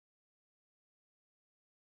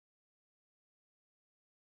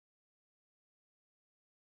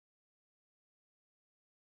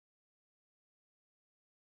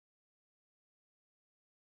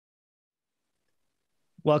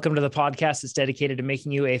Welcome to the podcast that's dedicated to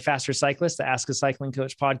making you a faster cyclist, the Ask a Cycling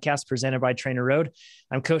Coach podcast presented by TrainerRoad.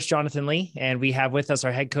 I'm Coach Jonathan Lee, and we have with us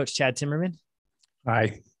our head coach, Chad Timmerman.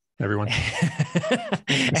 Hi, everyone.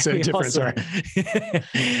 Sorry.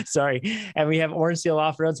 Sorry. And we have Orange Seal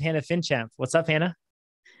Off-Road's Hannah Finchamp. What's up, Hannah?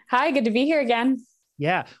 Hi, good to be here again.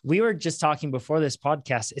 Yeah, we were just talking before this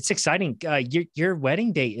podcast. It's exciting. Your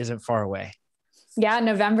wedding date isn't far away. Yeah,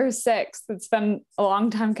 November 6th. It's been a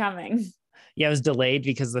long time coming. Yeah, it was delayed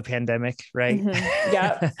because of the pandemic, right? Mm-hmm.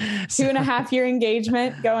 Yeah. 2.5-year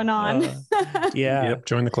engagement going on. Yeah. Yep.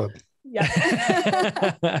 Join the club.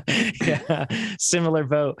 Yeah. Yeah. Similar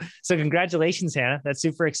vote. So congratulations, Hannah. That's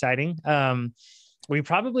super exciting. We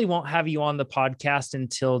probably won't have you on the podcast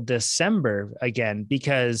until December again,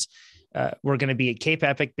 because we're going to be at Cape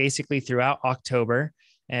Epic basically throughout October.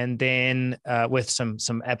 And then with some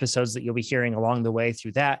episodes that you'll be hearing along the way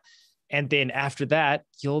through that. And then after that,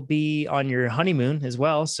 you'll be on your honeymoon as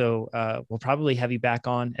well. So we'll probably have you back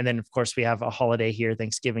on. And then, of course, we have a holiday here,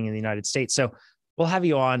 Thanksgiving in the United States. So we'll have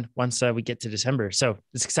you on once we get to December. So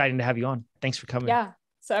it's exciting to have you on. Thanks for coming. Yeah.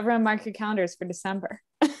 So everyone mark your calendars for December.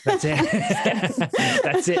 That's it.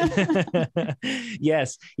 That's it.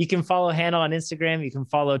 Yes. You can follow Hannah on Instagram. You can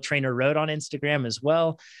follow TrainerRoad on Instagram as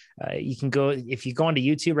well. You can go, if you go onto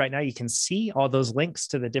YouTube right now, you can see all those links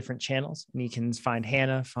to the different channels, and you can find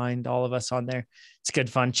Hannah, find all of us on there. It's good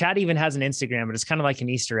fun. Chad even has an Instagram, but it's kind of like an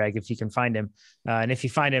Easter egg if you can find him. And if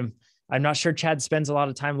you find him, I'm not sure Chad spends a lot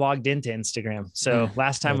of time logged into Instagram. So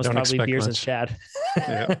last time was probably beers with Chad.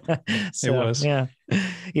 Yeah, so, it was. Yeah.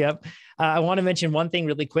 Yep. I want to mention one thing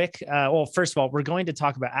really quick. Well, first of all, we're going to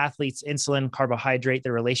talk about athletes, insulin, carbohydrate,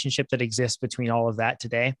 the relationship that exists between all of that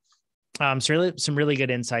today. So some really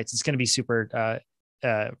good insights. It's going to be super,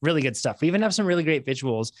 really good stuff. We even have some really great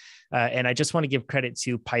visuals. And I just want to give credit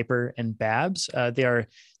to Piper and Babs. They are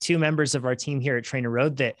two members of our team here at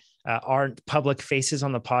TrainerRoad that aren't public faces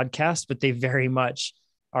on the podcast, but they very much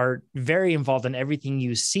are very involved in everything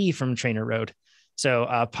you see from TrainerRoad.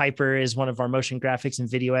 So Piper is one of our motion graphics and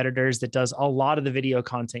video editors that does a lot of the video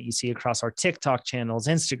content you see across our TikTok channels,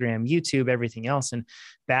 Instagram, YouTube, everything else. And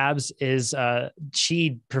Babs is,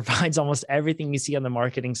 she provides almost everything you see on the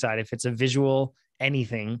marketing side. If it's a visual,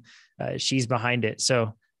 anything, she's behind it.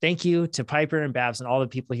 So thank you to Piper and Babs and all the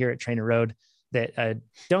people here at TrainerRoad that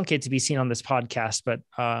don't get to be seen on this podcast, but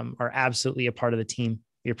are absolutely a part of the team.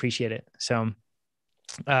 We appreciate it. So,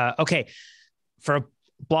 okay. For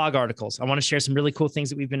blog articles, I want to share some really cool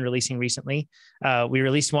things that we've been releasing recently. We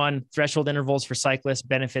released one, threshold intervals for cyclists,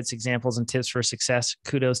 benefits, examples, and tips for success.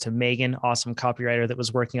 Kudos to Megan, awesome copywriter that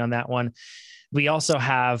was working on that one. We also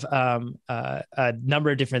have a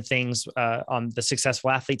number of different things on the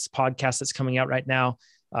Successful Athletes podcast that's coming out right now.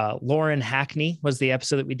 Lauren Hackney was the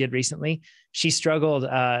episode that we did recently. She struggled.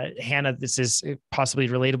 Hannah, this is possibly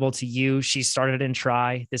relatable to you. She started in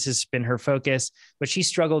Tri. This has been her focus, but she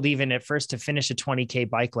struggled even at first to finish a 20K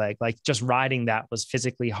bike leg. Like just riding that was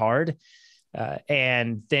physically hard.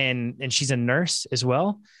 And she's a nurse as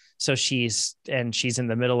well. So she's in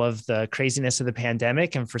the middle of the craziness of the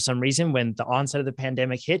pandemic. And for some reason, when the onset of the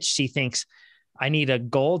pandemic hits, she thinks, I need a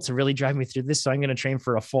goal to really drive me through this. So I'm going to train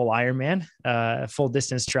for a full Ironman, full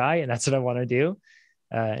distance try. And that's what I want to do.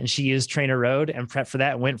 And she used TrainerRoad and prep for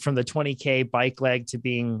that. Went from the 20K bike leg to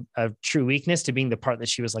being a true weakness to being the part that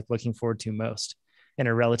she was like looking forward to most in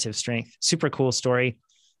her relative strength. Super cool story.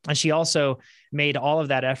 And she also made all of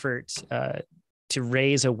that effort to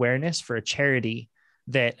raise awareness for a charity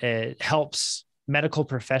that helps medical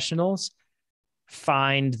professionals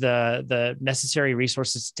find the necessary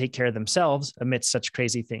resources to take care of themselves amidst such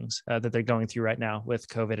crazy things that they're going through right now with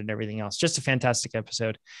COVID and everything else. Just a fantastic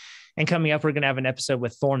episode. And coming up, we're going to have an episode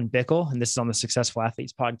with Thorne Bickle, and this is on the Successful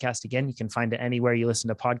Athletes podcast. Again, you can find it anywhere you listen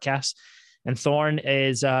to podcasts. And Thorne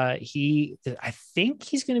is, I think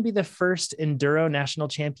he's going to be the first enduro national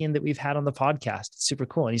champion that we've had on the podcast. It's super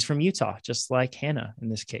cool. And he's from Utah, just like Hannah in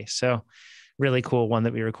this case. So really cool one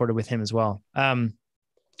that we recorded with him as well. An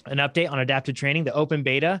update on adaptive training. The open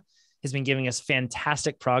beta has been giving us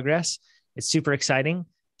fantastic progress. It's super exciting.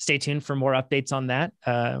 Stay tuned for more updates on that.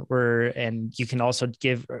 And you can also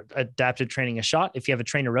give adaptive training a shot. If you have a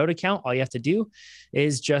TrainerRoad account, all you have to do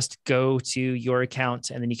is just go to your account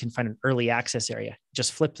and then you can find an early access area.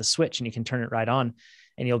 Just flip the switch and you can turn it right on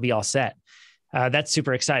and you'll be all set. That's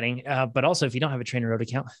super exciting. But also if you don't have a TrainerRoad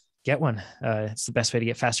account, get one. It's the best way to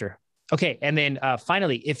get faster. Okay. And then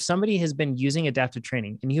finally, if somebody has been using adaptive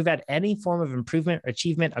training and you've had any form of improvement,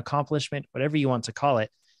 achievement, accomplishment, whatever you want to call it,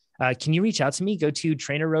 can you reach out to me? Go to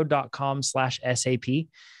trainerroad.com/SAP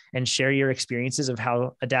and share your experiences of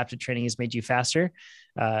how adaptive training has made you faster.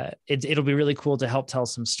 It'll be really cool to help tell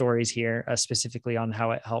some stories here, specifically on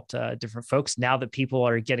how it helped different folks. Now that people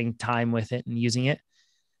are getting time with it and using it,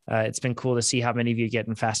 it's been cool to see how many of you are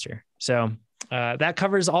getting faster. So that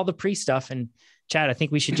covers all the pre stuff. And Chad, I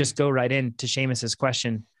think we should just go right into Seamus's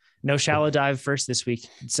question. No shallow dive first this week.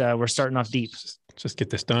 We're starting off deep. Just get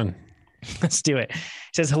this done. Let's do it. It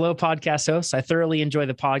says, hello, podcast hosts. I thoroughly enjoy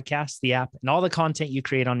the podcast, the app, and all the content you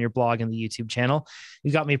create on your blog and the YouTube channel.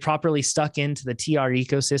 You got me properly stuck into the TR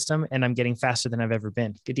ecosystem, and I'm getting faster than I've ever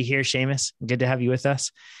been. Good to hear, Seamus. Good to have you with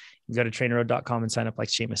us. You can go to TrainerRoad.com and sign up like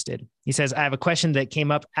Seamus did. He says, I have a question that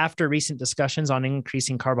came up after recent discussions on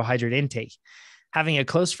increasing carbohydrate intake. Having a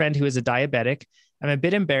close friend who is a diabetic, I'm a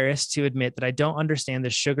bit embarrassed to admit that I don't understand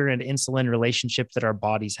the sugar and insulin relationship that our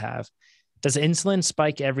bodies have. Does insulin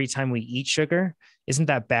spike every time we eat sugar? Isn't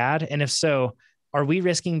that bad? And if so, are we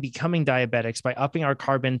risking becoming diabetics by upping our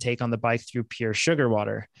carb intake on the bike through pure sugar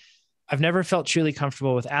water? I've never felt truly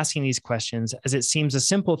comfortable with asking these questions, as it seems a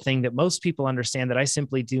simple thing that most people understand that I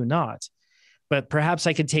simply do not. But perhaps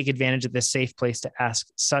I could take advantage of this safe place to ask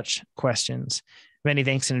such questions. Many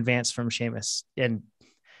thanks in advance from Seamus. And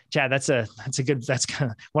Chad, that's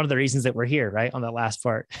kind of one of the reasons that we're here, right? On that last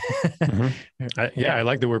part. Mm-hmm. I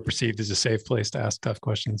like that we're perceived as a safe place to ask tough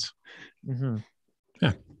questions. Mm-hmm.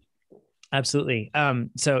 Yeah, absolutely.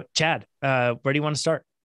 So Chad, where do you want to start?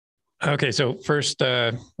 Okay. So first,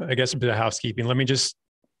 I guess a bit of housekeeping. Let me just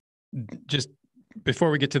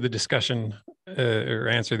before we get to the discussion or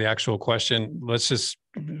answer the actual question, let's just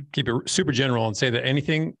keep it super general and say that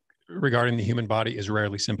anything regarding the human body is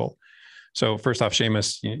rarely simple. So first off,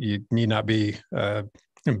 Seamus, you need not be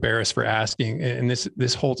embarrassed for asking. And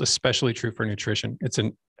this holds especially true for nutrition. It's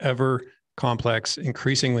an ever complex,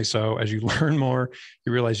 increasingly so. As you learn more,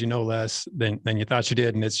 you realize you know less than you thought you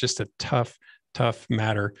did. And it's just a tough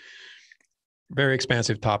matter. Very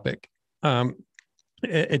expansive topic.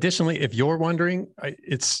 Additionally, if you're wondering,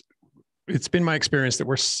 it's been my experience that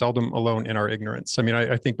we're seldom alone in our ignorance. I mean,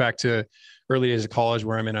 I think back to early days of college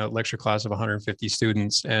where I'm in a lecture class of 150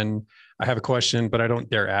 students and I have a question, but I don't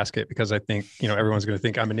dare ask it because I think, everyone's going to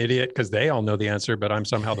think I'm an idiot because they all know the answer, but I'm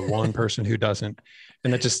somehow the one person who doesn't.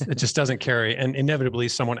 And it just doesn't carry. And inevitably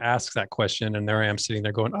someone asks that question and there I am sitting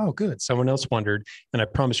there going, oh, good. Someone else wondered. And I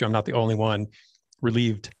promise you, I'm not the only one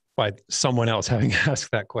relieved by someone else having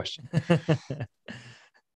asked that question.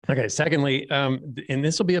 Okay. Secondly, and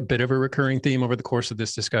this will be a bit of a recurring theme over the course of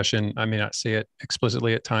this discussion. I may not say it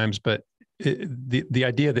explicitly at times, but the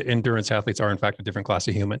idea that endurance athletes are in fact a different class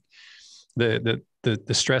of human. The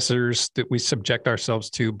stressors that we subject ourselves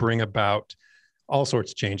to bring about all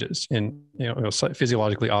sorts of changes in,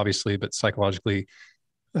 physiologically, obviously, but psychologically,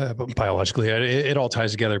 but biologically, it all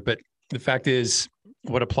ties together. But the fact is,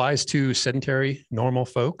 what applies to sedentary, normal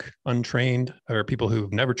folk, untrained, or people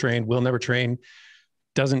who've never trained, will never train,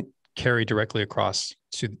 doesn't carry directly across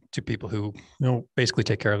to people who basically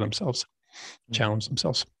take care of themselves, challenge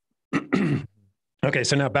themselves. Okay,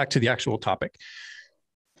 so now back to the actual topic.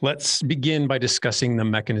 Let's begin by discussing the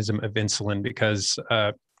mechanism of insulin because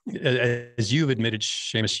as you've admitted,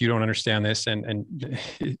 Seamus, you don't understand this and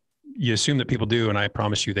you assume that people do, and I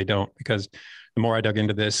promise you they don't, because the more I dug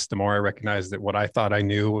into this, the more I recognized that what I thought I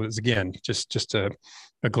knew was, again, just a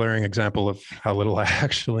glaring example of how little I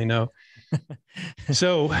actually know.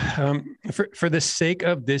 So for the sake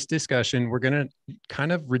of this discussion, we're going to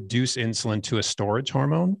kind of reduce insulin to a storage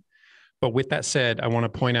hormone. But with that said, I want to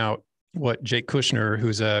point out what Jake Kushner,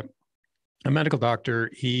 who's a medical doctor,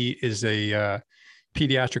 he is a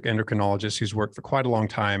pediatric endocrinologist who's worked for quite a long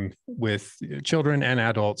time with children and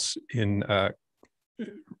adults in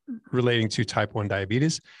relating to type 1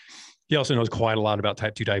 diabetes. He also knows quite a lot about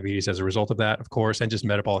type 2 diabetes as a result of that, of course, and just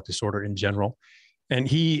metabolic disorder in general. And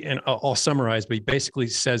I'll summarize, but he basically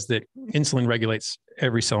says that insulin regulates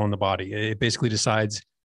every cell in the body. It basically decides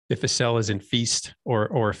if a cell is in feast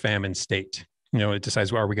or a famine state. It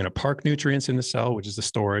decides, well, are we going to park nutrients in the cell, which is the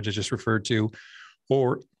storage I just referred to,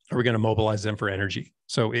 or are we going to mobilize them for energy?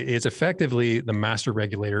 So it's effectively the master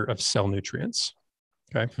regulator of cell nutrients.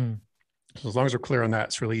 Okay. So as long as we're clear on that,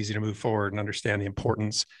 it's really easy to move forward and understand the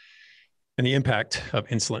importance and the impact of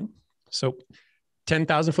insulin. So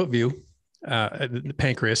 10,000 foot view, the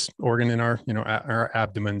pancreas organ in our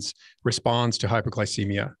abdomens responds to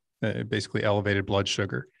hyperglycemia, basically elevated blood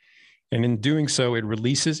sugar. And in doing so, it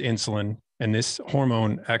releases insulin, and this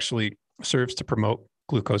hormone actually serves to promote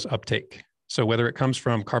glucose uptake. So whether it comes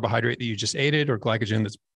from carbohydrate that you just ate or glycogen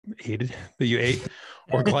that you ate,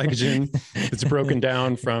 or glycogen that's broken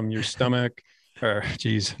down from your stomach,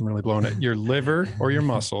 Geez, I'm really blowing it. Your liver or your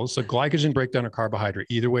muscles. So glycogen breakdown or carbohydrate.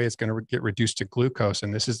 Either way, it's going to get reduced to glucose.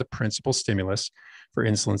 And this is the principal stimulus for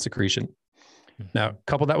insulin secretion. Now,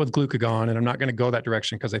 couple that with glucagon, and I'm not going to go that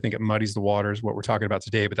direction because I think it muddies the waters, what we're talking about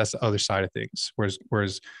today, but that's the other side of things.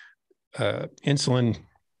 Whereas insulin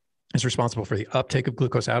is responsible for the uptake of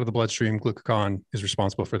glucose out of the bloodstream. Glucagon is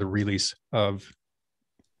responsible for the release of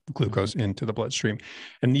glucose into the bloodstream.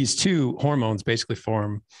 And these two hormones basically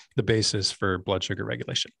form the basis for blood sugar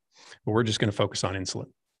regulation. But we're just going to focus on insulin.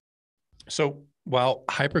 So while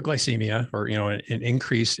hyperglycemia, or an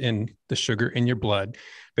increase in the sugar in your blood,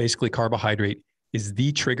 basically carbohydrate is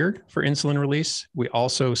the trigger for insulin release, we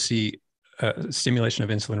also see stimulation of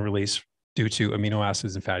insulin release due to amino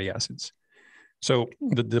acids and fatty acids. So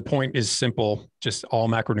the point is simple, just all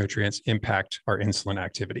macronutrients impact our insulin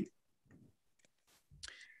activity.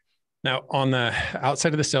 Now, on the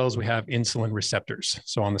outside of the cells, we have insulin receptors.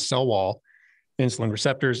 So on the cell wall, insulin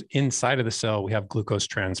receptors. Inside of the cell, we have glucose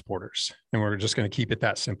transporters. And we're just going to keep it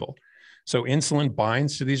that simple. So insulin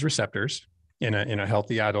binds to these receptors in a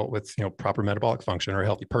healthy adult with proper metabolic function, or a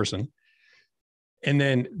healthy person. And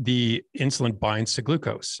then the insulin binds to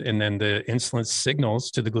glucose. And then the insulin signals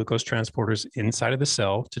to the glucose transporters inside of the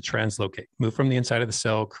cell to translocate, move from the inside of the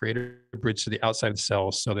cell, create a bridge to the outside of the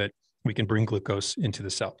cell so that we can bring glucose into the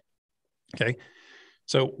cell. Okay.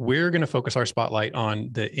 So we're going to focus our spotlight on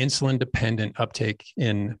the insulin dependent uptake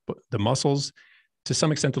in the muscles, to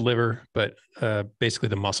some extent the liver, but basically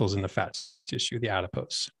the muscles and the fat tissue, the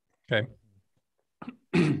adipose. Okay.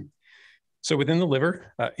 So within the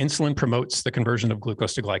liver, insulin promotes the conversion of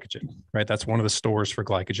glucose to glycogen, right? That's one of the stores for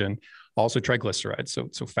glycogen. Also triglycerides.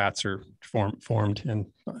 So fats are formed and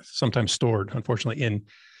sometimes stored, unfortunately, in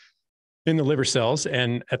the liver cells.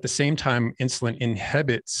 And at the same time, insulin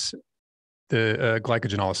inhibits the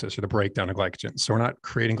glycogenolysis, or the breakdown of glycogen. So we're not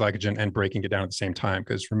creating glycogen and breaking it down at the same time,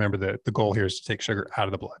 because remember, the goal here is to take sugar out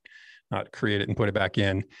of the blood, not create it and put it back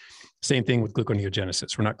in. Same thing with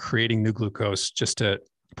gluconeogenesis. We're not creating new glucose just to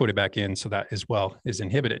put it back in, so that as well is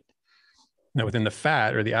inhibited. Now within the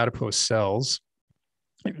fat or the adipose cells,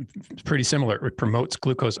 it's pretty similar. It promotes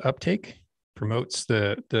glucose uptake, promotes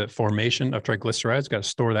the formation of triglycerides. Got to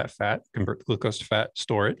store that fat, convert glucose to fat,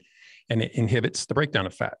 store it, and it inhibits the breakdown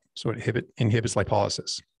of fat. So it inhibits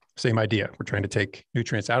lipolysis. Same idea. We're trying to take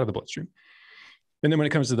nutrients out of the bloodstream. And then when it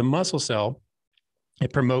comes to the muscle cell,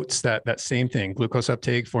 it promotes that same thing, glucose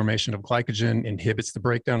uptake, formation of glycogen, inhibits the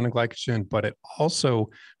breakdown of glycogen, but it also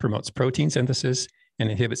promotes protein synthesis and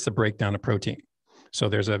inhibits the breakdown of protein. So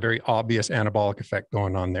there's a very obvious anabolic effect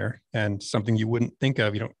going on there, and something you wouldn't think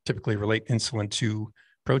of. You don't typically relate insulin to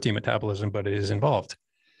protein metabolism, but it is involved.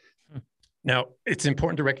 Now, it's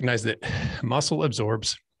important to recognize that muscle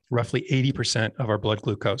absorbs roughly 80% of our blood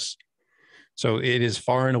glucose. So it is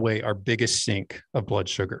far and away our biggest sink of blood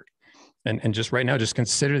sugar. And just right now, just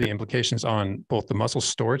consider the implications on both the muscle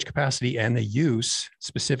storage capacity and the use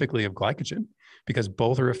specifically of glycogen, because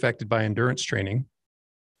both are affected by endurance training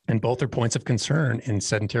and both are points of concern in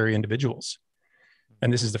sedentary individuals.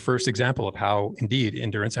 And this is the first example of how indeed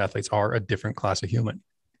endurance athletes are a different class of human.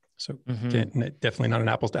 So definitely not an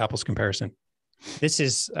apples to apples comparison. This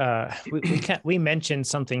is, we mentioned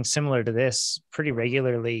something similar to this pretty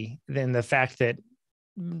regularly, in the fact that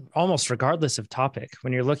almost regardless of topic,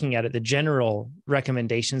 when you're looking at it, the general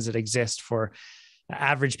recommendations that exist for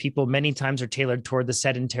average people many times are tailored toward the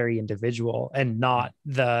sedentary individual and not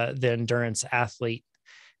the endurance athlete.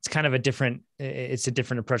 It's kind of a different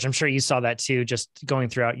approach. I'm sure you saw that too, just going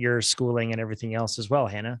throughout your schooling and everything else as well,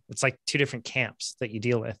 Hannah. It's like two different camps that you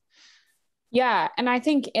deal with. Yeah. And I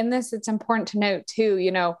think in this, it's important to note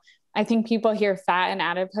too, I think people hear fat and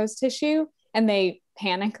adipose tissue and they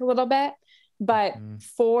panic a little bit. But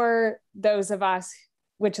for those of us,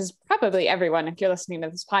 which is probably everyone, if you're listening to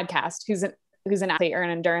this podcast, who's an athlete or an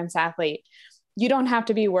endurance athlete, you don't have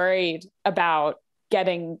to be worried about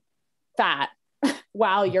getting fat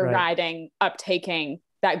while you're riding, uptaking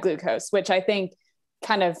that glucose, which I think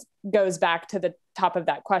kind of goes back to the top of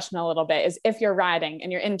that question a little bit, is if you're riding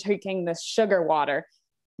and you're intaking this sugar water,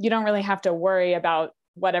 you don't really have to worry about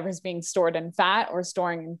whatever's being stored in fat or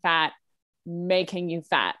storing in fat making you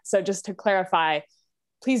fat. So just to clarify,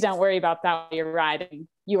 please don't worry about that while you're riding.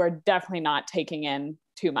 You are definitely not taking in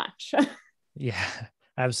too much. Yeah,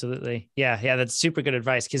 absolutely. Yeah. That's super good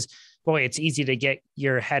advice, because boy, it's easy to get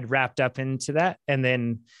your head wrapped up into that. And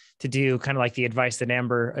then to do kind of like the advice that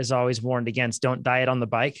Amber is always warned against, don't diet on the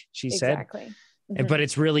bike, she said. Exactly. Mm-hmm. But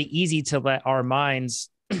it's really easy to let our minds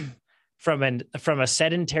from a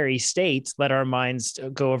sedentary state, let our minds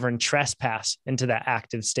go over and trespass into that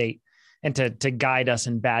active state, and to guide us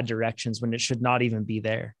in bad directions when it should not even be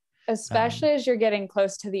there. Especially as you're getting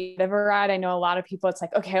close to the end of a ride. I know a lot of people, it's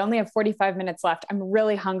like, okay, I only have 45 minutes left. I'm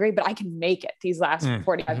really hungry, but I can make it these last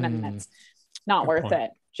 45 minutes. Not worth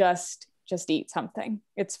it. Just eat something.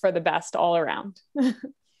 It's for the best all around.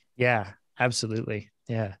 Yeah, absolutely.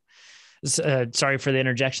 Yeah. Sorry for the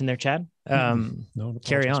interjection there, Chad. No,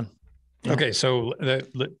 carry on. Yeah. Okay. So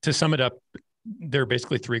to sum it up, there are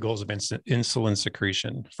basically three goals of insulin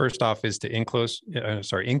secretion. First off is to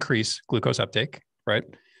increase glucose uptake, right?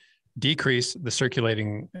 Decrease the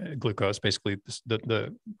circulating glucose, basically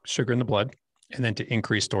the sugar in the blood, and then to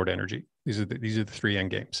increase stored energy. These are the three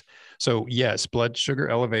end games. So yes, blood sugar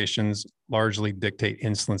elevations largely dictate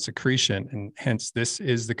insulin secretion, and hence this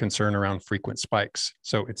is the concern around frequent spikes.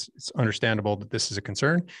 So it's understandable that this is a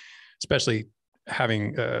concern, especially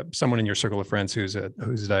having someone in your circle of friends who's a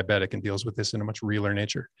diabetic and deals with this in a much realer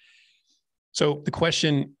nature. So the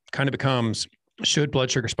question kind of becomes, should blood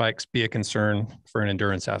sugar spikes be a concern for an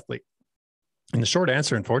endurance athlete? And the short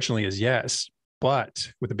answer, unfortunately, is yes,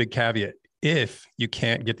 but with a big caveat. If you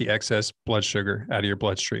can't get the excess blood sugar out of your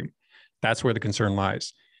bloodstream, that's where the concern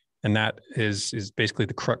lies. And that is basically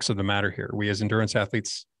the crux of the matter here. We as endurance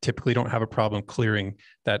athletes typically don't have a problem clearing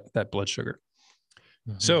that blood sugar.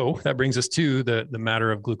 So that brings us to the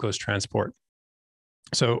matter of glucose transport.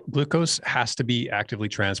 So glucose has to be actively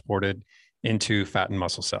transported into fat and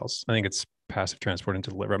muscle cells. I think it's passive transport into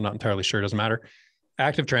the liver. I'm not entirely sure. It doesn't matter.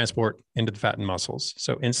 Active transport into the fat and muscles.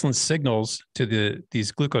 So insulin signals to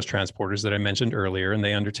these glucose transporters that I mentioned earlier, and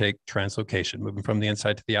they undertake translocation, moving from the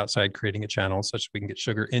inside to the outside, creating a channel such that we can get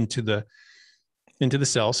sugar into the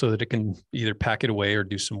cell so that it can either pack it away or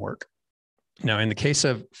do some work. Now, in the case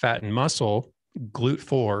of fat and muscle,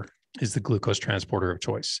 GLUT4 is the glucose transporter of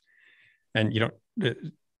choice. And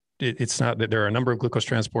it's not that there are a number of glucose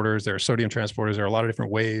transporters, there are sodium transporters, there are a lot of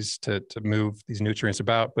different ways to move these nutrients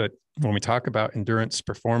about. But when we talk about endurance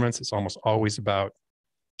performance, it's almost always about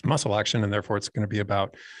muscle action, and therefore it's going to be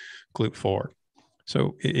about GLUT4.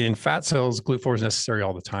 So in fat cells, GLUT4 is necessary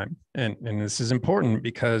all the time. And this is important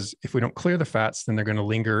because if we don't clear the fats, then they're going to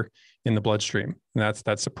linger in the bloodstream. And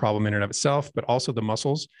that's a problem in and of itself, but also the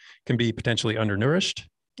muscles can be potentially undernourished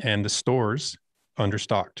and the stores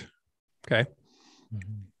understocked. Okay.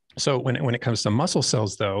 So when it comes to muscle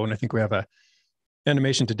cells, though, and I think we have an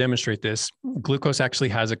animation to demonstrate this, glucose actually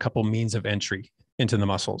has a couple means of entry into the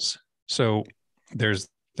muscles. So there's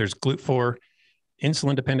GLUT4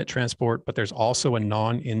 insulin-dependent transport, but there's also a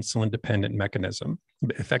non-insulin-dependent mechanism.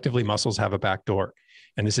 Effectively, muscles have a back door,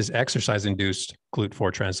 and this is exercise-induced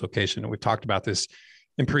GLUT4 translocation. And we've talked about this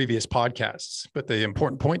in previous podcasts, but the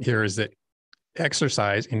important point here is that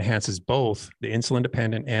exercise enhances both the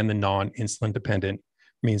insulin-dependent and the non-insulin-dependent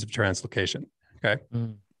means of translocation. Okay.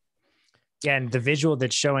 Yeah, and the visual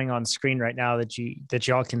that's showing on screen right now that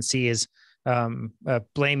y'all can see is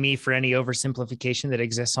blame me for any oversimplification that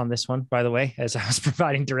exists on this one, by the way, as I was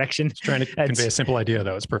providing direction. It's trying to convey a simple idea,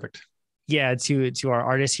 though. It's perfect. Yeah, to our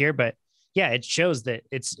artists here, but yeah, it shows that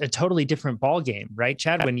it's a totally different ball game, right,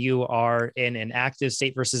 Chad? When you are in an active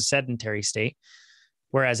state versus sedentary state,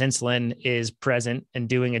 whereas insulin is present and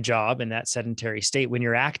doing a job in that sedentary state. When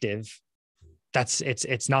you're active,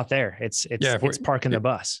 it's not there. It's parking the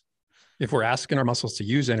bus. If we're asking our muscles to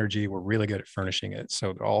use energy, we're really good at furnishing it.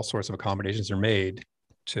 So all sorts of accommodations are made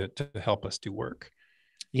to help us do work.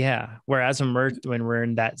 Yeah. Whereas when we're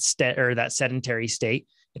in that that sedentary state,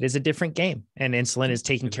 it is a different game, and insulin is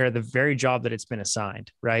taking care of the very job that it's been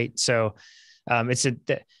assigned. Right. So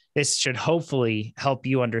this should hopefully help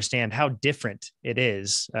you understand how different it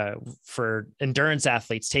is for endurance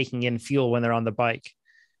athletes taking in fuel when they're on the bike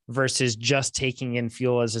versus just taking in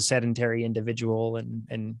fuel as a sedentary individual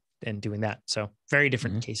and doing that. So very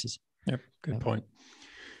different cases. Yep. Good point.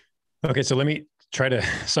 Okay. So let me try to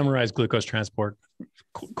summarize glucose transport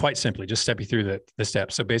quite simply, just step you through the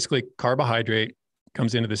steps. So basically carbohydrate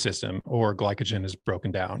comes into the system, or glycogen is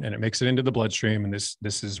broken down and it makes it into the bloodstream. And this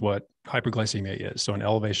is what hyperglycemia is. So an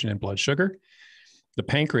elevation in blood sugar. The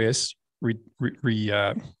pancreas, what's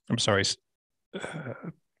the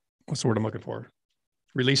word I'm looking for?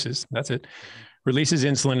 Releases, that's it. Releases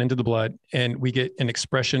insulin into the blood, and we get an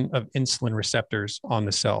expression of insulin receptors on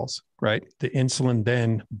the cells, right? The insulin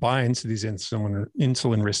then binds to these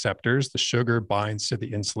insulin receptors. The sugar binds to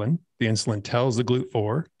the insulin. The insulin tells the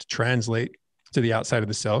GLUT4 to translate to the outside of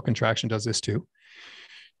the cell. Contraction does this too.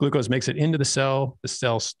 Glucose makes it into the cell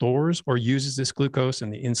stores or uses this glucose,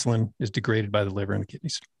 and the insulin is degraded by the liver and the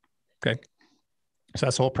kidneys. Okay. So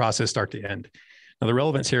that's the whole process, start to end. Now, the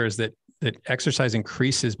relevance here is that exercise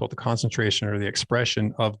increases both the concentration or the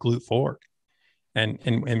expression of GLUT4.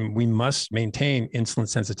 And we must maintain insulin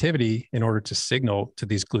sensitivity in order to signal to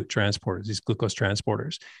these these glucose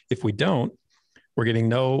transporters. If we don't, we're getting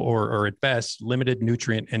no, or at best, limited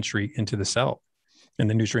nutrient entry into the cell. And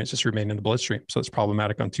the nutrients just remain in the bloodstream. So it's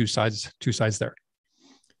problematic on two sides there.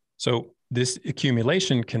 So this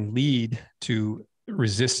accumulation can lead to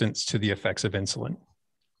resistance to the effects of insulin.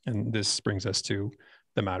 And this brings us to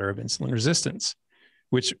the matter of insulin resistance,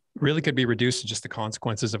 which really could be reduced to just the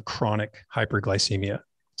consequences of chronic hyperglycemia.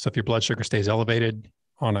 So if your blood sugar stays elevated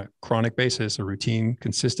on a chronic basis, a routine,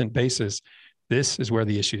 consistent basis, this is where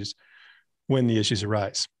the issues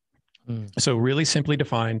arise. So really simply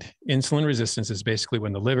defined, insulin resistance is basically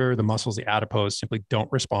when the liver, the muscles, the adipose simply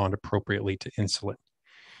don't respond appropriately to insulin.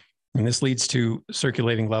 And this leads to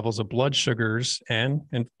circulating levels of blood sugars and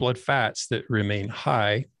blood fats that remain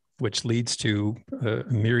high, which leads to a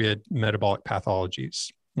myriad metabolic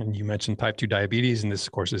pathologies. And you mentioned type 2 diabetes, and this,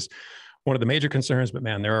 of course, is one of the major concerns, but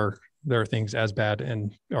man, there are things as bad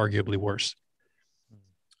and arguably worse.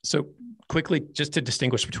 So quickly, just to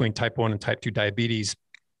distinguish between type 1 and type 2 diabetes,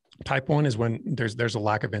 type 1 is when there's a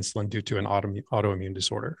lack of insulin due to an autoimmune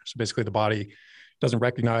disorder. So basically the body doesn't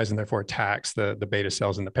recognize and therefore attacks the beta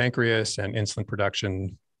cells in the pancreas, and insulin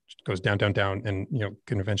production goes down, and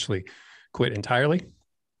can eventually quit entirely.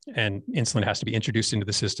 And insulin has to be introduced into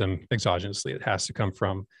the system exogenously. It has to come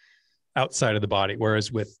from outside of the body.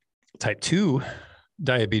 Whereas with type 2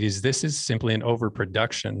 diabetes, this is simply an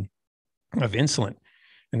overproduction of insulin.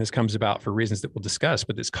 And this comes about for reasons that we'll discuss,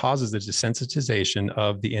 but this causes the desensitization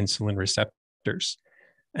of the insulin receptors.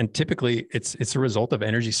 And typically it's a result of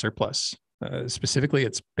energy surplus. Specifically,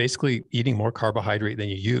 it's basically eating more carbohydrate than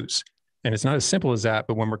you use. And it's not as simple as that,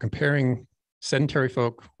 but when we're comparing sedentary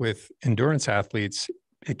folk with endurance athletes,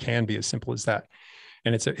 it can be as simple as that.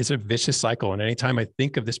 And it's a vicious cycle. And anytime I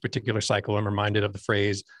think of this particular cycle, I'm reminded of the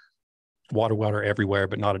phrase, water everywhere,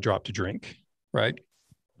 but not a drop to drink, right?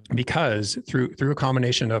 Because through a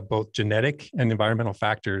combination of both genetic and environmental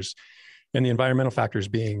factors, and the environmental factors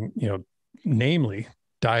being, namely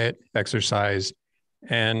diet, exercise,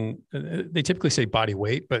 and they typically say body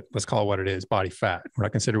weight, but let's call it what it is, body fat. We're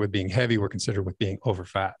not considered with being heavy, we're considered with being over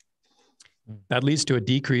fat. That leads to a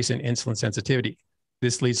decrease in insulin sensitivity.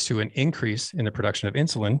 This leads to an increase in the production of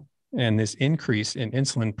insulin, and this increase in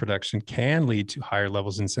insulin production can lead to higher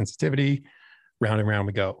levels in sensitivity. Round and round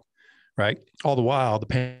we go, right? All the while, the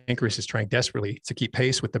pancreas is trying desperately to keep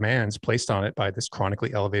pace with demands placed on it by this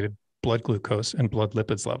chronically elevated blood glucose and blood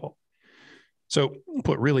lipids level. So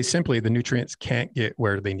put really simply, the nutrients can't get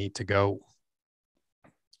where they need to go.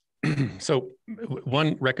 So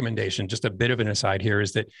one recommendation, just a bit of an aside here,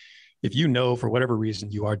 is that if for whatever reason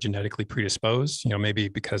you are genetically predisposed, maybe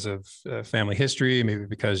because of family history, maybe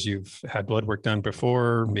because you've had blood work done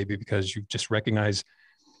before, maybe because you just recognize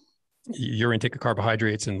your intake of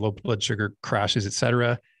carbohydrates and low blood sugar crashes, et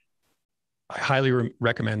cetera, I highly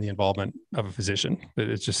recommend the involvement of a physician. But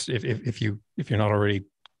it's just, if you're not already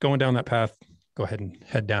going down that path, go ahead and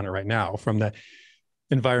head down it right now. From the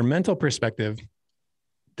environmental perspective,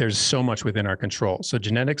 there's so much within our control. So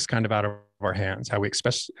genetics kind of out of our hands. How we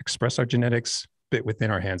express our genetics, bit within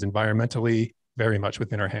our hands. Environmentally, very much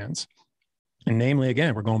within our hands. And namely,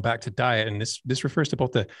 again, we're going back to diet. And this refers to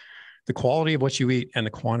both the quality of what you eat and the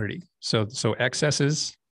quantity. So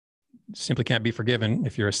excesses simply can't be forgiven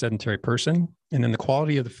if you're a sedentary person. And then the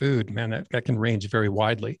quality of the food, man, that can range very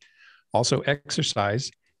widely. Also exercise.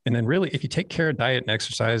 And then really, if you take care of diet and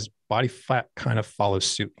exercise, body fat kind of follows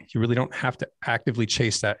suit. You really don't have to actively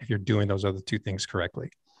chase that if you're doing those other two things correctly.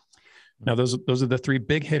 Now, those are the three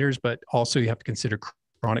big hitters, but also you have to consider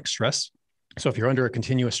chronic stress. So if you're under a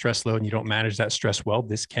continuous stress load and you don't manage that stress well,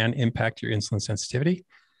 this can impact your insulin sensitivity.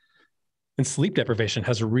 And sleep deprivation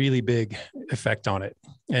has a really big effect on it.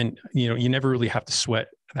 And, you never really have to sweat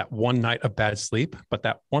that one night of bad sleep, but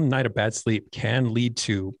that one night of bad sleep can lead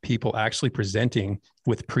to people actually presenting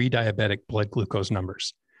with pre-diabetic blood glucose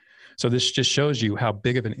numbers. So this just shows you how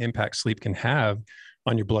big of an impact sleep can have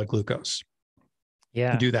on your blood glucose.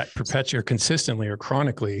 Yeah. You do that perpetually or consistently or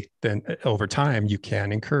chronically, then over time, you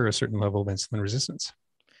can incur a certain level of insulin resistance.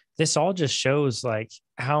 This all just shows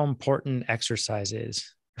how important exercise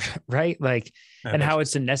is, right? And how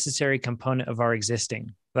it's a necessary component of our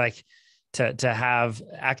existing, to have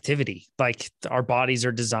activity, our bodies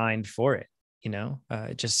are designed for it.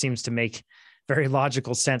 It just seems to make very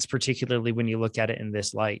logical sense, particularly when you look at it in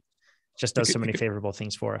this light. It just does so many favorable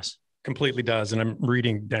things for us. Completely does. And I'm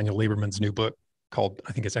reading Daniel Lieberman's new book called,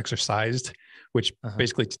 I think it's Exercised, which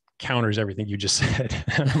basically counters everything you just said.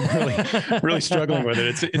 I'm really struggling with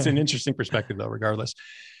it. It's an interesting perspective though, regardless.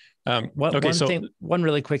 One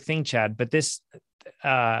really quick thing, Chad, but this,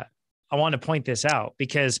 I want to point this out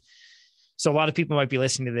because so a lot of people might be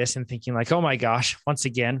listening to this and thinking like, oh my gosh, once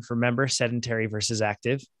again, remember sedentary versus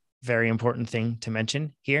active, very important thing to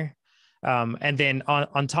mention here. And then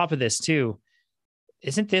on top of this too,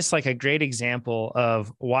 isn't this like a great example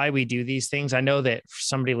of why we do these things? I know that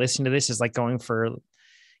somebody listening to this is like going for,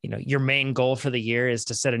 your main goal for the year is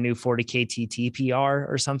to set a new 40K TT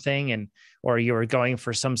PR or something, or you're going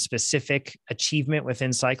for some specific achievement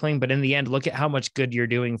within cycling. But in the end, look at how much good you're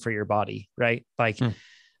doing for your body, right? Like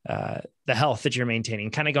the health that you're maintaining,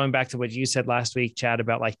 kind of going back to what you said last week, Chad,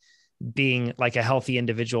 about like being like a healthy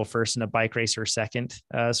individual first and a bike racer second,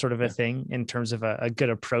 sort of a thing in terms of a good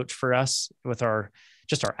approach for us with our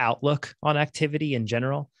outlook on activity in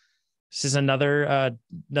general. This is another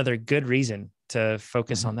good reason to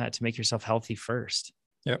focus on that, to make yourself healthy first.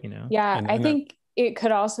 Yep. Yeah. I think it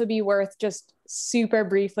could also be worth just super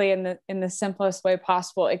briefly in the simplest way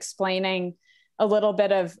possible, explaining a little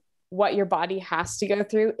bit of what your body has to go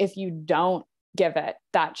through if you don't give it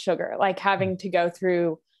that sugar, like having to go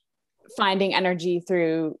through finding energy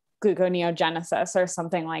through gluconeogenesis or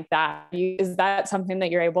something like that. Is that something that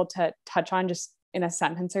you're able to touch on just in a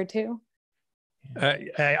sentence or two?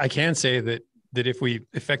 I can say that if we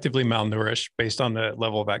effectively malnourish based on the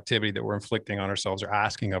level of activity that we're inflicting on ourselves or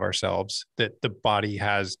asking of ourselves, that the body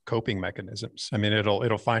has coping mechanisms. I mean,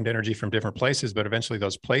 it'll find energy from different places, but eventually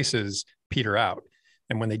those places peter out.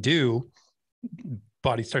 And when they do, the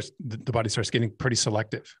body starts getting pretty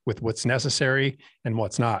selective with what's necessary and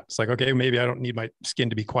what's not. It's like, okay, maybe I don't need my skin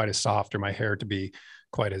to be quite as soft or my hair to be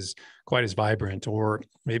quite as vibrant, or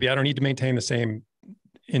maybe I don't need to maintain the same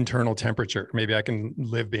internal temperature. Maybe I can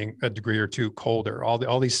live being a degree or two colder.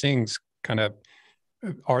 All these things kind of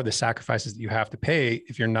are the sacrifices that you have to pay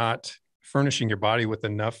if you're not furnishing your body with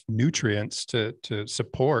enough nutrients to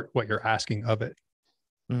support what you're asking of it.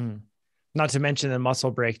 Not to mention the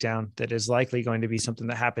muscle breakdown that is likely going to be something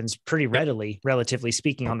that happens pretty readily, relatively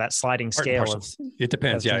speaking, on that sliding scale. It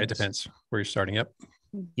depends. Yeah, it depends where you're starting up.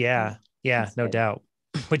 Yeah, no doubt.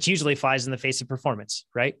 Which usually flies in the face of performance,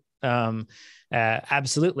 right?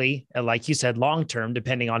 Absolutely. Like you said, long-term,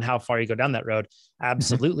 depending on how far you go down that road,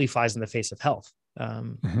 absolutely flies in the face of health.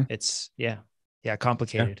 It's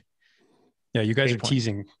complicated. Yeah. You guys are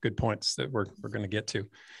teasing good points that we're going to get to.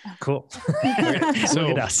 Cool. Okay, so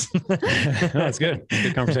look at us. That's good.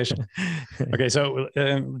 Good conversation. Okay. So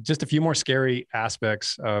just a few more scary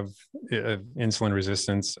aspects of insulin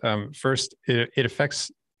resistance. First, it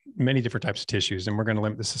affects many different types of tissues, and we're going to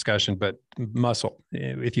limit this discussion, but muscle.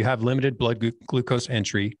 If you have limited blood glucose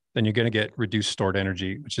entry, then you're going to get reduced stored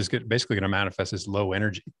energy, which is basically going to manifest as low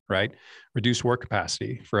energy, right? Reduced work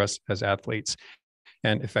capacity for us as athletes,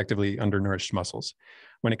 and effectively undernourished muscles.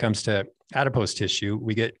 When it comes to adipose tissue,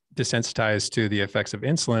 we get desensitized to the effects of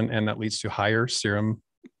insulin, and that leads to higher serum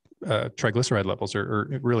triglyceride levels,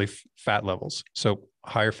 or really fat levels. So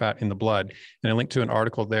higher fat in the blood. And I linked to an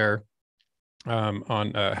article there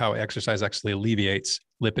on how exercise actually alleviates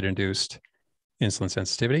lipid-induced insulin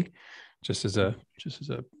sensitivity, just as a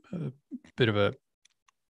bit of a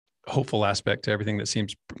hopeful aspect to everything that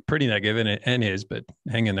seems pretty negative, and is, but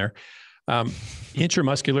hang in there.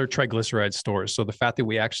 Intramuscular triglyceride stores, so the fat that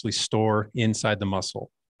we actually store inside the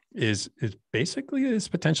muscle, is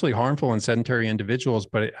potentially harmful in sedentary individuals,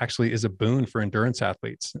 but it actually is a boon for endurance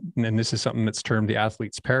athletes. And this is something that's termed the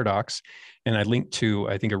athlete's paradox. And I linked to,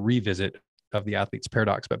 I think, a revisit of the athlete's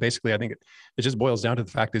paradox. But basically, I think it just boils down to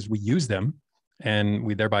the fact is we use them and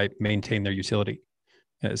we thereby maintain their utility.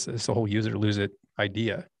 It's the whole use it or lose it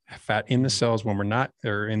idea. Fat in the cells when we're not,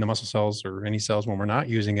 or in the muscle cells or any cells when we're not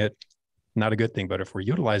using it, not a good thing. But if we're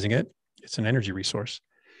utilizing it, it's an energy resource.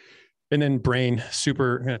 And then brain, I'm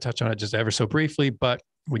going to touch on it just ever so briefly, but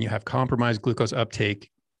when you have compromised glucose uptake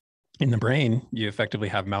in the brain, you effectively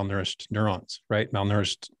have malnourished neurons, right?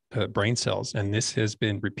 Malnourished brain cells. And this has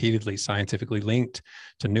been repeatedly scientifically linked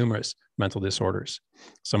to numerous mental disorders,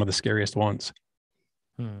 some of the scariest ones.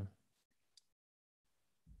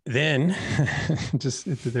 Then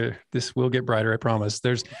this will get brighter, I promise.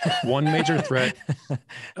 There's one major threat.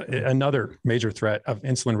 Another major threat of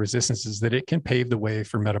insulin resistance is that it can pave the way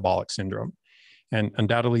for metabolic syndrome. And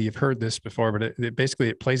undoubtedly you've heard this before, but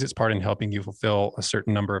it plays its part in helping you fulfill a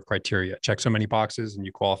certain number of criteria. Check so many boxes and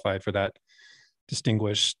you qualified for that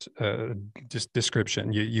distinguished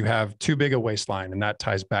description. You have too big a waistline, and that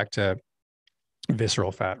ties back to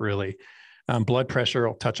visceral fat, really. Blood pressure,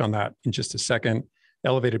 I'll touch on that in just a second.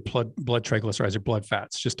 Elevated blood triglycerides or blood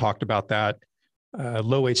fats, just talked about that.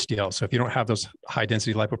 Low HDL. So if you don't have those high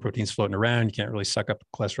density lipoproteins floating around, you can't really suck up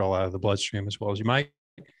cholesterol out of the bloodstream as well as you might.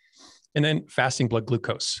 And then fasting blood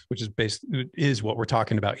glucose, which is what we're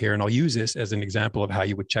talking about here. And I'll use this as an example of how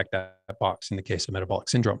you would check that box in the case of metabolic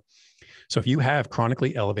syndrome. So if you have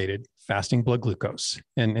chronically elevated fasting blood glucose,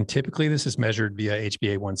 and typically this is measured via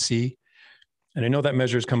HbA1c, and I know that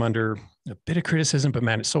measures come under a bit of criticism, but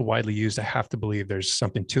man, it's so widely used. I have to believe there's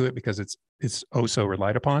something to it because it's oh so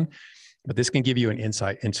relied upon. But this can give you an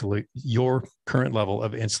insight into your current level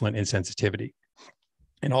of insulin insensitivity.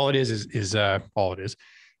 And all it is,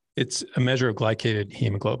 it's a measure of glycated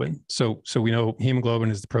hemoglobin. So we know hemoglobin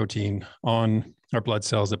is the protein on our blood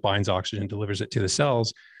cells that binds oxygen, delivers it to the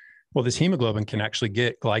cells. Well, this hemoglobin can actually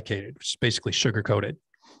get glycated, which is basically sugar coated.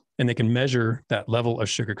 And they can measure that level of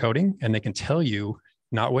sugar coating, and they can tell you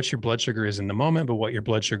not what your blood sugar is in the moment, but what your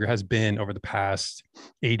blood sugar has been over the past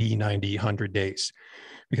 80, 90, 100 days,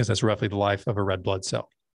 because that's roughly the life of a red blood cell.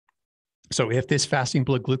 So if this fasting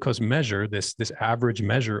blood glucose measure, this average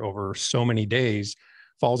measure over so many days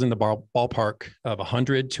falls in the ballpark of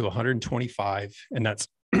 100 to 125, and that's,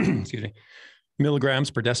 excuse me,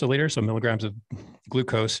 milligrams per deciliter. So milligrams of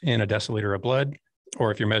glucose in a deciliter of blood, or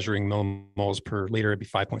if you're measuring millimoles per liter, it'd be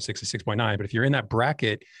 5.6 to 6.9. But if you're in that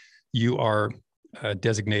bracket, you are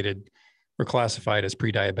designated or classified as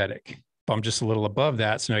pre-diabetic. If I'm just a little above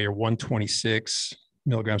that, so now you're 126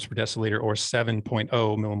 milligrams per deciliter or 7.0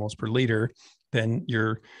 millimoles per liter, then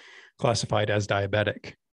you're classified as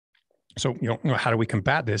diabetic. So, how do we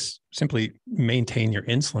combat this? Simply maintain your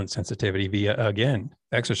insulin sensitivity via, again,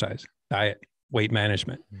 exercise, diet, weight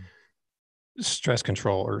management, stress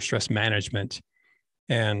control or stress management,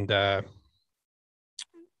 and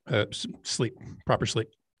sleep, proper sleep.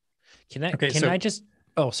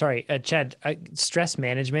 Chad, stress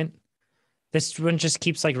management, this one just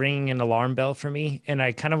keeps like ringing an alarm bell for me. And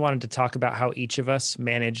I kind of wanted to talk about how each of us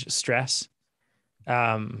manage stress.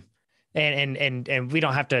 And we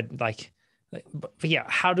don't have to but yeah,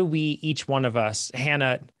 how do we, each one of us,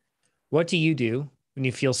 Hannah, what do you do when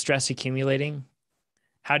you feel stress accumulating?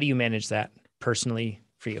 How do you manage that personally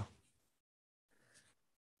for you?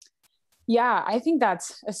 Yeah, I think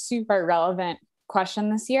that's a super relevant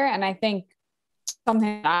question this year. And I think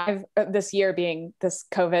something this year being this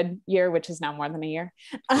COVID year, which is now more than a year,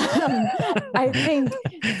 I think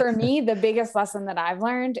for me, the biggest lesson that I've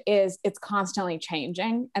learned is it's constantly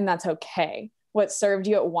changing, and that's okay. What served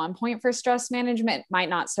you at one point for stress management might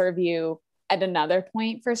not serve you at another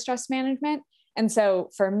point for stress management. And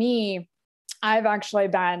so for me, I've actually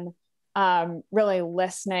been really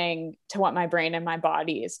listening to what my brain and my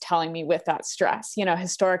body is telling me with that stress.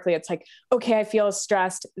 Historically, it's like, okay, I feel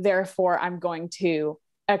stressed, therefore I'm going to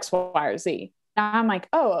X, Y, or Z. Now I'm like,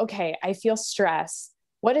 oh, okay, I feel stress.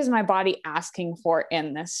 What is my body asking for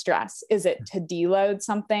in this stress? Is it to deload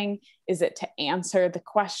something? Is it to answer the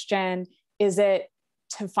question? Is it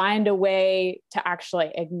to find a way to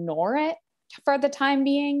actually ignore it for the time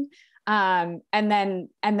being? And then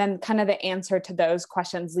kind of the answer to those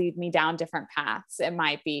questions lead me down different paths. It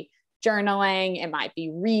might be journaling, it might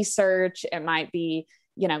be research, it might be,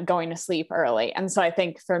 going to sleep early. And so I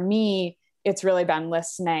think for me, it's really been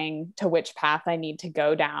listening to which path I need to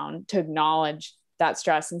go down to acknowledge that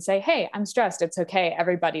stress and say, hey, I'm stressed. It's okay.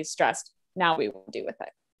 Everybody's stressed. Now we will do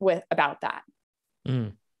about that.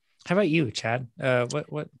 Mm. How about you, Chad?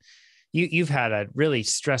 What you've had a really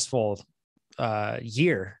stressful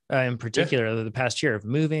year, in particular, the past year of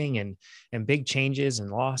moving and big changes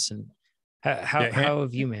and loss. And how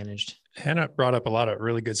have you managed? Hannah brought up a lot of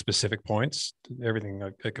really good specific points. Everything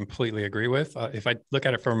I completely agree with. If I look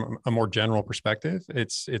at it from a more general perspective,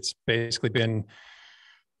 it's basically been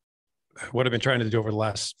what I've been trying to do over the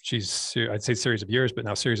last, I'd say series of years, but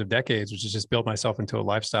now series of decades, which is just build myself into a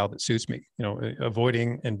lifestyle that suits me,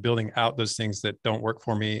 avoiding and building out those things that don't work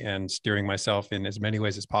for me and steering myself in as many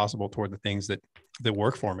ways as possible toward the things that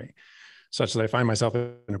work for me, such that I find myself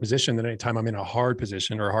in a position that anytime I'm in a hard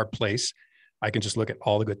position or a hard place, I can just look at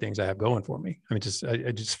all the good things I have going for me. I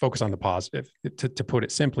just focus on the positive, to put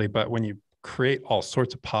it simply. But when you create all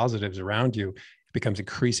sorts of positives around you, it becomes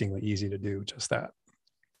increasingly easy to do just that.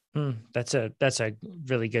 That's a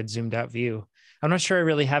really good zoomed out view. I'm not sure I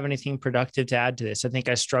really have anything productive to add to this. I think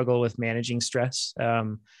I struggle with managing stress.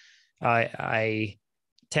 I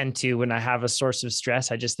tend to, when I have a source of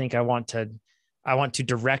stress, I just think I want to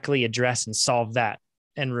directly address and solve that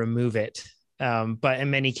and remove it. But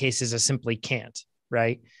in many cases, I simply can't.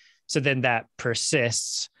 Right. So then that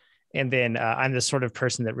persists. And then I'm the sort of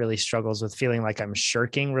person that really struggles with feeling like I'm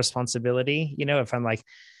shirking responsibility. If I'm like,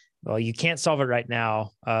 well, you can't solve it right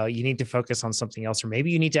now. You need to focus on something else, or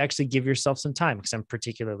maybe you need to actually give yourself some time, because I'm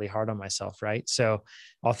particularly hard on myself. Right. So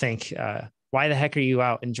I'll think, why the heck are you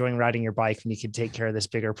out enjoying riding your bike when you could take care of this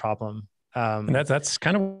bigger problem And that's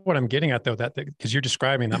kind of what I'm getting at, though, that because you're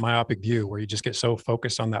describing that myopic view where you just get so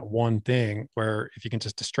focused on that one thing, where if you can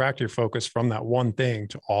just distract your focus from that one thing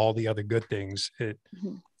to all the other good things, it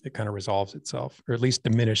kind of resolves itself, or at least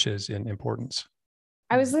diminishes in importance.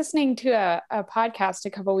 I was listening to a podcast a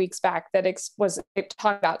couple of weeks back that it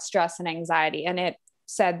talked about stress and anxiety, and it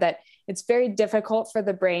said that it's very difficult for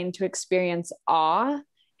the brain to experience awe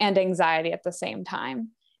and anxiety at the same time.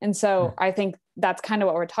 And so I think that's kind of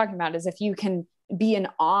what we're talking about, is if you can be in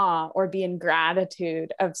awe or be in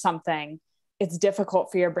gratitude of something, it's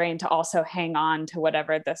difficult for your brain to also hang on to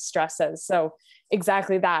whatever the stress is. So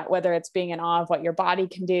exactly that, whether it's being in awe of what your body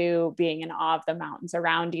can do, being in awe of the mountains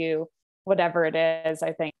around you, whatever it is,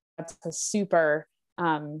 I think that's a super,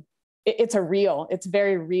 it's a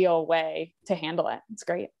very real way to handle it. It's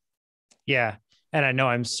great. Yeah. And I know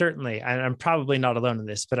I'm probably not alone in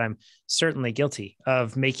this, but I'm certainly guilty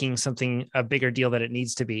of making something a bigger deal than it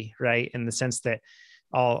needs to be, right? In the sense that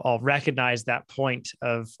I'll recognize that point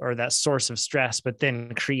or that source of stress, but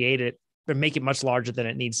then create it, but make it much larger than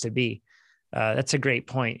it needs to be. That's a great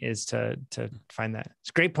point, is to find that.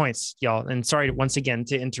 It's great points, y'all. And sorry once again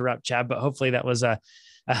to interrupt, Chad, but hopefully that was a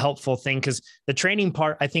helpful thing, because the training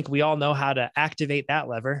part, I think we all know how to activate that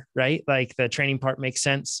lever, right? Like the training part makes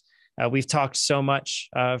sense. We've talked so much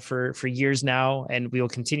for years now, and we will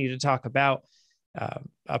continue to talk about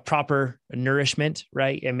a proper nourishment,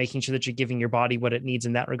 right? And making sure that you're giving your body what it needs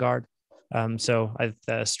in that regard. So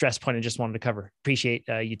the stress point I just wanted to cover. Appreciate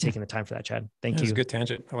you taking the time for that, Chad. Thank you. It was a good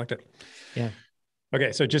tangent. I liked it. Yeah.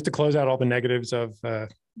 Okay. So just to close out all the negatives of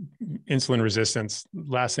insulin resistance,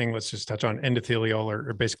 last thing, let's just touch on endothelial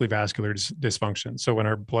or basically vascular dysfunction. So when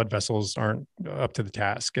our blood vessels aren't up to the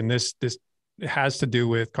task, and this has to do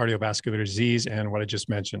with cardiovascular disease and what I just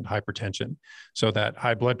mentioned, hypertension. So that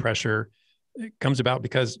high blood pressure comes about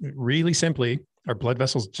because, really simply, our blood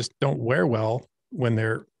vessels just don't wear well when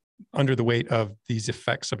they're under the weight of these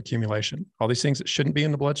effects of accumulation. All these things that shouldn't be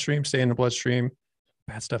in the bloodstream stay in the bloodstream.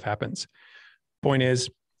 Bad stuff happens. Point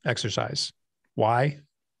is, exercise. Why?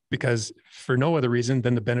 Because for no other reason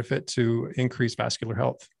than the benefit to increase vascular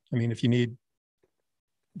health. I mean, if you need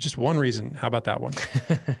just one reason, how about that one?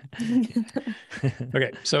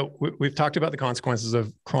 Okay, so we've talked about the consequences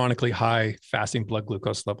of chronically high fasting blood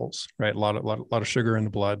glucose levels, right? A lot of sugar in the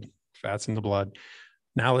blood, fats in the blood.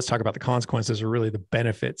 Now let's talk about the consequences, or really the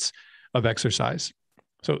benefits of exercise.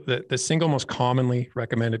 So the single most commonly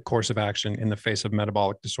recommended course of action in the face of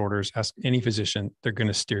metabolic disorders, ask any physician, they're going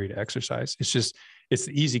to steer you to exercise. It's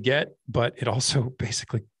the easy get, but it also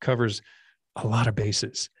basically covers a lot of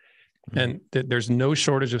bases. And there's no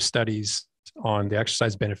shortage of studies on the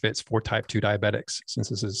exercise benefits for type 2 diabetics. Since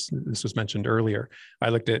this was mentioned earlier, I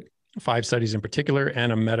looked at 5 studies in particular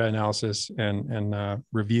and a meta-analysis and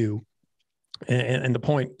review. And the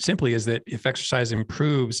point simply is that if exercise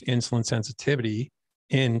improves insulin sensitivity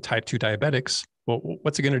in type 2 diabetics, well,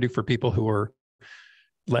 what's it going to do for people who are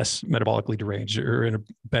less metabolically deranged or in a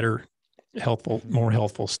better, more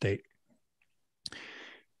healthful state?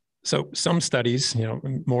 So some studies,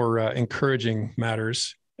 more encouraging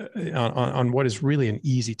matters on what is really an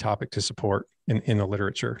easy topic to support in the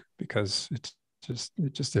literature, because it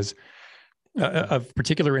just is of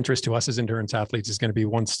particular interest to us as endurance athletes. Is going to be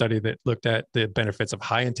one study that looked at the benefits of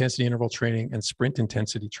high intensity interval training and sprint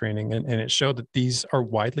intensity training. And it showed that these are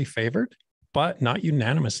widely favored, but not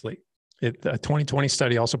unanimously. A 2020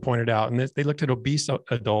 study also pointed out, and they looked at obese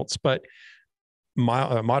adults, but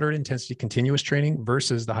moderate intensity continuous training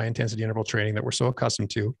versus the high intensity interval training that we're so accustomed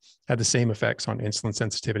to had the same effects on insulin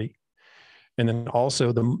sensitivity. And then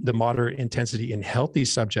also the moderate intensity in healthy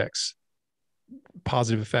subjects,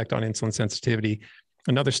 positive effect on insulin sensitivity.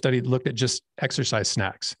 Another study looked at just exercise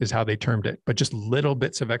snacks, is how they termed it, but just little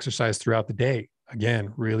bits of exercise throughout the day.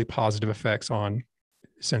 Again, really positive effects on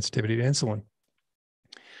sensitivity to insulin.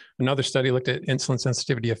 Another study looked at insulin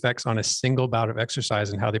sensitivity effects on a single bout of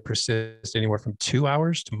exercise and how they persist anywhere from 2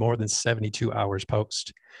 hours to more than 72 hours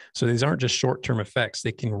post. So these aren't just short-term effects,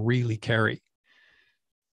 they can really carry.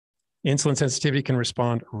 Insulin sensitivity can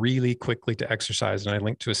respond really quickly to exercise. And I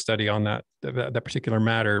linked to a study on that particular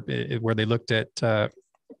matter where they looked at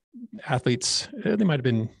athletes, they might've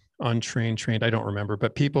been untrained, trained, I don't remember,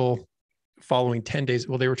 but people following 10 days,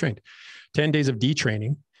 well, they were trained, 10 days of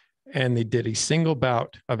detraining, and they did a single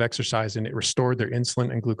bout of exercise and it restored their insulin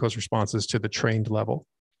and glucose responses to the trained level.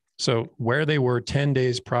 So where they were 10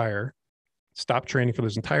 days prior, stopped training for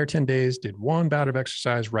those entire 10 days, did one bout of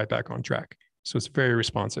exercise, right back on track. So it's very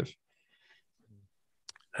responsive.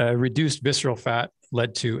 Reduced visceral fat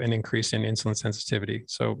led to an increase in insulin sensitivity.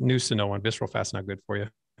 So news to no one, visceral fat's not good for you.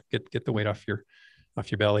 Get the weight off your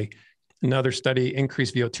belly. Another study,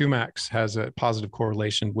 increased VO2 max has a positive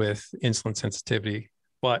correlation with insulin sensitivity,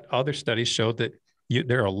 but other studies showed that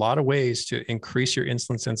there are a lot of ways to increase your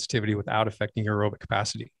insulin sensitivity without affecting your aerobic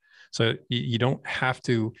capacity. So you don't have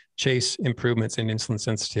to chase improvements in insulin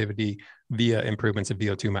sensitivity via improvements in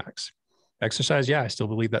VO2 max. Exercise, yeah, I still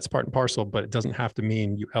believe that's part and parcel, but it doesn't have to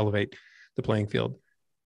mean you elevate the playing field.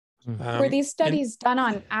 Were these studies done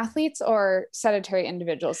on athletes or sedentary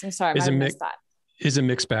individuals? I'm sorry, I might have missed that. Is a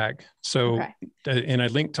mixed bag. So, and I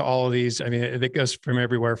linked to all of these. I mean, it goes from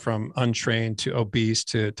everywhere from untrained to obese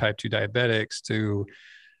to type 2 diabetics to,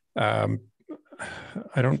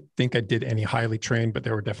 I don't think I did any highly trained, but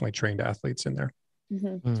there were definitely trained athletes in there.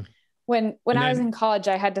 Mm-hmm. When I was in college,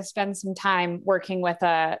 I had to spend some time working with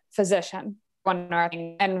a physician.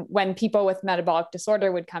 And when people with metabolic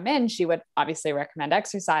disorder would come in, she would obviously recommend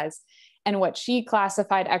exercise. And what she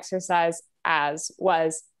classified exercise as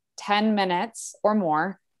was 10 minutes or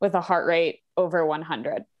more with a heart rate over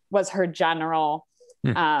 100 was her general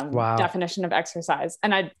definition of exercise.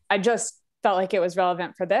 And I just felt like it was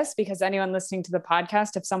relevant for this, because anyone listening to the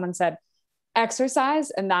podcast, if someone said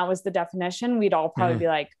exercise and that was the definition, we'd all probably be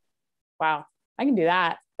like, wow, I can do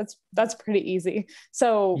that. That's pretty easy.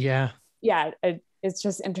 So it's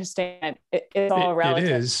just interesting. It's all relative.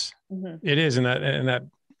 It is. It is. And that,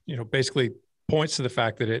 basically points to the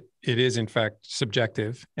fact that it is in fact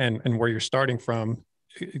subjective, and where you're starting from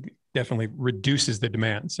definitely reduces the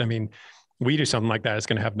demands. I mean, we do something like that, it's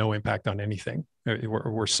going to have no impact on anything.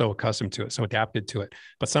 We're so accustomed to it, so adapted to it.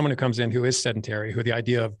 But someone who comes in who is sedentary, who the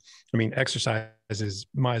idea of, exercise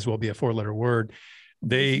might as well be a 4-letter word.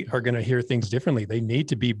 They are going to hear things differently. They need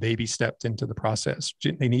to be baby stepped into the process.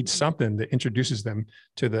 They need something that introduces them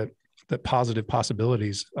to the positive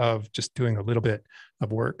possibilities of just doing a little bit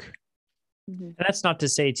of work. And that's not to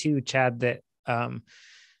say too, Chad, that,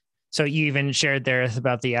 so you even shared there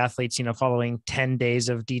about the athletes, following 10 days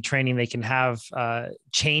of detraining, they can have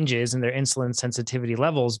changes in their insulin sensitivity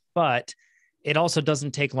levels, but it also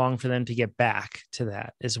doesn't take long for them to get back to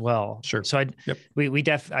that as well. Sure. So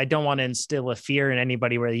I don't want to instill a fear in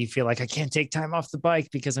anybody where you feel like I can't take time off the bike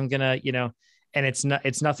because I'm going to, and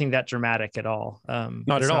it's nothing that dramatic at all.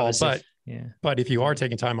 Not at all. But if you are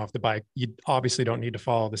taking time off the bike, you obviously don't need to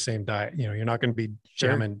follow the same diet. You're not going to be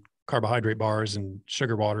jamming carbohydrate bars and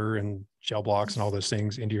sugar water and gel blocks and all those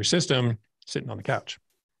things into your system sitting on the couch.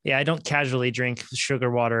 Yeah, I don't casually drink sugar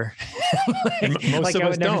water. Most of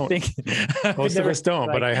us don't. Most of us don't,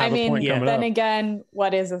 but I have a point coming up. Then again,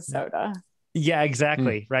 what is a soda? Yeah,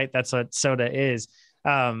 exactly. Right. That's what soda is.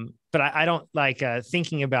 But I don't like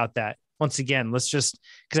thinking about that. Once again, because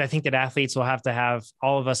I think that athletes will have to have,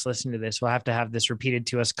 all of us listening to this, will have to have this repeated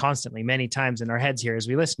to us constantly, many times in our heads here as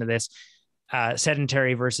we listen to this,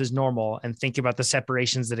 sedentary versus normal, and think about the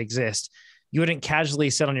separations that exist. You wouldn't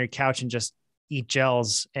casually sit on your couch and just eat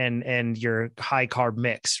gels and your high carb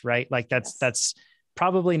mix, right? Like that's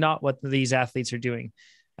probably not what these athletes are doing.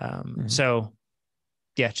 So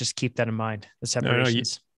yeah, just keep that in mind. The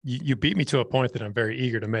separations. You beat me to a point that I'm very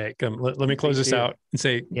eager to make. Let me close this out and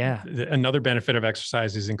say, another benefit of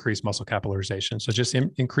exercise is increased muscle capillarization. So just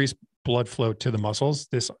increased blood flow to the muscles.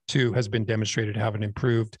 This too has been demonstrated to have an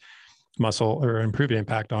improved muscle or improved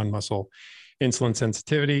impact on muscle insulin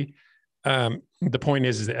sensitivity. The point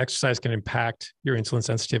is that exercise can impact your insulin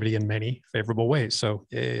sensitivity in many favorable ways. So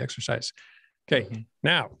exercise. Okay.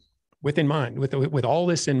 Now with all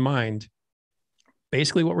this in mind,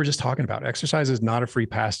 basically what we're just talking about, exercise is not a free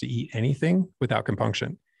pass to eat anything without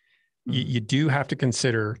compunction. You do have to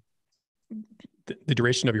consider the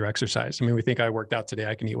duration of your exercise. We think I worked out today,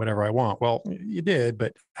 I can eat whatever I want. Well, you did,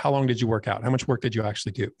 but how long did you work out? How much work did you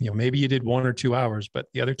actually do? Maybe you did 1 or 2 hours, but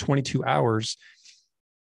the other 22 hours,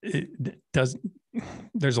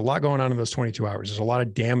 there's a lot going on in those 22 hours. There's a lot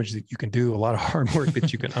of damage that you can do, a lot of hard work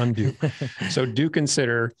that you can undo. So do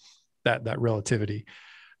consider that relativity.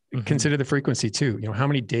 Consider the frequency too. How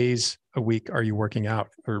many days a week are you working out,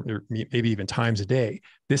 or maybe even times a day?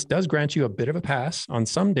 This does grant you a bit of a pass on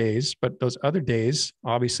some days, but those other days,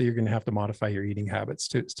 obviously you're going to have to modify your eating habits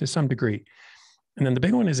to some degree. And then the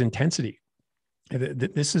big one is intensity.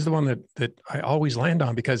 This is the one that I always land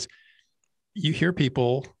on, because you hear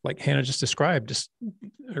people like Hannah just described,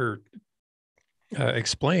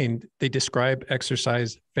 explained, they describe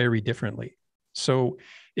exercise very differently. So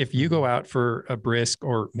if you go out for a brisk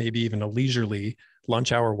or maybe even a leisurely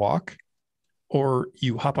lunch hour walk, or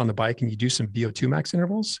you hop on the bike and you do some VO2 max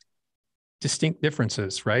intervals, distinct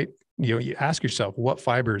differences, right? You ask yourself, what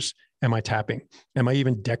fibers am I tapping? Am I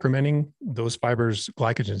even decrementing those fibers'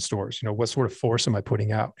 glycogen stores? What sort of force am I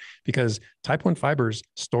putting out? Because type 1 fibers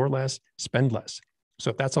store less, spend less.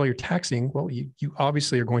 So if that's all you're taxing, well, you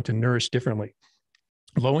obviously are going to nourish differently.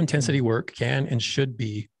 Low intensity work can and should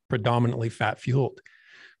be predominantly fat fueled,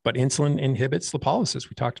 but insulin inhibits lipolysis.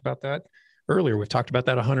 We talked about that earlier. We've talked about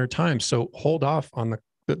that 100 times. So hold off on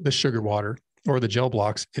the sugar water or the gel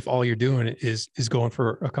blocks if all you're doing is going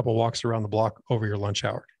for a couple of walks around the block over your lunch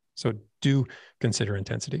hour. So do consider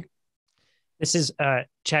intensity. This is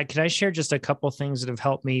Chad. Can I share just a couple things that have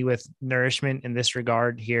helped me with nourishment in this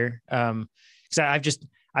regard here? Because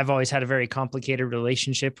I've always had a very complicated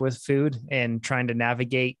relationship with food, and trying to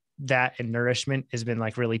navigate that and nourishment has been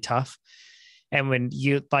like really tough. And when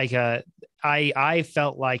you like, I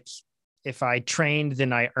felt like if I trained,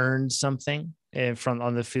 then I earned something from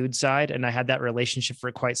on the food side, and I had that relationship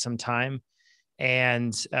for quite some time,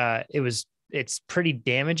 and it's pretty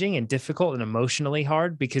damaging and difficult and emotionally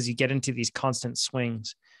hard because you get into these constant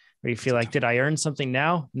swings where you feel like, did I earn something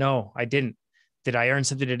now? No, I didn't. Did I earn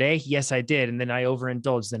something today? Yes, I did. And then I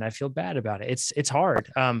overindulged. Then I feel bad about it. It's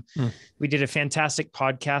hard. We did a fantastic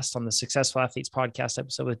podcast on the Successful Athletes podcast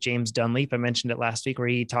episode with James Dunleap. I mentioned it last week, where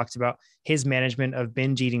he talked about his management of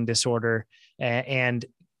binge eating disorder and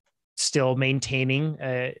still maintaining,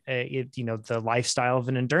 the lifestyle of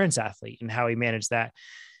an endurance athlete and how he managed that.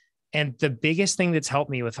 And the biggest thing that's helped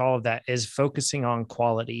me with all of that is focusing on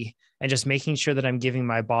quality and just making sure that I'm giving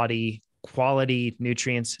my body quality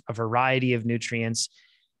nutrients, a variety of nutrients.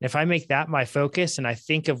 And if I make that my focus and I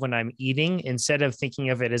think of when I'm eating, instead of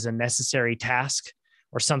thinking of it as a necessary task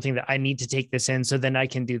or something that I need to take this in so then I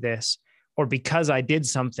can do this, or because I did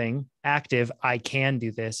something active, I can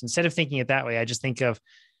do this. Instead of thinking it that way, I just think of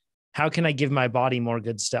how can I give my body more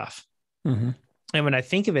good stuff? Mm-hmm. And when I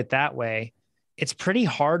think of it that way, it's pretty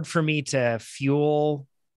hard for me to fuel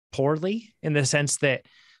poorly, in the sense that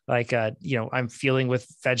I'm fueling with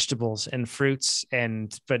vegetables and fruits,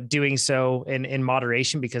 but doing so in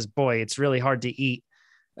moderation, because boy, it's really hard to eat,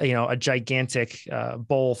 a gigantic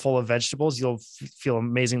bowl full of vegetables. You'll feel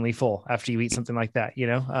amazingly full after you eat something like that.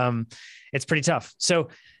 It's pretty tough. So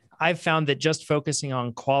I've found that just focusing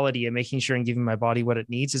on quality and making sure and giving my body what it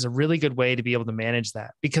needs is a really good way to be able to manage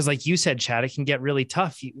that. Because like you said, Chad, it can get really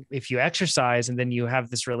tough if you exercise and then you have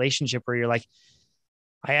this relationship where you're like,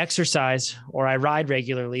 I exercise or I ride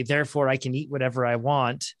regularly, therefore I can eat whatever I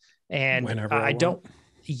want. And whenever I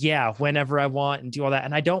want and do all that.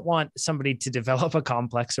 And I don't want somebody to develop a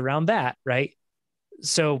complex around that. Right.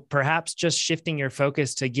 So perhaps just shifting your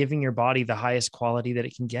focus to giving your body the highest quality that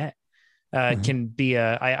it can get can be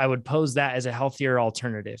I would pose that as a healthier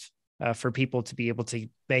alternative for people to be able to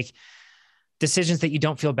make decisions that you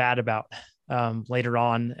don't feel bad about later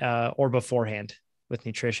on or beforehand with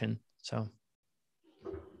nutrition. So.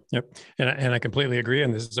 Yep. And I completely agree.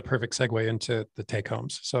 And this is a perfect segue into the take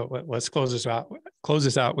homes. So let's close this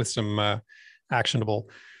out with some actionable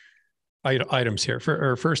items here.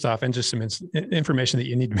 First off, and just some information that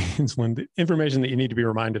you need to be information that you need to be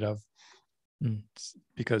reminded of,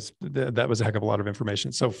 because that was a heck of a lot of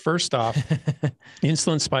information. So first off,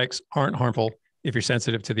 insulin spikes aren't harmful if you're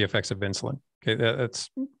sensitive to the effects of insulin. Okay. That's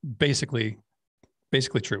basically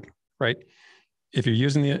true, right? If you're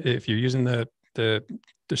using the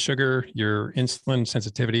sugar, your insulin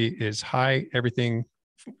sensitivity is high, everything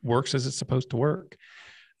works as it's supposed to work.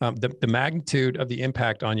 The magnitude of the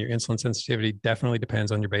impact on your insulin sensitivity definitely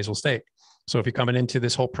depends on your basal state. So if you're coming into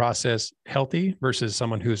this whole process healthy versus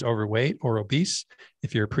someone who's overweight or obese,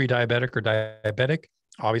 if you're pre-diabetic or diabetic,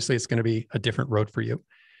 obviously it's going to be a different road for you.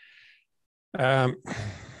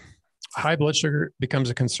 High blood sugar becomes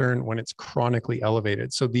a concern when it's chronically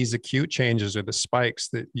elevated. So these acute changes or the spikes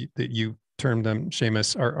that you term them,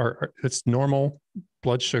 Seamus, it's normal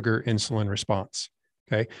blood sugar insulin response.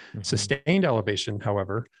 Okay. Mm-hmm. Sustained elevation,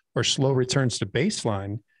 however, or slow returns to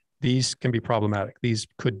baseline, these can be problematic. These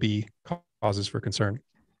could be causes for concern.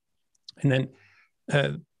 And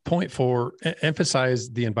then point 4, emphasize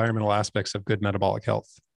the environmental aspects of good metabolic health,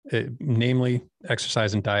 namely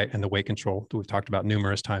exercise and diet and the weight control that we've talked about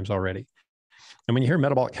numerous times already. And when you hear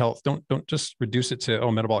metabolic health, don't just reduce it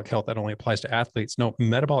to, metabolic health, that only applies to athletes. No,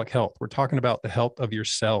 metabolic health, we're talking about the health of your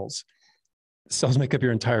cells. Cells make up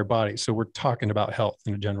your entire body. So we're talking about health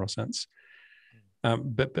in a general sense.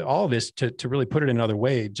 But all of this, to really put it another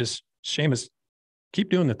way, just Seamus, keep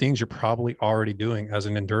doing the things you're probably already doing as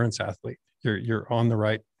an endurance athlete. You're on the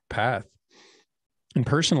right path. And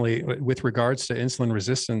personally, with regards to insulin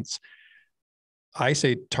resistance, I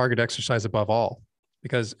say target exercise above all,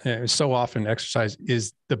 because so often exercise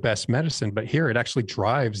is the best medicine, but here it actually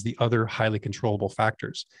drives the other highly controllable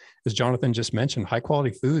factors. As Jonathan just mentioned, high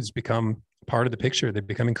quality foods become part of the picture. They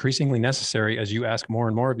become increasingly necessary as you ask more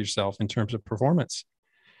and more of yourself in terms of performance.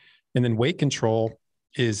 And then weight control,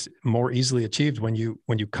 is more easily achieved when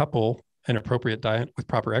you couple an appropriate diet with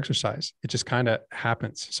proper exercise. It just kind of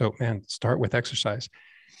happens. So man, start with exercise.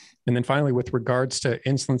 And then finally, with regards to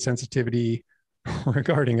insulin sensitivity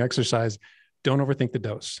regarding exercise, don't overthink the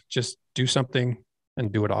dose. Just do something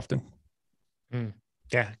and do it often.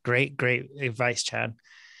 Yeah, great advice, Chad.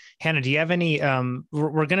 Hannah, do you have any,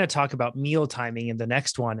 we're going to talk about meal timing in the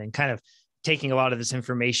next one and kind of taking a lot of this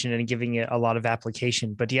information and giving it a lot of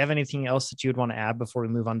application, but do you have anything else that you would want to add before we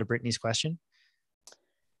move on to Brittany's question?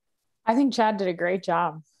 I think Chad did a great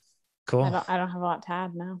job. Cool. I don't have a lot to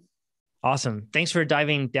add now. Awesome. Thanks for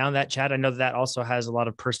diving down that, Chad. I know that also has a lot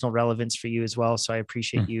of personal relevance for you as well. So I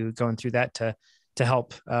appreciate you going through that to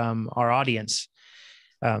help our audience.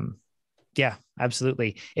 Yeah,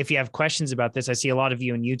 absolutely. If you have questions about this, I see a lot of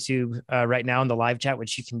you on YouTube right now in the live chat,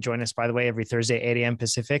 which you can join us, by the way, every Thursday, 8 a.m.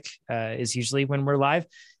 Pacific is usually when we're live,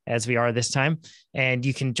 as we are this time. And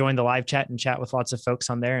you can join the live chat and chat with lots of folks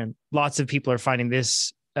on there. And lots of people are finding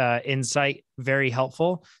this insight very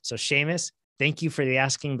helpful. So Seamus, thank you for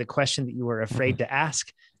asking the question that you were afraid to ask,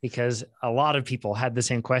 because a lot of people had the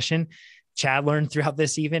same question. Chad learned throughout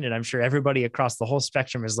this even, and I'm sure everybody across the whole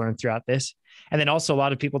spectrum has learned throughout this. And then also a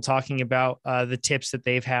lot of people talking about the tips that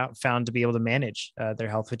they've found to be able to manage their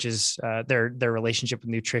health, which is their relationship with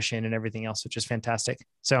nutrition and everything else, which is fantastic.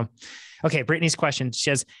 So, okay, Brittany's question. She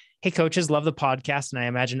says, "Hey coaches, love the podcast. And I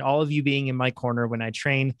imagine all of you being in my corner when I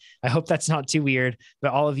train. I hope that's not too weird,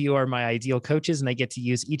 but all of you are my ideal coaches and I get to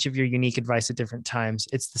use each of your unique advice at different times.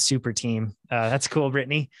 It's the super team." That's cool,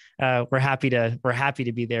 Brittany. We're happy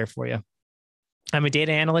to be there for you. "I'm a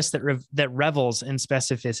data analyst that revels in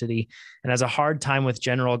specificity and has a hard time with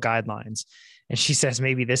general guidelines." And she says,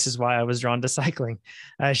 maybe this is why I was drawn to cycling.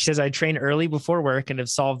 She says, "I train early before work and have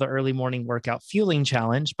solved the early morning workout fueling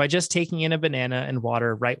challenge by just taking in a banana and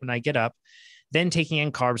water right when I get up, then taking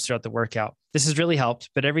in carbs throughout the workout. This has really helped,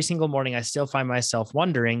 but every single morning I still find myself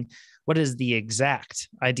wondering, what is the exact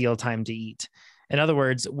ideal time to eat? In other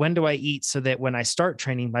words, when do I eat so that when I start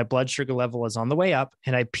training, my blood sugar level is on the way up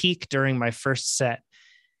and I peak during my first set?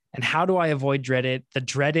 And how do I avoid dreaded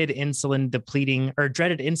insulin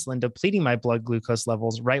depleting my blood glucose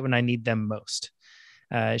levels right when I need them most?"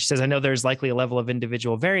 She says, "I know there's likely a level of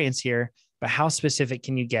individual variance here, but how specific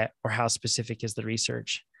can you get, or how specific is the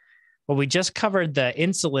research?" Well, we just covered the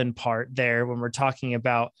insulin part there when we're talking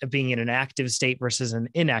about being in an active state versus an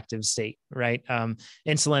inactive state, right?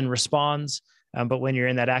 Insulin responds, but when you're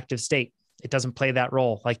in that active state, it doesn't play that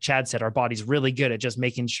role. Like Chad said, our body's really good at just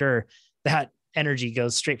making sure that energy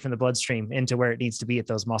goes straight from the bloodstream into where it needs to be at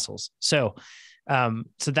those muscles. So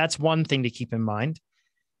that's one thing to keep in mind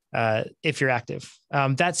if you're active.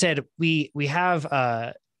 That said, we have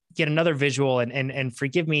yet another visual, and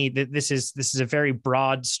forgive me that this is a very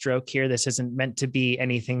broad stroke here. This isn't meant to be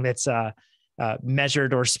anything that's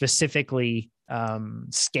measured or specifically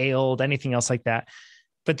scaled, anything else like that.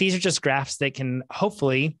 But these are just graphs that can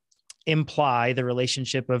hopefully imply the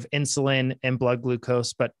relationship of insulin and blood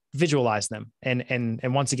glucose, but visualize them. And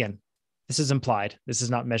once again, this is implied. This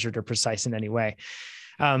is not measured or precise in any way.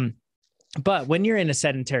 But when you're in a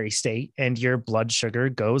sedentary state and your blood sugar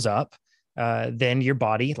goes up, then your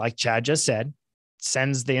body, like Chad just said,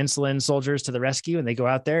 sends the insulin soldiers to the rescue, and they go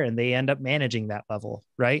out there and they end up managing that level,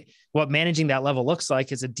 right? What managing that level looks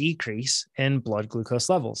like is a decrease in blood glucose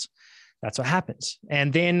levels. That's what happens.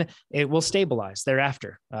 And then it will stabilize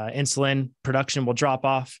thereafter. Insulin production will drop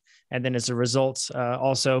off. And then as a result,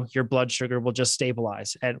 also your blood sugar will just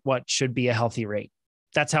stabilize at what should be a healthy rate.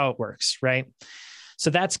 That's how it works, right?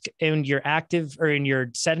 So that's in your active or in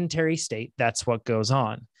your sedentary state. That's what goes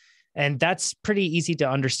on. And that's pretty easy to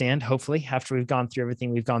understand, hopefully, after we've gone through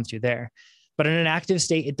everything we've gone through there. But in an active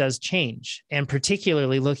state, it does change. And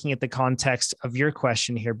particularly looking at the context of your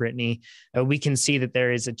question here, Brittany, we can see that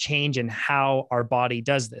there is a change in how our body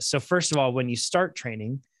does this. So first of all, when you start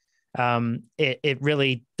training, it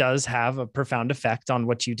really does have a profound effect on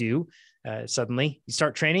what you do. Suddenly you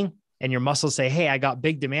start training and your muscles say, "Hey, I got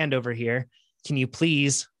big demand over here. Can you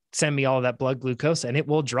please send me all of that blood glucose?" And it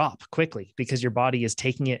will drop quickly because your body is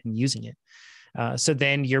taking it and using it. So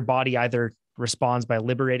then your body either responds by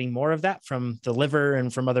liberating more of that from the liver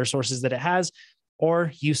and from other sources that it has,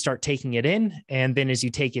 or you start taking it in. And then as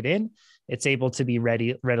you take it in, it's able to be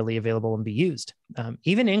readily available and be used.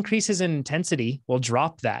 Even increases in intensity will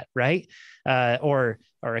drop that, right? Or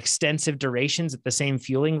extensive durations at the same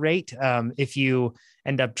fueling rate. If you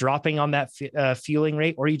end up dropping on that fueling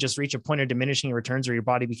rate, or you just reach a point of diminishing returns where your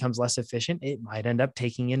body becomes less efficient, it might end up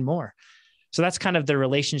taking in more. So that's kind of the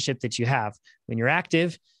relationship that you have. When you're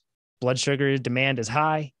active, blood sugar demand is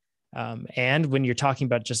high. And when you're talking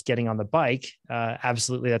about just getting on the bike,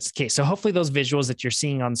 absolutely that's the case. So hopefully those visuals that you're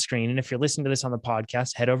seeing on screen, and if you're listening to this on the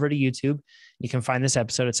podcast, head over to YouTube. You can find this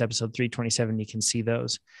episode. It's episode 327. You can see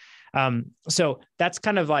those. So that's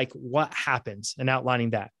kind of like what happens and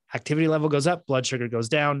outlining that. Activity level goes up, blood sugar goes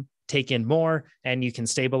down, take in more, and you can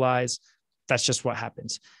stabilize. That's just what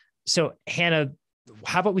happens. So Hannah,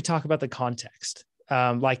 how about we talk about the context?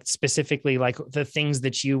 Like specifically like the things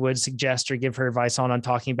that you would suggest or give her advice on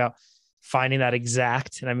talking about finding that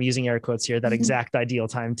exact, and I'm using air quotes here, that exact ideal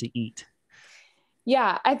time to eat.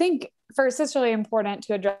 Yeah. I think first it's really important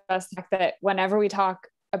to address the fact that whenever we talk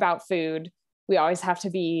about food, we always have to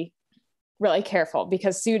be really careful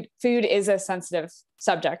because food is a sensitive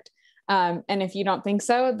subject. And if you don't think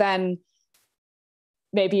so, then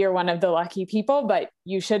maybe you're one of the lucky people, but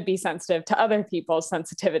you should be sensitive to other people's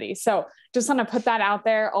sensitivity. So just want to put that out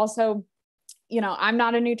there. Also, I'm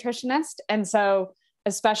not a nutritionist. And so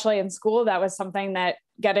especially in school, that was something that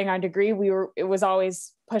getting our degree, it was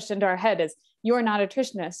always pushed into our head is you're not a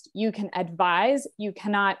nutritionist. You can advise, you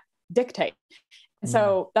cannot dictate. And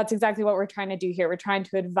so that's exactly what we're trying to do here. We're trying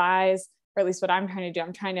to advise, or at least what I'm trying to do.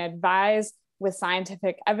 I'm trying to advise with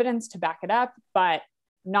scientific evidence to back it up, but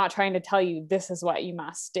not trying to tell you this is what you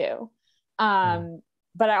must do.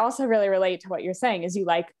 But I also really relate to what you're saying is you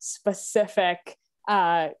like specific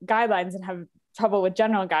guidelines and have trouble with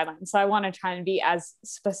general guidelines. So I want to try and be as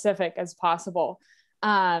specific as possible.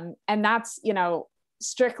 And that's,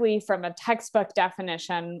 strictly from a textbook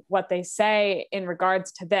definition, what they say in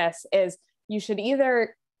regards to this is you should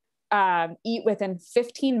either eat within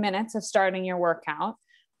 15 minutes of starting your workout,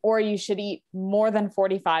 or you should eat more than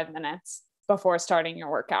 45 minutes before starting your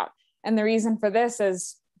workout. And the reason for this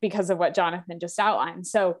is because of what Jonathan just outlined.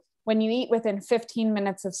 So when you eat within 15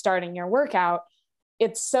 minutes of starting your workout,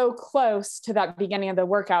 it's so close to that beginning of the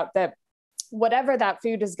workout that whatever that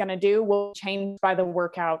food is going to do will change by the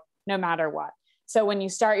workout no matter what. So when you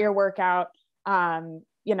start your workout,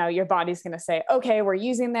 your body's going to say, okay, we're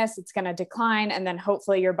using this, it's going to decline. And then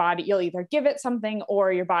hopefully you'll either give it something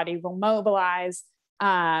or your body will mobilize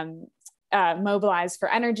for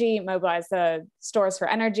energy, mobilize the stores for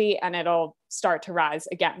energy, and it'll start to rise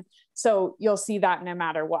again. So you'll see that no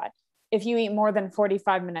matter what. If you eat more than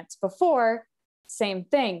 45 minutes before, same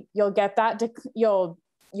thing, you'll get that, you'll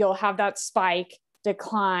have that spike,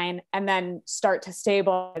 decline, and then start to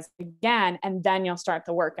stabilize again, and then you'll start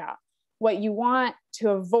the workout. What you want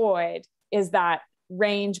to avoid is that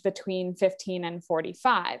range between 15 and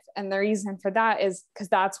 45. And the reason for that is because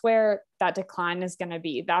that's where that decline is going to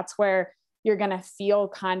be. That's where you're going to feel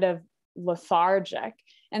kind of lethargic.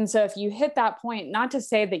 And so if you hit that point, not to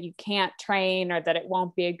say that you can't train or that it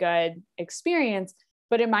won't be a good experience,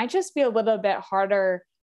 but it might just be a little bit harder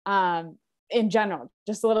in general,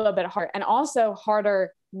 just a little bit harder, and also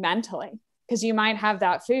harder mentally, because you might have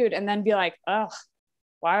that food and then be like, oh,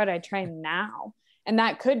 why would I train now? And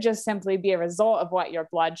that could just simply be a result of what your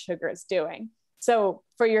blood sugar is doing. So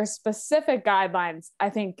for your specific guidelines, I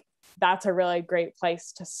think that's a really great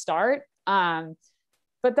place to start.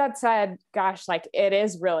 But that said, gosh, like it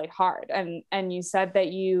is really hard. And you said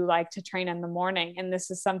that you like to train in the morning. And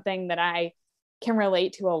this is something that I can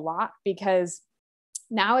relate to a lot, because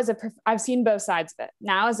now I've seen both sides of it.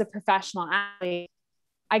 Now as a professional athlete,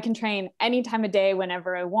 I can train any time of day,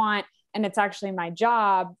 whenever I want. And it's actually my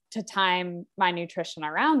job to time my nutrition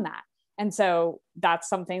around that. And so that's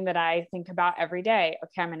something that I think about every day.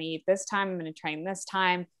 Okay, I'm going to eat this time, I'm going to train this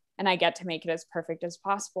time, and I get to make it as perfect as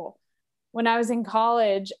possible. When I was in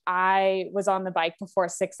college, I was on the bike before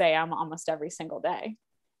 6 a.m. almost every single day.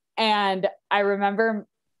 And I remember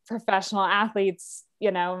professional athletes,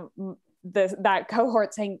 that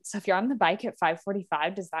cohort saying, so if you're on the bike at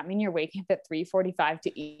 5:45, does that mean you're waking up at 3:45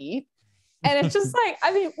 to eat? And it's just like,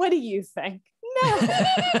 I mean, what do you think? No,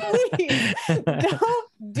 please don't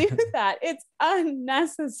do that. It's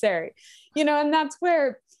unnecessary, and that's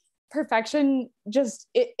where perfection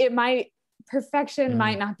perfection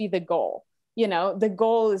might not be the goal. The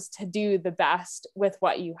goal is to do the best with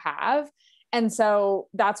what you have. And so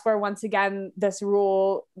that's where, once again, this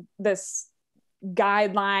rule, this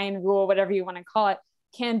guideline, rule, whatever you want to call it,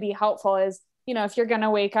 can be helpful is, if you're going to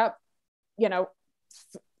wake up,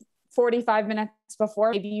 45 minutes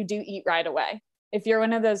before, maybe you do eat right away. If you're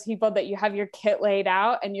one of those people that you have your kit laid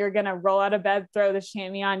out and you're going to roll out of bed, throw the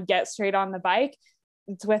chamois on, get straight on the bike,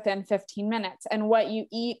 it's within 15 minutes. And what you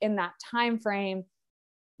eat in that time frame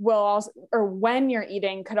will also, or when you're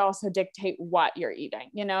eating, could also dictate what you're eating.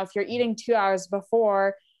 If you're eating 2 hours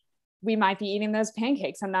before, we might be eating those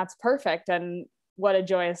pancakes, and that's perfect. And what a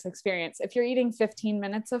joyous experience. If you're eating 15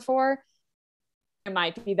 minutes before, it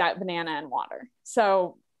might be that banana and water.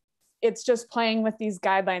 So it's just playing with these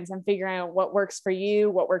guidelines and figuring out what works for you,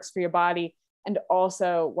 what works for your body, and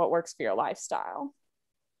also what works for your lifestyle.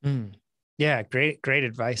 Yeah, great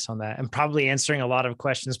advice on that. And probably answering a lot of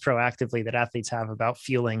questions proactively that athletes have about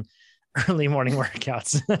fueling early morning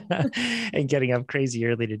workouts and getting up crazy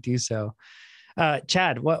early to do so.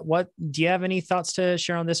 Chad, what do you have any thoughts to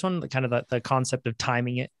share on this one? Kind of the concept of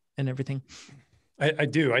timing it and everything? I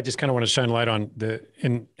do. I just kind of want to shine light on the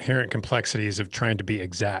inherent complexities of trying to be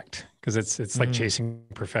exact, because it's like chasing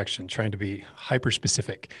perfection, trying to be hyper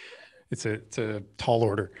specific. It's a tall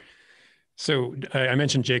order. So I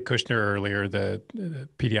mentioned Jake Kushner earlier, the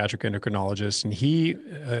pediatric endocrinologist, and he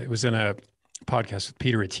was in a podcast with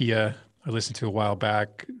Peter Attia I listened to a while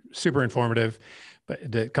back, super informative.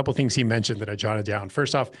 But a couple of things he mentioned that I jotted down.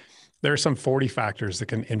 First off, there are some 40 factors that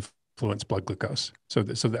can influence blood glucose. So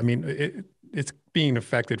I mean, it's being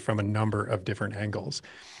affected from a number of different angles.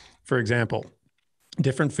 For example,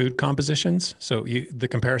 different food compositions. So the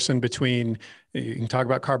comparison between, you can talk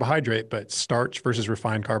about carbohydrate, but starch versus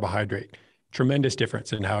refined carbohydrate, tremendous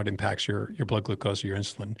difference in how it impacts your blood glucose or your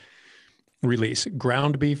insulin release.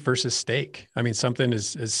 Ground beef versus steak. I mean, something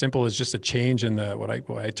as simple as just a change in the, what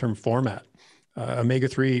I term format.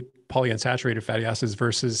 Omega-3 polyunsaturated fatty acids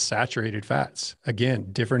versus saturated fats. Again,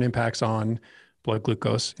 different impacts on blood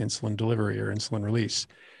glucose, insulin delivery, or insulin release.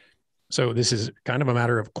 So this is kind of a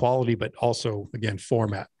matter of quality, but also, again,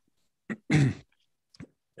 format.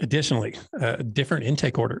 Additionally, different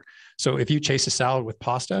intake order. So if you chase a salad with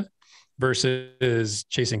pasta versus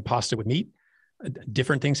chasing pasta with meat,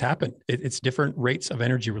 different things happen. It's different rates of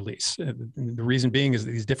energy release. The reason being is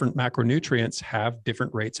that these different macronutrients have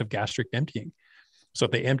different rates of gastric emptying. So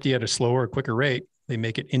if they empty at a slower or quicker rate, they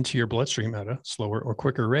make it into your bloodstream at a slower or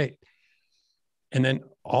quicker rate. And then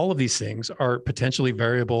all of these things are potentially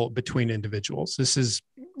variable between individuals. This is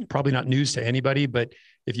probably not news to anybody, but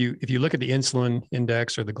if you look at the insulin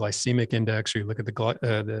index or the glycemic index, or you look at the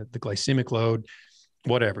glycemic load,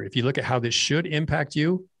 whatever, if you look at how this should impact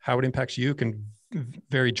you, how it impacts you can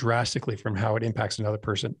vary drastically from how it impacts another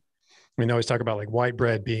person. I mean, I always talk about like white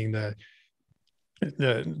bread being the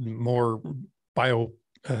more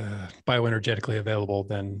bioenergetically available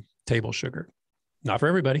than table sugar. Not for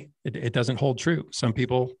everybody. It doesn't hold true. Some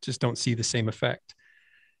people just don't see the same effect.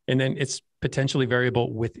 And then it's potentially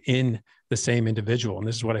variable within the same individual. And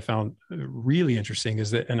this is what I found really interesting,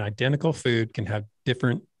 is that an identical food can have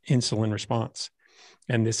different insulin response.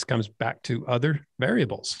 And this comes back to other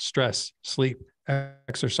variables: stress, sleep,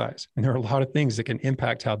 exercise. And there are a lot of things that can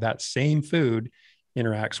impact how that same food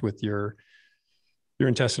interacts with your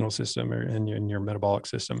intestinal system and your metabolic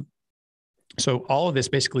system. So all of this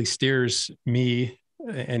basically steers me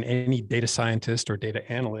and any data scientist or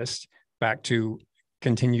data analyst back to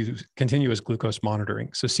continuous glucose monitoring.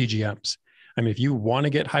 So CGMs. I mean, if you want to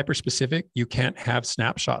get hyper specific, you can't have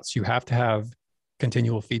snapshots. You have to have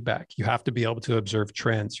continual feedback. You have to be able to observe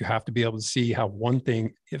trends. You have to be able to see how one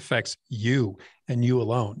thing affects you and you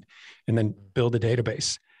alone, and then build a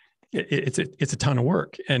database. It's a ton of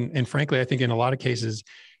work. And frankly, I think in a lot of cases,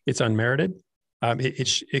 it's unmerited.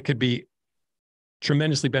 It could be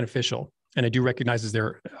tremendously beneficial. And I do recognize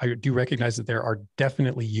that there are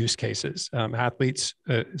definitely use cases. Athletes,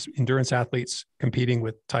 endurance athletes competing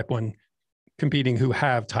who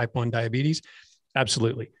have type 1 diabetes.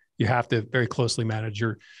 Absolutely. You have to very closely manage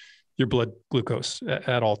your blood glucose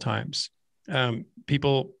at all times.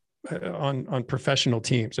 People on professional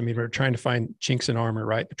teams, I mean, we're trying to find chinks in armor,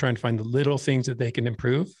 right? They're trying to find the little things that they can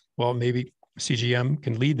improve. Well, maybe CGM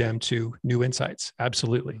can lead them to new insights.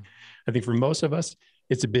 Absolutely. I think for most of us,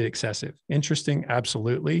 it's a bit excessive. Interesting,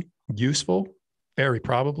 absolutely. Useful, very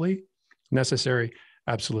probably. Necessary,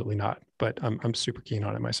 absolutely not. But I'm super keen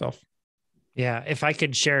on it myself. Yeah. If I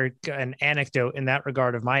could share an anecdote in that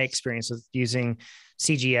regard of my experience with using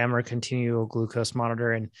CGM or continual glucose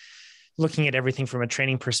monitor and looking at everything from a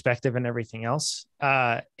training perspective and everything else,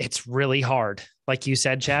 it's really hard. Like you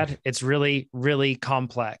said, Chad, it's really, really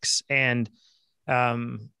complex. And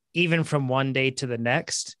even from one day to the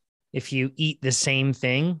next, if you eat the same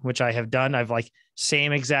thing, which I have done, I've like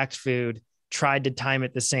same exact food, tried to time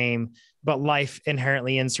it the same, but life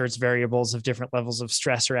inherently inserts variables of different levels of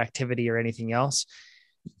stress or activity or anything else.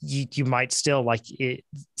 You might still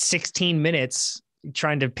 16 minutes,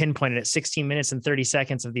 trying to pinpoint it at 16 minutes and 30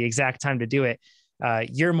 seconds of the exact time to do it.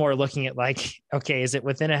 You're more looking at like, okay, is it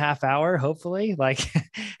within a half hour? Hopefully, like,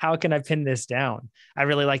 how can I pin this down? I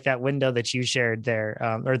really like that window that you shared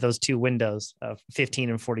there, or those two windows of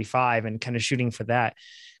 15 and 45, and kind of shooting for that,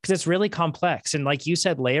 because it's really complex. And like you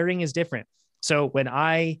said, layering is different. So when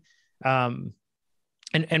and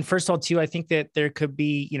first of all, too, I think that there could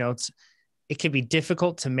be, it can be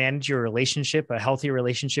difficult to manage your relationship, a healthy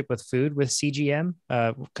relationship with food, with CGM,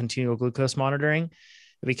 continual glucose monitoring,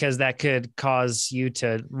 because that could cause you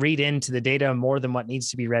to read into the data more than what needs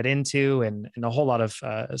to be read into, and a whole lot of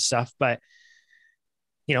stuff. But,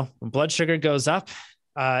 when blood sugar goes up,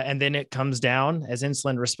 and then it comes down as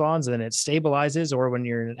insulin responds, and then it stabilizes, or when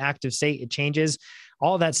you're in an active state, it changes.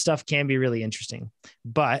 All that stuff can be really interesting.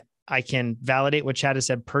 But I can validate what Chad has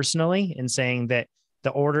said personally in saying that the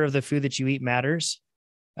order of the food that you eat matters.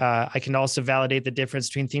 I can also validate the difference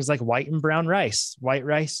between things like white and brown rice. White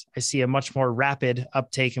rice, I see a much more rapid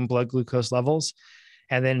uptake in blood glucose levels.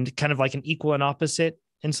 And then kind of like an equal and opposite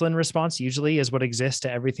insulin response usually is what exists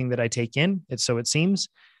to everything that I take in. So it seems.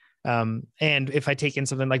 And if I take in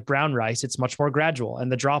something like brown rice, it's much more gradual,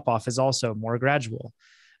 and the drop off is also more gradual.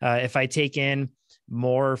 If I take in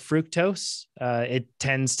more fructose, it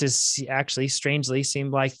tends to actually strangely seem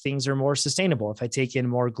like things are more sustainable. If I take in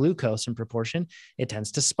more glucose in proportion, it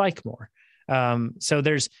tends to spike more. So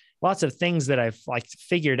there's lots of things that I've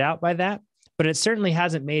figured out by that, but it certainly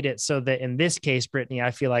hasn't made it so that in this case, Brittany, I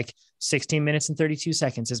feel like 16 minutes and 32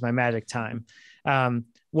 seconds is my magic time.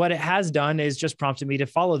 What it has done is just prompted me to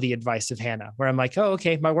follow the advice of Hannah, where I'm like, oh,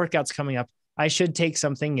 okay, my workout's coming up. I should take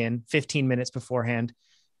something in 15 minutes beforehand.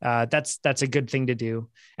 That's a good thing to do.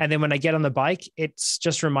 And then when I get on the bike, it's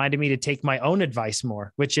just reminded me to take my own advice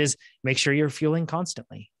more, which is make sure you're fueling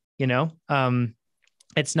constantly.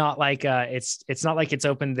 It's not like it's not like it's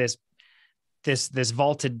opened this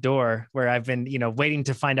vaulted door where I've been, waiting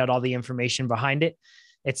to find out all the information behind it.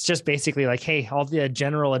 It's just basically like, hey, all the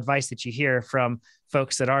general advice that you hear from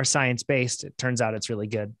folks that are science-based, it turns out it's really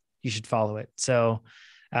good. You should follow it. So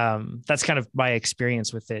that's kind of my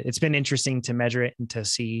experience with it. It's been interesting to measure it and to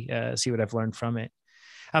see what I've learned from it.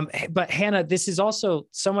 But Hannah, this is also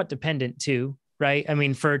somewhat dependent too, right? I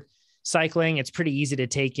mean, for cycling, it's pretty easy to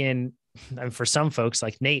take in. And for some folks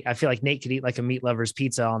like Nate, I feel like Nate could eat like a meat lover's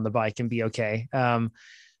pizza on the bike and be okay.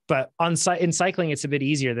 But in cycling, it's a bit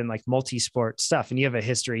easier than like multi-sport stuff. And you have a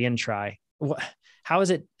history in tri. How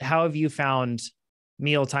have you found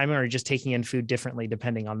meal timing, or just taking in food differently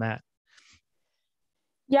depending on that?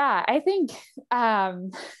 Yeah, I think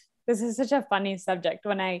this is such a funny subject.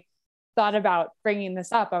 When I thought about bringing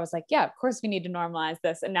this up, I was like, yeah, of course we need to normalize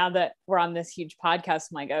this. And now that we're on this huge podcast,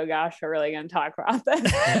 I'm like, oh gosh, we're really going to talk about this.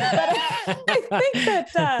 But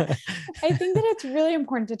I think that it's really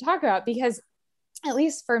important to talk about, because at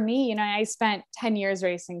least for me, I spent 10 years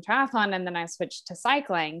racing triathlon, and then I switched to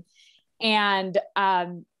cycling. And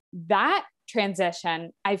that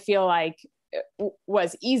transition, I feel like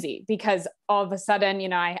was easy, because all of a sudden,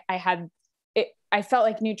 I felt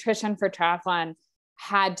like nutrition for triathlon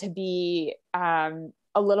had to be a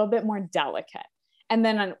little bit more delicate. And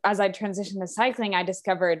then as I transitioned to cycling, I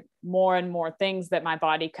discovered more and more things that my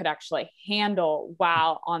body could actually handle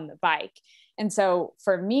while on the bike. And so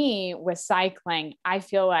for me with cycling, I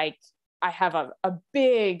feel like I have a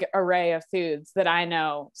big array of foods that I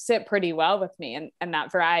know sit pretty well with me, and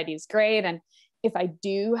that variety is great. And if I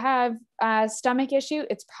do have a stomach issue,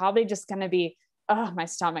 it's probably just going to be, oh, my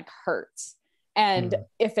stomach hurts. And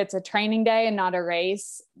if it's a training day and not a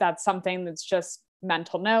race, that's something that's just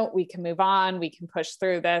mental note. We can move on. We can push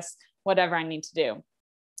through this, whatever I need to do.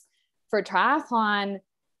 For triathlon,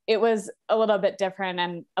 it was a little bit different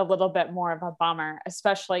and a little bit more of a bummer,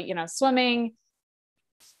 especially, swimming,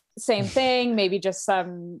 same thing, maybe just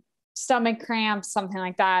some stomach cramps, something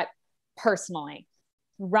like that. Personally,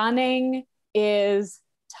 running is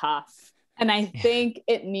tough. And I think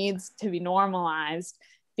it needs to be normalized,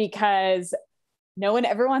 because no one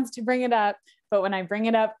ever wants to bring it up. But when I bring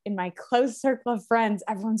it up in my close circle of friends,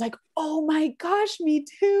 everyone's like, oh my gosh, me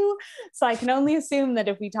too. So I can only assume that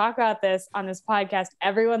if we talk about this on this podcast,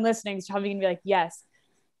 everyone listening is probably gonna be like, yes,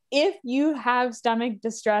 if you have stomach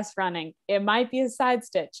distress running, it might be a side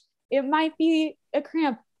stitch. It might be a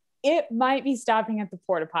cramp. It might be stopping at the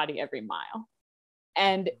porta potty every mile.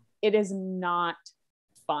 And it is not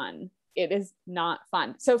fun. It is not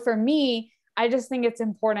fun. So for me, I just think it's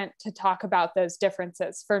important to talk about those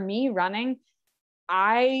differences. For me, running,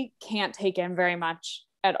 I can't take in very much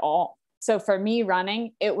at all. So for me,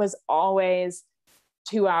 running, it was always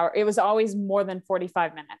 2 hours. It was always more than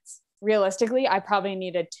 45 minutes. Realistically, I probably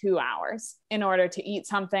needed 2 hours in order to eat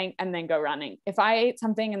something and then go running. If I ate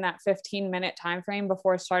something in that 15-minute time frame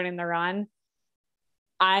before starting the run,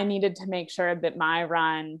 I needed to make sure that my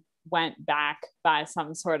run went back by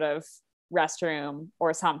some sort of restroom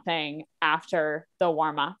or something after the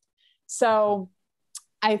warm up. So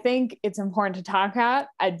I think it's important to talk about.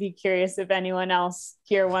 I'd be curious if anyone else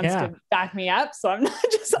here wants to back me up. So I'm not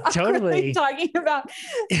just awkwardly talking about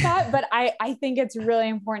that, but I think it's really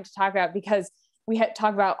important to talk about, because we had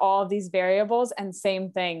talk about all of these variables, and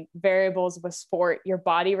same thing, variables with sport. Your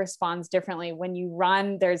body responds differently. When you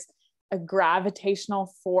run, there's a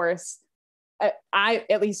gravitational force.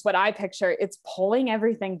 At least what I picture, it's pulling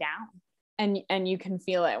everything down, and you can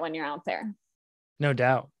feel it when you're out there. No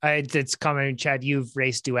doubt. It's common, Chad, you've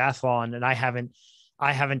raced duathlon, and I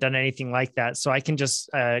haven't done anything like that. So I can just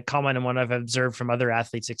comment on what I've observed from other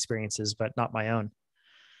athletes' experiences, but not my own.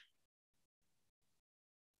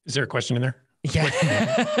 Is there a question in there? Yeah.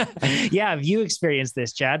 Yeah. Have you experienced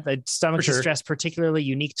this, Chad? The stomach distress, particularly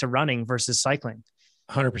unique to running versus cycling?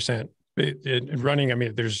 100%. Running, I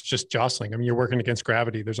mean, there's just jostling. I mean, you're working against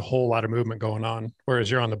gravity. There's a whole lot of movement going on.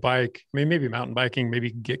 Whereas you're on the bike, I mean, maybe mountain biking, maybe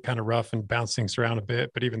you can get kind of rough and bounce things around a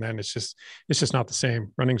bit. But even then, it's just not the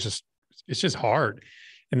same. Running's it's just hard.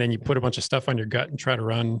 And then you put a bunch of stuff on your gut and try to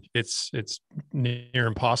run. It's near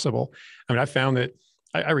impossible. I mean, I found that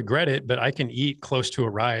I regret it, but I can eat close to a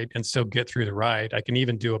ride and still get through the ride. I can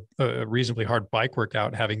even do a reasonably hard bike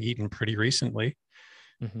workout, having eaten pretty recently.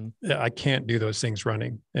 Mm-hmm. I can't do those things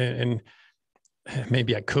running, and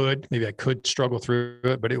maybe I could struggle through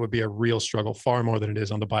it, but it would be a real struggle, far more than it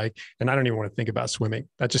is on the bike. And I don't even want to think about swimming.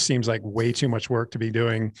 That just seems like way too much work to be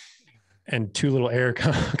doing, and too little air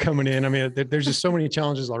coming in. I mean, there's just so many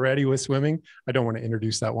challenges already with swimming. I don't want to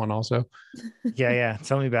introduce that one also. Yeah.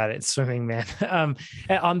 Tell me about it. Swimming, man.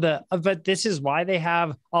 But this is why they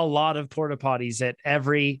have a lot of porta potties at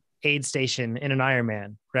every aid station in an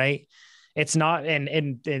Ironman, right? It's not, and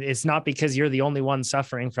it's not because you're the only one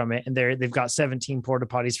suffering from it, and they've got 17 porta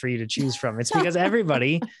potties for you to choose from. It's because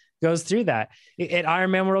everybody goes through that at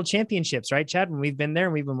Ironman World Championships, right, Chad? When we've been there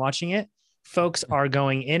and we've been watching it, folks are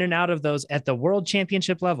going in and out of those at the world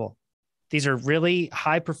championship level. These are really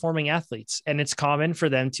high performing athletes, and it's common for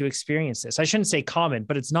them to experience this. I shouldn't say common,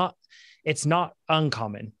 but it's not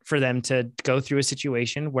uncommon for them to go through a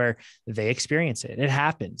situation where they experience it. It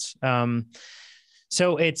happens.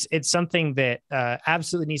 So it's something that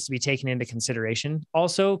absolutely needs to be taken into consideration.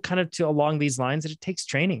 Also, kind of along these lines, that it takes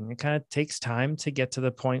training. It kind of takes time to get to the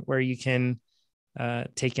point where you can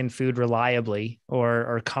take in food reliably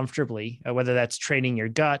or comfortably, whether that's training your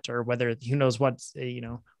gut or whether who knows what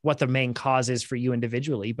the main cause is for you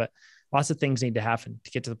individually. But lots of things need to happen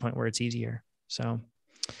to get to the point where it's easier. So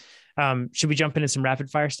should we jump into some rapid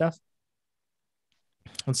fire stuff?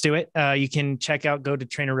 Let's do it. You can go to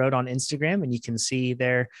TrainerRoad on Instagram, and you can see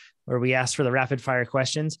there where we asked for the rapid fire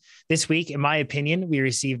questions. This week, in my opinion, we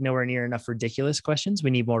received nowhere near enough ridiculous questions.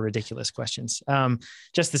 We need more ridiculous questions.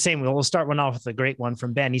 Just the same. We'll start one off with a great one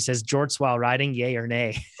from Ben. He says, jorts while riding, yay or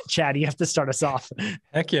nay? Chad, you have to start us off.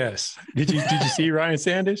 Heck yes. Did you see Ryan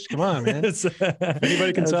Standish? Come on, man.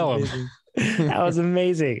 Anybody can tell him. That was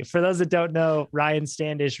amazing. For those that don't know, Ryan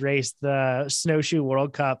Standish raced the Snowshoe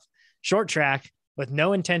World Cup short track with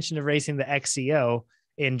no intention of racing the XCO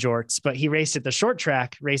in jorts, but he raced at the short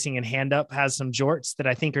track. Racing in Hand Up has some jorts that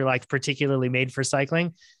I think are like particularly made for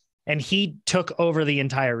cycling. And he took over the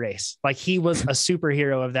entire race. Like, he was a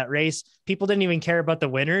superhero of that race. People didn't even care about the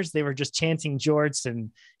winners. They were just chanting jorts,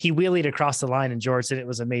 and he wheelied across the line in jorts, and it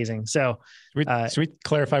was amazing. So should we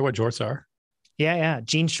clarify what jorts are? Yeah.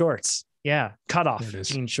 Jean shorts. Yeah. Cut off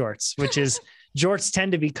jean shorts, which is jorts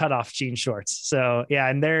tend to be cut off jean shorts. So yeah.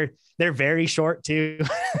 And they're very short too.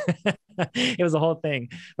 It was a whole thing,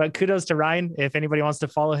 but kudos to Ryan. If anybody wants to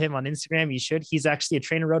follow him on Instagram, you should. He's actually a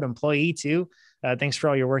TrainerRoad employee too. Thanks for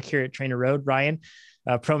all your work here at TrainerRoad, Ryan,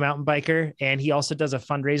 pro mountain biker. And he also does a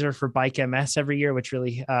fundraiser for Bike MS every year, which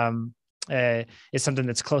really is something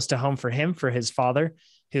that's close to home for him, for his father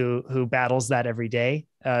who battles that every day.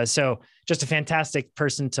 So just a fantastic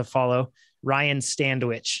person to follow. Ryan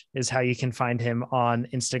Standwich is how you can find him on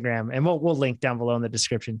Instagram, and we'll link down below in the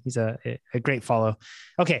description. He's a great follow.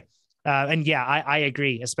 Okay. And yeah, I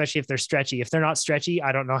agree, especially if they're stretchy. If they're not stretchy,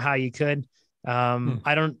 I don't know how you could.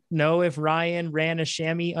 I don't know if Ryan ran a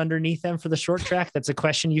chamois underneath them for the short track. That's a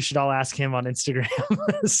question you should all ask him on Instagram.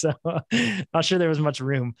 So not sure there was much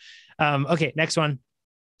room. Okay. Next one.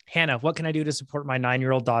 Hannah, what can I do to support my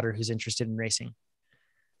 9-year-old daughter who's interested in racing?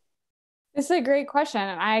 This is a great question.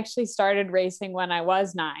 I actually started racing when I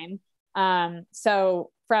was 9. So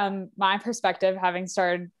from my perspective, having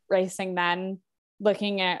started racing then,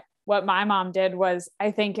 looking at what my mom did, was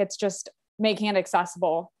I think it's just making it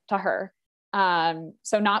accessible to her.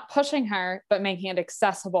 So not pushing her, but making it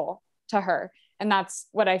accessible to her. And that's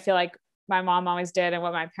what I feel like my mom always did. And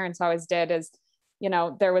what my parents always did is,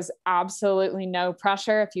 there was absolutely no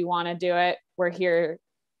pressure. If you want to do it, we're here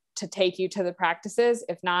to take you to the practices.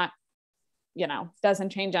 If not, doesn't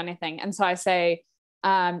change anything. And so I say,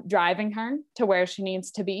 driving her to where she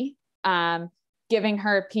needs to be, giving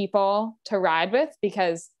her people to ride with,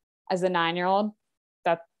 because as a 9-year-old,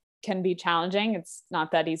 that can be challenging. It's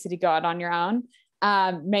not that easy to go out on your own.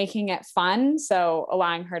 Making it fun. So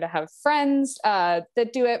allowing her to have friends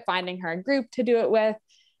that do it, finding her a group to do it with.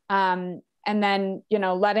 And then,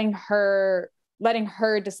 letting her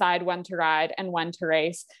decide when to ride and when to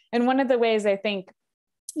race. And one of the ways I think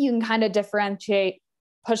you can kind of differentiate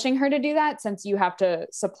pushing her to do that, since you have to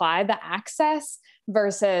supply the access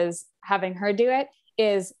versus having her do it,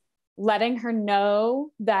 is letting her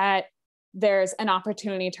know that there's an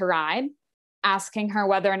opportunity to ride, asking her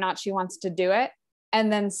whether or not she wants to do it,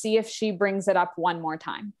 and then see if she brings it up one more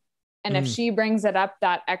time. And if she brings it up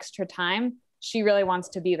that extra time, she really wants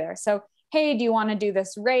to be there. So, hey, do you want to do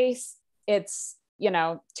this race? It's,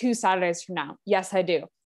 2 Saturdays from now. Yes, I do.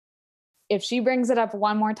 If she brings it up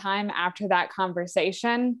one more time after that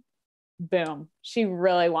conversation, boom, she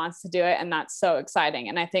really wants to do it. And that's so exciting.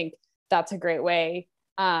 And I think that's a great way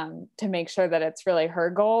to make sure that it's really her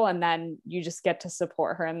goal. And then you just get to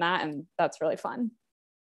support her in that. And that's really fun.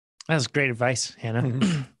 That's great advice, Hannah.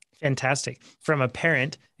 Mm-hmm. Fantastic. From a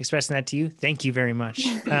parent expressing that to you, thank you very much.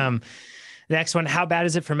 The next one, how bad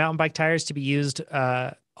is it for mountain bike tires to be used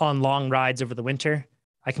on long rides over the winter?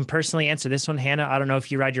 I can personally answer this one, Hannah. I don't know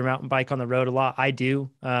if you ride your mountain bike on the road a lot. I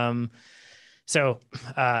do.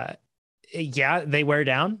 Yeah, they wear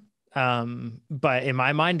down. But in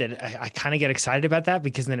my mind, I kind of get excited about that,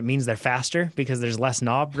 because then it means they're faster because there's less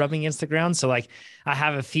knob rubbing against the ground. So like I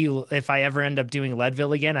have a few, if I ever end up doing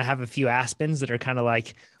Leadville again, I have a few Aspens that are kind of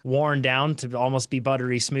like worn down to almost be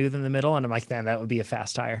buttery smooth in the middle. And I'm like, man, that would be a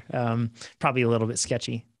fast tire. Probably a little bit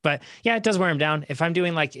sketchy, but yeah, it does wear them down. If I'm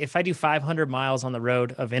doing if I do 500 miles on the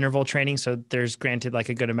road of interval training, so there's granted like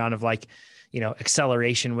a good amount of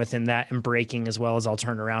acceleration within that and braking as well as I'll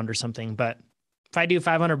turn around or something. But if I do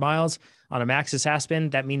 500 miles on a Maxxis Aspen,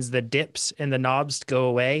 that means the dips and the knobs go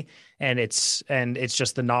away, and it's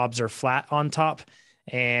just the knobs are flat on top.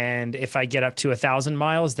 And if I get up to 1,000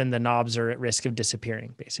 miles, then the knobs are at risk of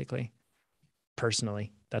disappearing, basically.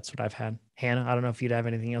 Personally, that's what I've had. Hannah, I don't know if you'd have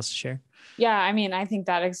anything else to share. Yeah, I mean, I think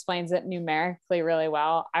that explains it numerically really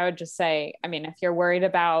well. I would just say, I mean, if you're worried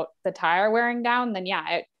about the tire wearing down, then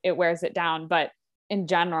yeah, it wears it down. But in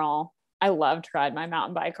general, I love to ride my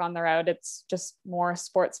mountain bike on the road. It's just more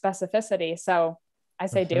sport specificity. So I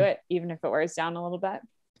say do it, even if it wears down a little bit.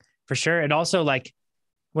 For sure. And also,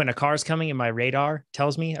 when a car is coming and my radar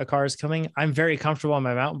tells me a car is coming, I'm very comfortable on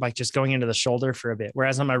my mountain bike just going into the shoulder for a bit.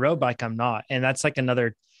 Whereas on my road bike, I'm not. And that's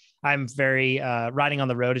I'm very, riding on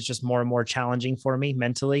the road is just more and more challenging for me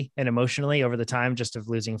mentally and emotionally over the time, just of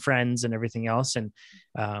losing friends and everything else. And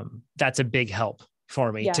that's a big help for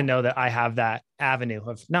me to know that I have that avenue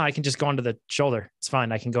of, no, I can just go onto the shoulder. It's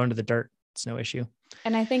fine. I can go into the dirt. It's no issue.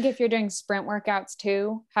 And I think if you're doing sprint workouts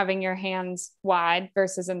too, having your hands wide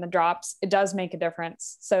versus in the drops, it does make a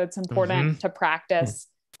difference. So it's important to practice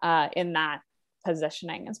in that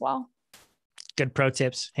positioning as well. Good pro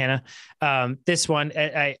tips, Hannah. This one,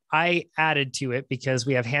 I added to it because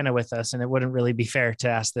we have Hannah with us and it wouldn't really be fair to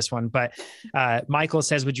ask this one, but Michael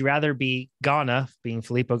says, would you rather be Ghana, being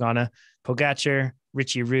Filippo Ghana, Pogacar,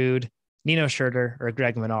 Richie Rude, Nino Schurter, or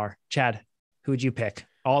Greg Minnaar? Chad, who would you pick?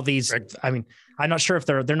 All these, I mean, I'm not sure if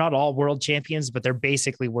they're not all world champions, but they're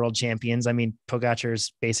basically world champions. I mean,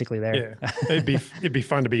 Pogacar's basically there. Yeah, it'd be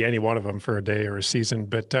fun to be any one of them for a day or a season.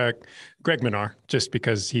 But Greg Minnaar, just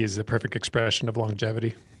because he is the perfect expression of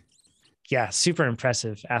longevity. Yeah, super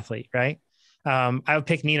impressive athlete, right? I would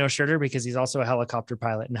pick Nino Schurter because he's also a helicopter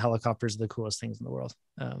pilot, and helicopters are the coolest things in the world.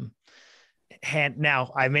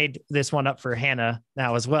 Now I made this one up for Hannah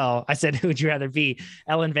now as well. I said, who would you rather be?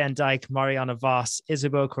 Ellen Van Dijk, Mariana Vos,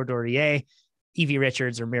 Isabeau Courdurier, Evie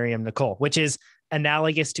Richards, or Miriam Nicole, which is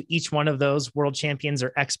analogous to each one of those world champions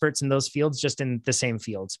or experts in those fields, just in the same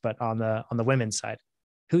fields, but on the women's side.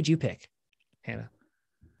 Who'd you pick, Hannah?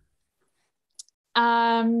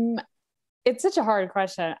 It's such a hard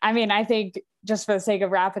question. I mean, I think just for the sake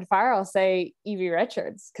of rapid fire, I'll say Evie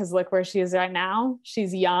Richards, because look where she is right now.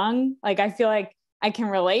 She's young. I feel like I can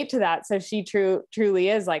relate to that. So she truly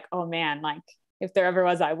is oh man, if there ever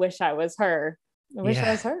was, I wish I was her. I wish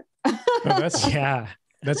I was her. Yeah.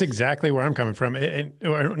 That's exactly where I'm coming from.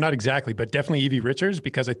 Or not exactly, but definitely Evie Richards,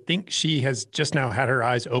 because I think she has just now had her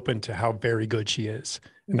eyes open to how very good she is.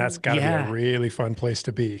 And that's got to be a really fun place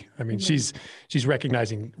to be. I mean, she's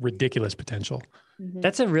recognizing ridiculous potential.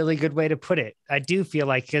 That's a really good way to put it. I do feel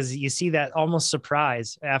like, because you see that almost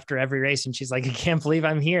surprise after every race, and she's like, I can't believe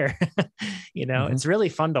I'm here. It's really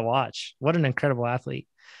fun to watch. What an incredible athlete.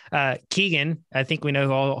 Keegan, I think we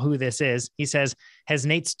know who this is. He says, has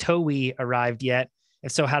Nate's towee arrived yet?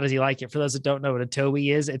 If so, how does he like it? For those that don't know what a towee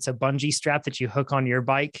is, it's a bungee strap that you hook on your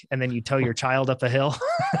bike and then you tow your child up a hill.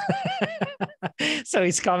 So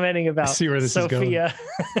he's commenting about Sophia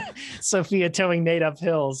towing Nate up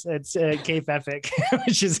hills. It's Cape Epic,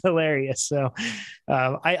 which is hilarious. So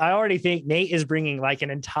I already think Nate is bringing like an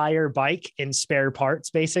entire bike in spare parts,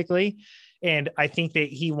 basically. And I think that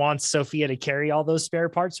he wants Sophia to carry all those spare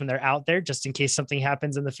parts when they're out there, just in case something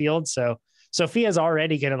happens in the field. So Sophia's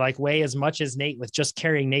already going to like weigh as much as Nate with just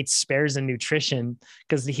carrying Nate's spares and nutrition,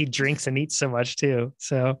 because he drinks and eats so much too.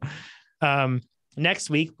 So next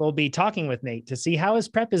week we'll be talking with Nate to see how his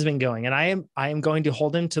prep has been going. And I am going to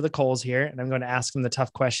hold him to the coals here, and I'm going to ask him the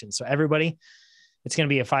tough questions. So everybody, it's going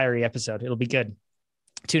to be a fiery episode. It'll be good.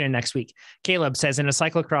 Tune in next week. Caleb says, in a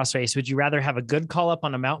cyclocross race, would you rather have a good call up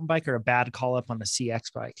on a mountain bike or a bad call up on a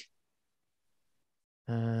CX bike?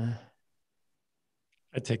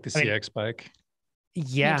 I'd take the CX bike.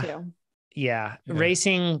 Yeah. Me too. Yeah.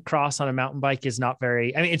 Racing cross on a mountain bike is not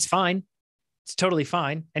very, it's fine. It's totally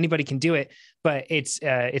fine. Anybody can do it, but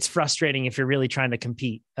it's frustrating if you're really trying to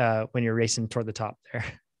compete when you're racing toward the top there.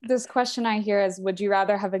 This question I hear is, would you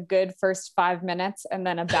rather have a good first 5 minutes and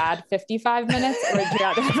then a bad 55 minutes, or would you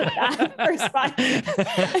rather have a bad first 5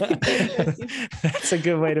 minutes? That's a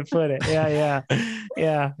good way to put it.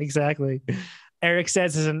 Yeah, exactly. Eric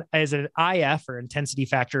says as an IF, or intensity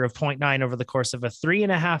factor, of 0.9 over the course of a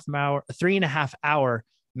 3.5 hour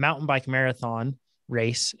mountain bike marathon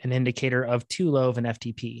race, an indicator of too low of an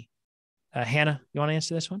FTP. Hannah, you want to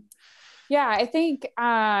answer this one? Yeah, I think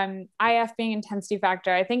IF being intensity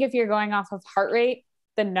factor, I think if you're going off of heart rate,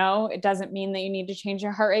 then no, it doesn't mean that you need to change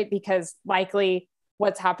your heart rate, because likely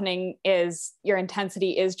what's happening is your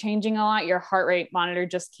intensity is changing a lot. Your heart rate monitor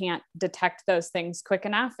just can't detect those things quick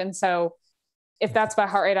enough. And so if that's by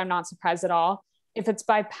heart rate, I'm not surprised at all. If it's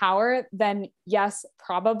by power, then yes,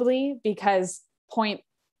 probably, because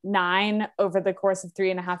 0.9 over the course of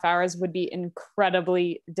 3.5 hours would be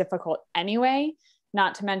incredibly difficult anyway,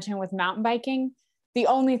 not to mention with mountain biking. The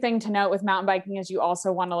only thing to note with mountain biking is you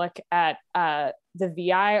also want to look at the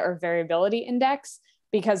VI, or variability index,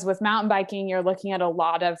 because with mountain biking, you're looking at a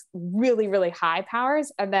lot of really, really high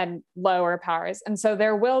powers and then lower powers. And so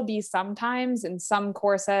there will be some times in some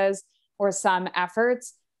courses or some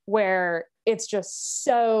efforts where it's just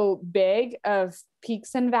so big of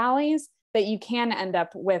peaks and valleys that you can end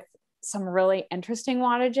up with some really interesting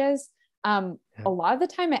wattages. A lot of the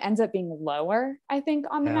time it ends up being lower, I think,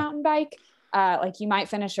 on the mountain bike. Like you might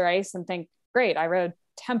finish a race and think, great, I rode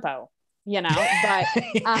tempo, but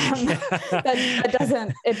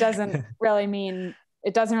it doesn't really mean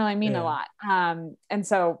a lot. And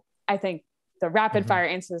so I think the rapid fire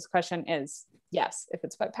answer to this question is yes, if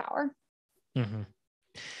it's by power. Mm-hmm.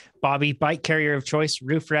 Bobby, bike carrier of choice,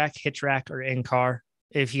 roof rack, hitch rack, or in car?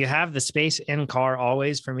 If you have the space, in car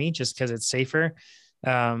always for me, just because it's safer.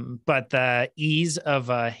 But the ease of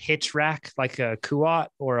a hitch rack, like a Kuat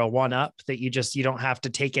or a One Up, that you don't have to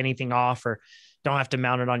take anything off or don't have to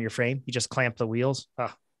mount it on your frame. You just clamp the wheels.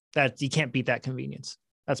 That you can't beat that convenience.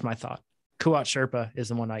 That's my thought. Kuat Sherpa is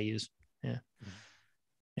the one I use.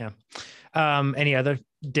 Yeah. Any other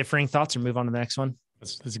differing thoughts, or move on to the next one?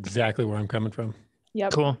 That's exactly where I'm coming from.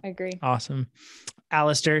 Yep. Cool. I agree. Awesome.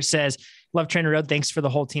 Alistair says, love TrainerRoad. Thanks for the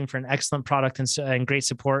whole team for an excellent product and great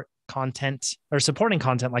supporting content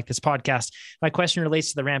like this podcast. My question relates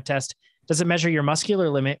to the ramp test. Does it measure your muscular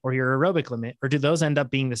limit or your aerobic limit, or do those end up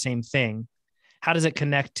being the same thing? How does it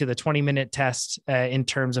connect to the 20-minute test in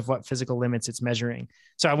terms of what physical limits it's measuring?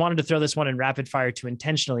 So I wanted to throw this one in rapid fire to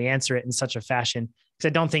intentionally answer it in such a fashion, because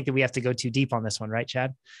I don't think that we have to go too deep on this one, right,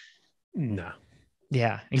 Chad? No.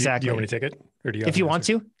 Yeah, exactly. Do you want me to take it? Or do you? If you want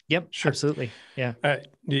to. Yep, sure. Absolutely. Yeah.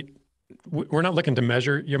 We're not looking to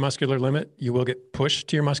measure your muscular limit. You will get pushed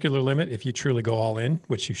to your muscular limit if you truly go all in,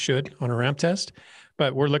 which you should on a ramp test.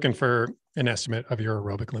 But we're looking for an estimate of your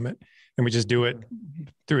aerobic limit. And we just do it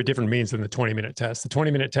through a different means than the 20-minute test. The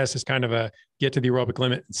 20-minute test is kind of a get to the aerobic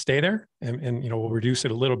limit and stay there. And we'll reduce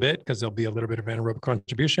it a little bit because there'll be a little bit of anaerobic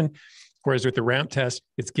contribution. Whereas with the ramp test,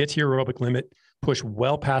 it's get to your aerobic limit, push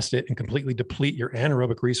well past it, and completely deplete your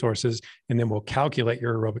anaerobic resources. And then we'll calculate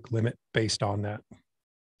your aerobic limit based on that.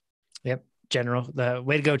 Yep. general. The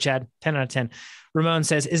way to go, Chad. 10 out of 10. Ramon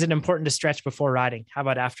says, is it important to stretch before riding? How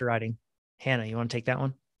about after riding? Hannah, you want to take that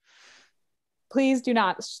one? Please do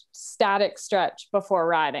not static stretch before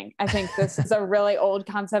riding. I think this is a really old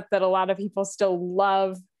concept that a lot of people still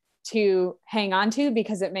love to hang on to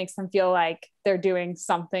because it makes them feel like they're doing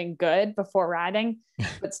something good before riding.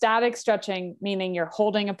 But static stretching, meaning you're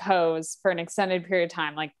holding a pose for an extended period of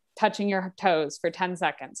time, like touching your toes for 10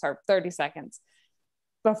 seconds or 30 seconds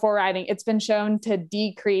before riding, it's been shown to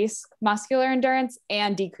decrease muscular endurance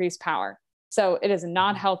and decrease power. So it is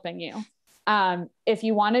not helping you. If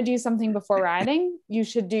you want to do something before riding, you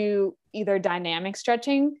should do either dynamic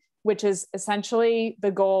stretching, which is essentially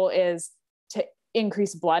the goal is to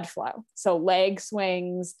increase blood flow. So leg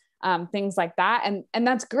swings, things like that. And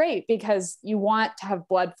that's great because you want to have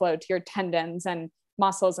blood flow to your tendons and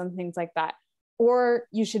muscles and things like that. Or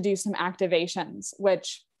you should do some activations,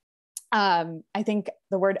 which I think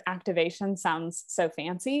the word activation sounds so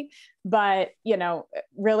fancy, but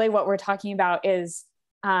really what we're talking about is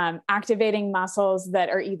activating muscles that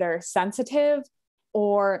are either sensitive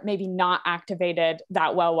or maybe not activated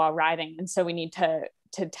that well while riding. And so we need to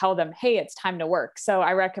tell them, hey, it's time to work. So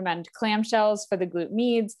I recommend clamshells for the glute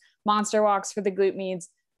medius, monster walks for the glute medius,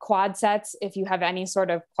 quad sets if you have any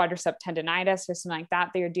sort of quadricep tendonitis or something like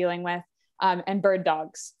that you're dealing with, and bird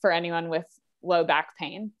dogs for anyone with low back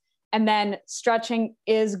pain. And then stretching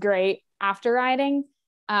is great after riding.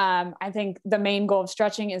 I think the main goal of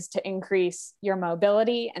stretching is to increase your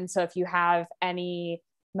mobility. And so if you have any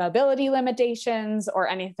mobility limitations or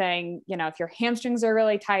anything, if your hamstrings are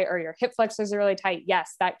really tight or your hip flexors are really tight,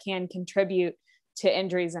 yes, that can contribute to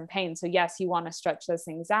injuries and pain. So yes, you want to stretch those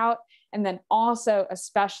things out. And then also,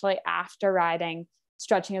 especially after riding,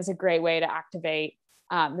 stretching is a great way to activate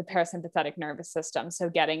the parasympathetic nervous system. So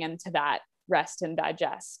getting into that rest and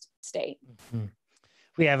digest state. Mm-hmm.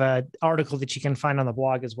 We have an article that you can find on the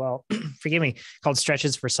blog as well, forgive me, called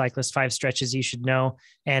Stretches for Cyclists, 5 stretches you should know.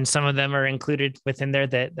 And some of them are included within there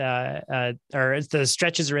that, or the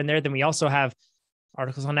stretches are in there. Then we also have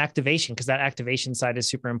articles on activation because that activation side is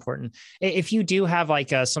super important. If you do have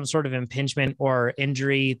like some sort of impingement or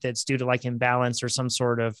injury that's due to like imbalance or some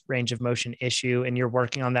sort of range of motion issue, and you're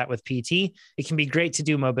working on that with PT, it can be great to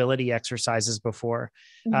do mobility exercises before.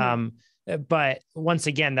 Mm-hmm. But once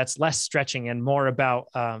again, that's less stretching and more about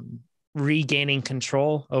regaining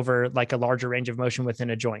control over like a larger range of motion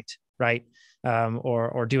within a joint, right?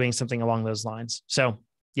 Or doing something along those lines. So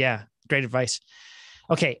yeah, great advice.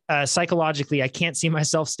 Okay. Psychologically, I can't see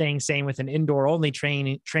myself staying sane with an indoor only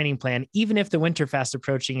training plan, even if the winter fast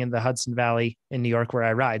approaching in the Hudson Valley in New York where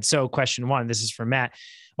I ride. So question 1, this is from Matt.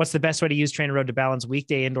 What's the best way to use TrainerRoad to balance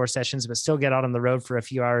weekday indoor sessions, but still get out on the road for a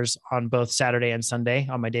few hours on both Saturday and Sunday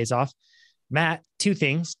on my days off? Matt, 2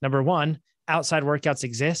 things. Number 1, outside workouts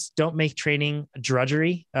exist. Don't make training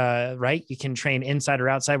drudgery, right? You can train inside or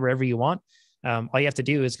outside wherever you want. All you have to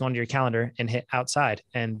do is go into your calendar and hit outside,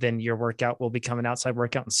 and then your workout will become an outside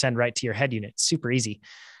workout and send right to your head unit. Super easy.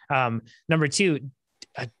 Number 2,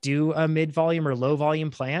 do a mid-volume or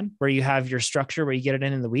low-volume plan where you have your structure where you get it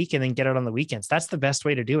in the week and then get it on the weekends. That's the best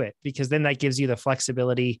way to do it because then that gives you the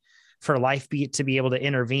flexibility for life to be able to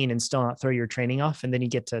intervene and still not throw your training off. And then you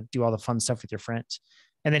get to do all the fun stuff with your friends.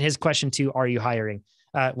 And then his question 2, are you hiring?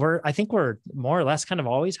 I think we're more or less kind of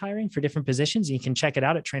always hiring for different positions. You can check it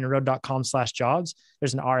out at trainerroad.com/jobs.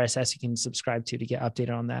 There's an RSS you can subscribe to get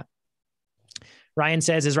updated on that. Ryan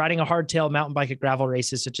says, is riding a hardtail mountain bike at gravel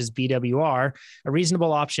races such as BWR a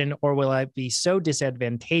reasonable option, or will it be so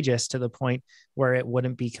disadvantageous to the point where it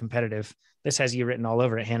wouldn't be competitive? This has you written all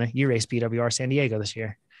over it, Hannah. You raced BWR San Diego this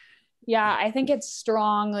year. Yeah, I think it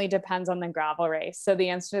strongly depends on the gravel race. So the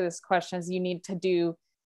answer to this question is you need to do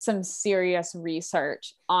some serious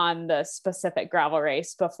research on the specific gravel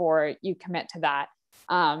race before you commit to that.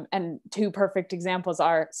 And 2 perfect examples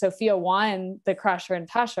are Sophia won the Crusher and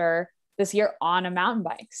Tusher this year on a mountain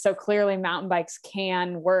bike. So clearly mountain bikes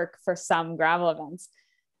can work for some gravel events.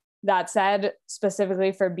 That said,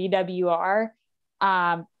 specifically for BWR,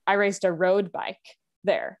 I raced a road bike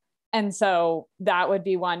there. And so that would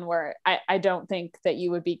be one where I don't think that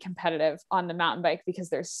you would be competitive on the mountain bike because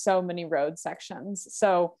there's so many road sections.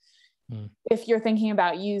 So if you're thinking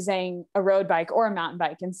about using a road bike or a mountain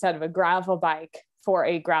bike instead of a gravel bike for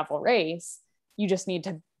a gravel race, you just need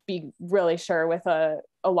to be really sure with a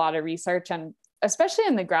lot of research. And especially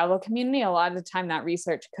in the gravel community, a lot of the time that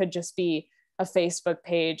research could just be a Facebook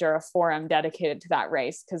page or a forum dedicated to that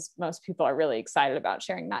race because most people are really excited about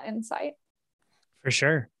sharing that insight. For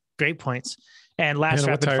sure. Great points. And last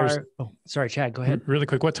rapid fire. Oh, sorry, Chad, go ahead. Really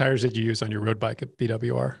quick. What tires did you use on your road bike at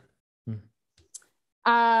BWR?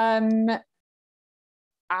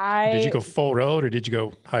 Did you go full road or did you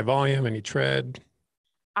go high volume? Any tread?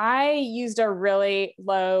 I used a really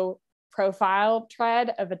low profile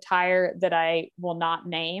tread of a tire that I will not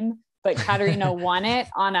name, but Katerina won it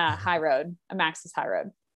on a high road, a Maxxis high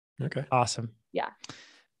road. Okay. Awesome. Yeah.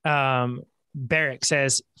 Barrick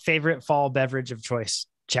says, favorite fall beverage of choice.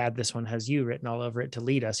 Chad, this one has you written all over it to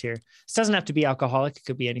lead us here. This doesn't have to be alcoholic. It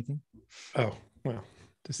could be anything. Oh, well.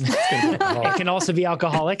 It can also be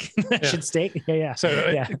alcoholic. I should state. Yeah.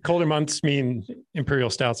 So colder months mean imperial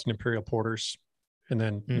stouts and imperial porters, and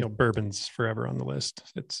then bourbon's forever on the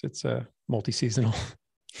list. It's a multi-seasonal.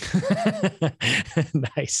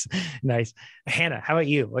 Nice. Hannah, how about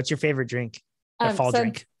you? What's your favorite drink? Fall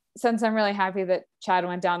drink? Since I'm really happy that Chad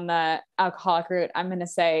went down the alcoholic route, I'm going to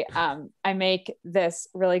say I make this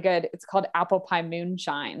really good. It's called apple pie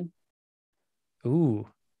moonshine. Ooh.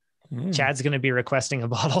 Chad's going to be requesting a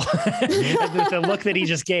bottle. The look that he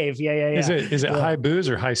just gave. Yeah. Is it high booze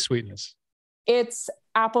or high sweetness? It's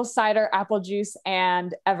apple cider, apple juice,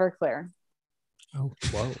 and Everclear. Oh,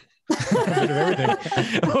 whoa. A bit of everything.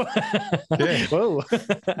 Okay. Whoa.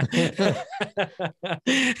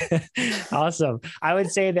 Awesome. I would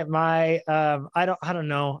say that my, I don't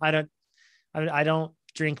know. I don't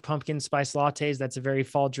drink pumpkin spice lattes. That's a very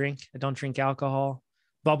fall drink. I don't drink alcohol.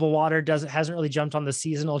 Bubble water hasn't really jumped on the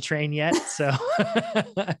seasonal train yet. So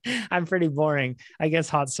I'm pretty boring. I guess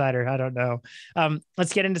hot cider. I don't know.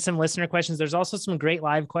 Let's get into some listener questions. There's also some great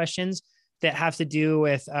live questions that have to do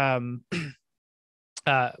with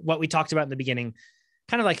what we talked about in the beginning,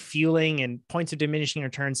 kind of like fueling and points of diminishing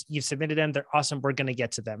returns. You've submitted them. They're awesome. We're going to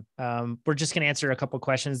get to them. We're just going to answer a couple of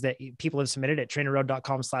questions that people have submitted at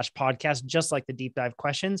trainerroad.com/podcast, just like the deep dive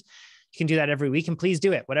questions. You can do that every week, and please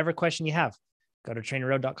do it. Whatever question you have, go to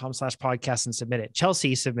trainerroad.com/podcast and submit it.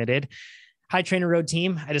 Chelsea submitted, "Hi, TrainerRoad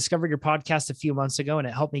team. I discovered your podcast a few months ago, and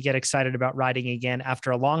it helped me get excited about riding again after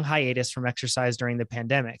a long hiatus from exercise during the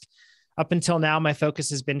pandemic. Up until now, my focus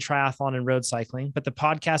has been triathlon and road cycling, but the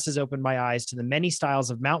podcast has opened my eyes to the many styles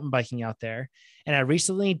of mountain biking out there. And I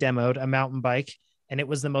recently demoed a mountain bike, and it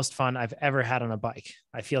was the most fun I've ever had on a bike."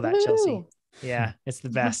 I feel that, Chelsea. Yeah, it's the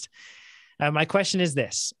best. My question is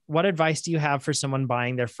this: what advice do you have for someone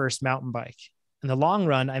buying their first mountain bike? In the long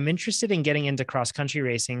run, I'm interested in getting into cross-country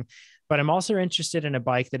racing, but I'm also interested in a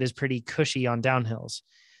bike that is pretty cushy on downhills.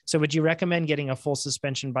 So would you recommend getting a full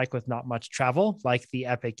suspension bike with not much travel, like the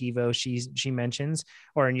Epic Evo she mentions,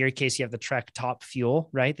 or in your case, you have the Trek Top Fuel,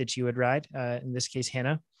 right, that you would ride, in this case,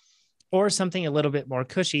 Hannah, or something a little bit more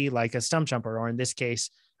cushy, like a stump jumper, or in this case,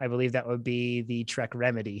 I believe that would be the Trek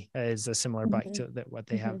Remedy, is a similar bike to what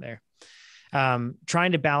they have there.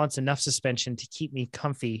 Trying to balance enough suspension to keep me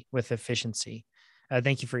comfy with efficiency.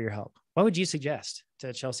 Thank you for your help. What would you suggest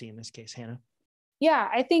to Chelsea in this case, Hannah? Yeah,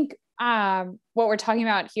 I think what we're talking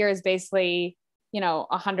about here is basically,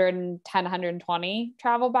 110, 120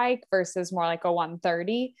 travel bike versus more like a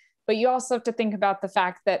 130. But you also have to think about the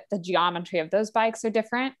fact that the geometry of those bikes are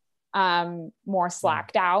different, more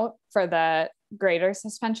slacked out for the greater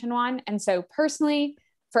suspension one. And so personally,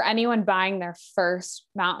 for anyone buying their first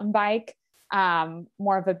mountain bike,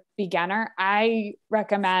 more of a beginner, I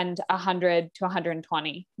recommend 100 to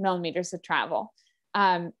 120 millimeters of travel.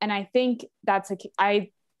 And I think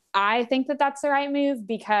I think that that's the right move,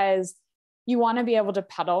 because you want to be able to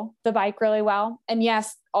pedal the bike really well. And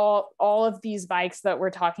yes, all of these bikes that we're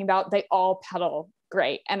talking about, they all pedal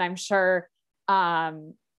great. And I'm sure,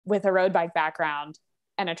 with a road bike background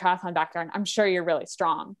and a triathlon background, I'm sure you're really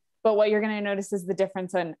strong. But what you're going to notice is the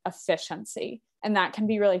difference in efficiency. And that can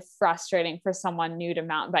be really frustrating for someone new to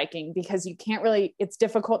mountain biking, because it's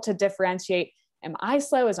difficult to differentiate. Am I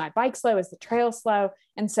slow? Is my bike slow? Is the trail slow?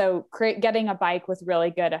 And so getting a bike with really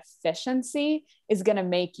good efficiency is going to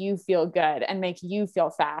make you feel good and make you feel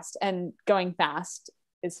fast. And going fast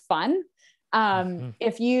is fun.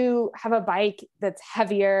 If you have a bike that's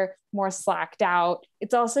heavier, more slacked out,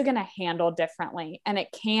 it's also going to handle differently. And it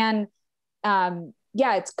can,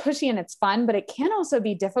 it's cushy and it's fun, but it can also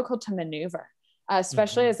be difficult to maneuver,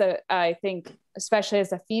 especially as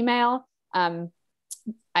a female.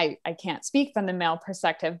 I can't speak from the male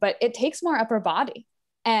perspective, but it takes more upper body.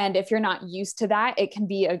 And if you're not used to that, it can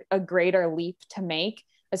be a greater leap to make,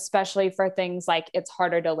 especially for things like it's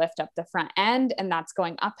harder to lift up the front end, and that's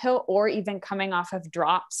going uphill, or even coming off of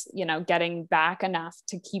drops, getting back enough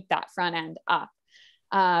to keep that front end up.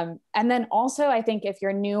 And then also, I think if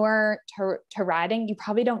you're newer to riding, you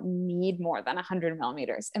probably don't need more than 100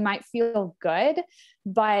 millimeters. It might feel good,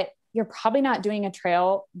 but you're probably not doing a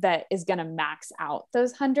trail that is going to max out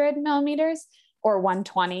those 100 millimeters or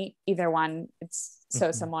 120, either one. It's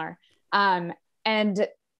so similar. And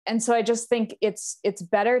And so I just think it's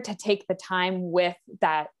better to take the time with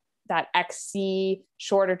that XC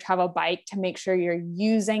shorter travel bike to make sure you're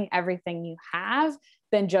using everything you have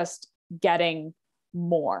than just getting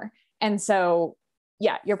more. And so,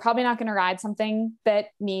 yeah, you're probably not going to ride something that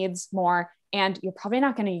needs more, and you're probably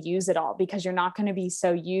not going to use it all because you're not going to be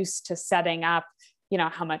so used to setting up,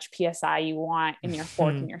 how much PSI you want in your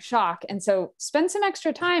fork and your shock. And so spend some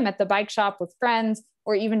extra time at the bike shop with friends,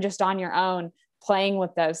 or even just on your own, playing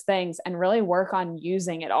with those things, and really work on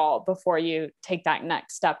using it all before you take that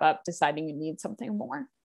next step up, deciding you need something more.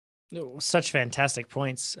 Such fantastic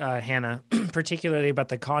points, Hannah, particularly about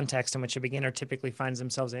the context in which a beginner typically finds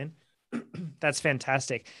themselves in. That's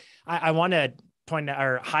fantastic. I want to point out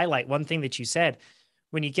or highlight one thing that you said.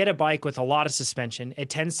 When you get a bike with a lot of suspension, it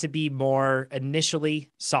tends to be more initially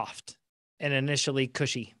soft and initially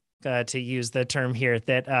cushy, to use the term here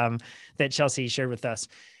that Chelsea shared with us.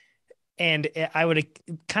 And I would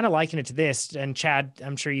kind of liken it to this. And Chad,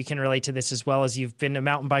 I'm sure you can relate to this as well, as you've been a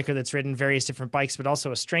mountain biker that's ridden various different bikes, but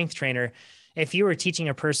also a strength trainer. If you were teaching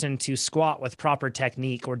a person to squat with proper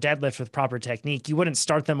technique or deadlift with proper technique, you wouldn't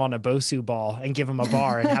start them on a Bosu ball and give them a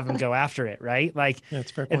bar and have them go after it, right? Like,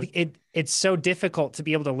 that's a fair point. It's so difficult to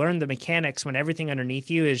be able to learn the mechanics when everything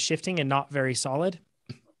underneath you is shifting and not very solid.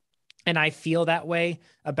 And I feel that way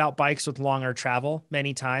about bikes with longer travel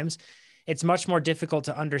many times. It's much more difficult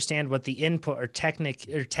to understand what the input or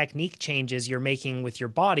technique changes you're making with your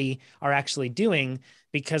body are actually doing,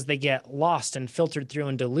 because they get lost and filtered through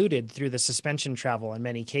and diluted through the suspension travel in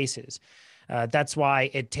many cases. That's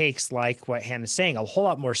why it takes, like what Hannah's saying, a whole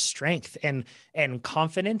lot more strength and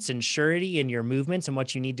confidence and surety in your movements and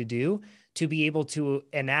what you need to do to be able to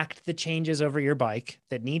enact the changes over your bike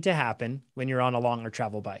that need to happen when you're on a longer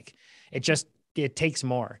travel bike. It takes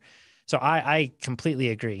more. So I completely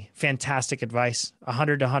agree. Fantastic advice.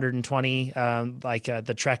 100 to 120,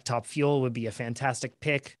 the Trek Top Fuel would be a fantastic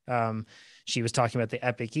pick. She was talking about the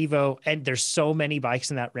Epic Evo, and there's so many bikes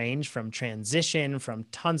in that range, from Transition, from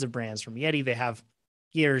tons of brands, from Yeti.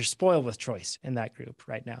 You're spoiled with choice in that group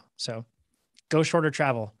right now. So go shorter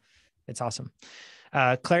travel. It's awesome.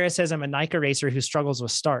 Clara says, I'm a Nika racer who struggles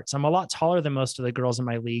with starts. I'm a lot taller than most of the girls in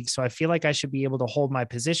my league, so I feel like I should be able to hold my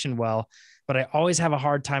position well, but I always have a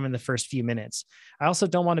hard time in the first few minutes. I also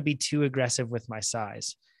don't want to be too aggressive with my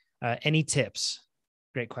size. Any tips?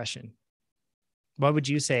 Great question. What would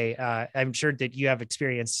you say? I'm sure that you have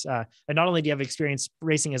experience, and not only do you have experience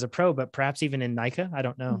racing as a pro, but perhaps even in Nika. I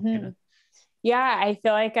don't know. Mm-hmm. Yeah, I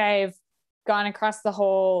feel like I've gone across the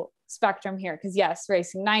whole spectrum here, because yes,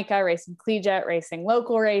 racing Nika, racing collegiate, racing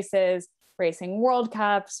local races, racing World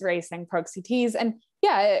Cups, racing Pro CTs, and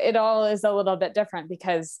yeah, it all is a little bit different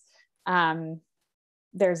because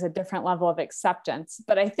there's a different level of acceptance.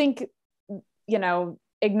 But I think,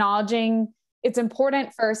 acknowledging, it's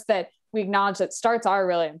important first that we acknowledge that starts are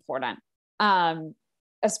really important,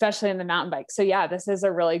 especially in the mountain bike. So yeah, this is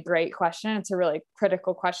a really great question. It's a really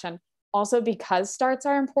critical question. Also, because starts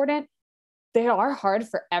are important, they are hard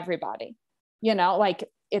for everybody. I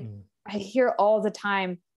hear all the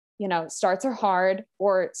time, starts are hard,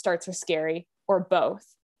 or starts are scary, or both.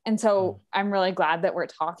 And so I'm really glad that we're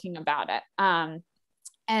talking about it.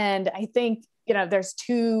 And I think, there's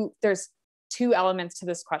two elements to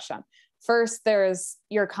this question. First, there's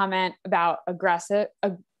your comment about aggression,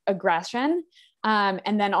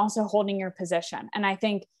 and then also holding your position. And I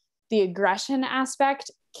think the aggression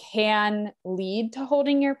aspect can lead to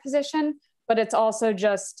holding your position, but it's also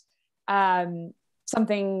just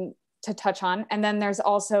something to touch on. And then there's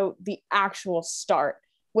also the actual start,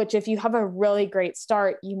 which if you have a really great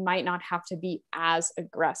start, you might not have to be as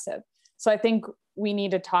aggressive. So I think we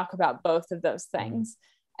need to talk about both of those things.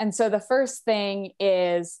 And so the first thing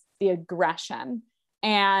is the aggression.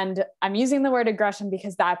 And I'm using the word aggression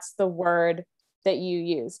because that's the word that you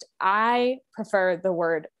used. I prefer the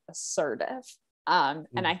word assertive. And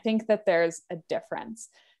I think that there's a difference.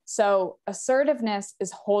 So assertiveness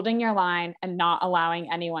is holding your line and not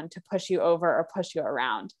allowing anyone to push you over or push you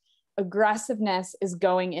around. Aggressiveness is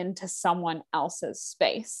going into someone else's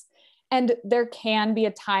space. And there can be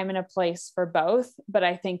a time and a place for both. But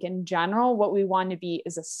I think in general, what we want to be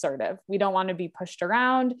is assertive. We don't want to be pushed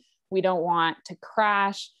around. We don't want to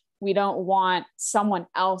crash. We don't want someone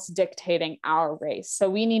else dictating our race. So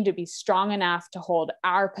we need to be strong enough to hold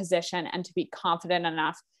our position and to be confident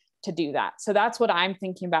enough to do that. So that's what I'm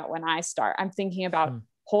thinking about when I start. I'm thinking about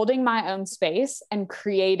holding my own space and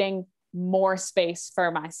creating more space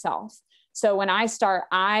for myself. So when I start,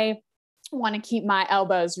 I want to keep my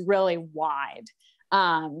elbows really wide.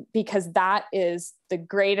 because that is the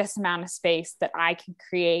greatest amount of space that I can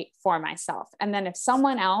create for myself. And then if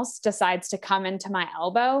someone else decides to come into my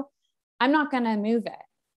elbow, I'm not going to move it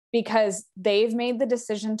because they've made the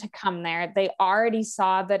decision to come there. They already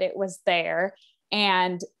saw that it was there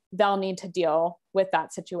and they'll need to deal with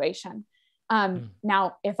that situation.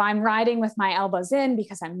 Now, if I'm riding with my elbows in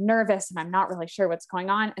because I'm nervous and I'm not really sure what's going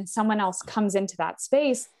on, and someone else comes into that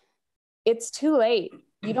space, it's too late.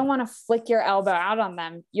 You don't want to flick your elbow out on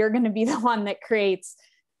them. You're going to be the one that creates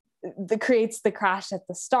the crash at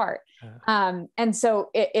the start. And so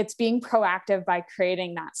it's being proactive by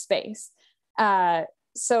creating that space.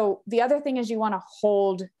 So the other thing is you want to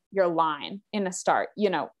hold your line in a start,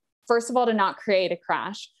 first of all, to not create a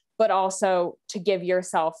crash, but also to give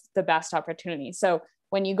yourself the best opportunity. So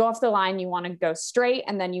when you go off the line, you want to go straight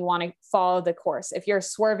and then you want to follow the course. If you're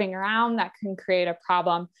swerving around, that can create a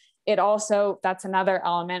problem. That's another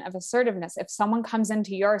element of assertiveness. If someone comes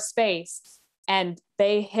into your space and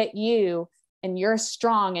they hit you and you're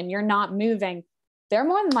strong and you're not moving, they're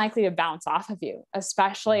more than likely to bounce off of you,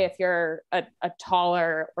 especially if you're a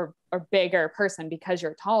taller or bigger person. Because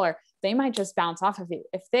you're taller, they might just bounce off of you.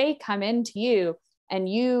 If they come into you and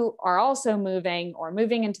you are also moving or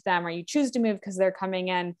moving into them, or you choose to move because they're coming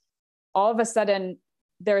in, all of a sudden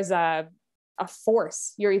there's a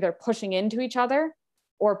force. You're either pushing into each other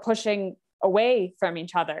or pushing away from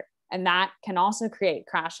each other. And that can also create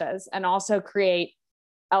crashes and also create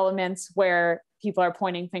elements where people are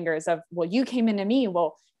pointing fingers of, well, you came into me.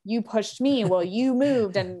 Well, you pushed me. Well, you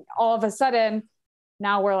moved. And all of a sudden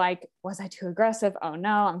now we're like, was I too aggressive? Oh no,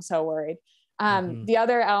 I'm so worried. The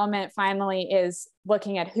other element finally is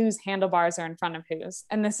looking at whose handlebars are in front of whose.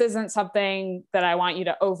 And this isn't something that I want you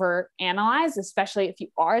to over analyze, especially if you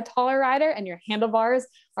are a taller rider and your handlebars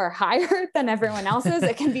are higher than everyone else's.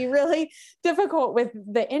 It can be really difficult with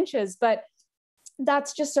the inches, but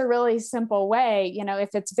that's just a really simple way.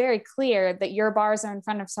 If it's very clear that your bars are in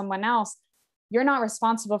front of someone else, you're not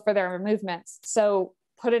responsible for their movements. So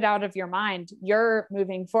put it out of your mind. You're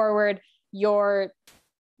moving forward. You're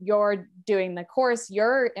doing the course,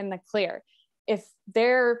 you're in the clear. If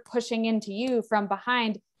they're pushing into you from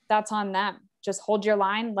behind, that's on them. Just hold your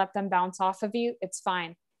line, let them bounce off of you. It's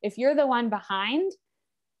fine. If you're the one behind,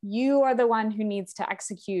 you are the one who needs to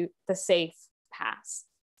execute the safe pass.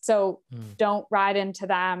 So don't ride into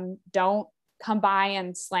them. Don't come by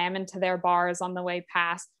and slam into their bars on the way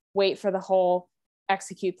past. Wait for the hole,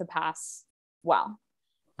 execute the pass well.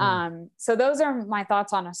 So those are my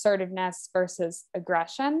thoughts on assertiveness versus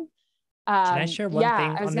aggression. Can I share one thing?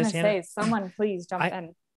 I was going to say, someone please jump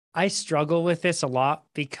in. I struggle with this a lot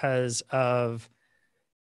because of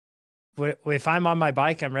if I'm on my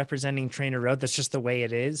bike, I'm representing TrainerRoad. That's just the way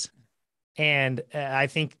it is. And I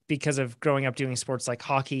think because of growing up doing sports like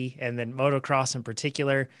hockey and then motocross in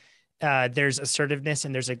particular, there's assertiveness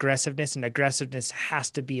and there's aggressiveness, and aggressiveness has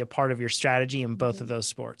to be a part of your strategy in both of those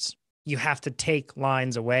sports. You have to take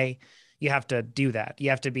lines away. You have to do that. You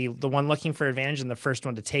have to be the one looking for advantage and the first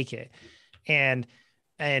one to take it. And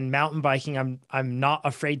mountain biking, I'm not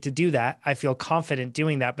afraid to do that. I feel confident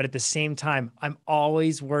doing that. But at the same time, I'm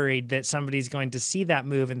always worried that somebody's going to see that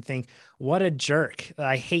move and think, what a jerk.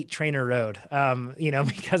 I hate TrainerRoad,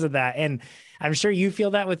 because of that. And I'm sure you feel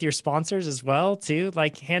that with your sponsors as well too.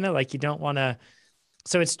 Like Hannah, like you don't want to,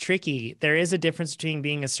 so it's tricky. There is a difference between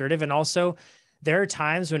being assertive, and also there are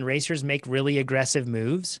times when racers make really aggressive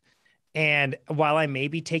moves. And while I may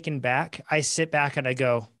be taken back, I sit back and I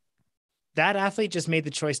go, that athlete just made the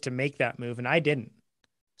choice to make that move and I didn't.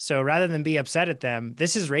 So rather than be upset at them,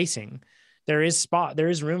 this is racing. There is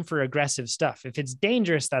room for aggressive stuff. If it's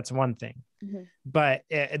dangerous, that's one thing. But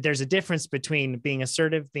there's a difference between being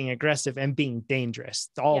assertive, being aggressive, and being dangerous.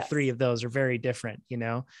 All three of those are very different, and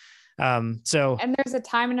there's a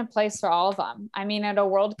time and a place for all of them. I mean, at a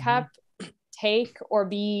World Cup, take or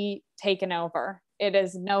be taken over. It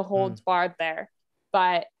is no holds barred there.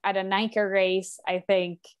 But at a Nike race, I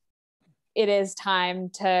think it is time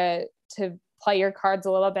to play your cards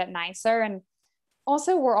a little bit nicer. And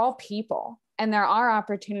also, we're all people, and there are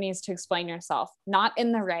opportunities to explain yourself, not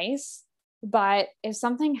in the race, but if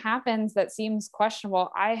something happens that seems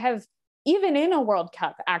questionable, I have, even in a World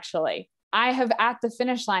Cup, actually, I have at the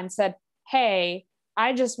finish line said, hey,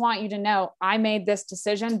 I just want you to know I made this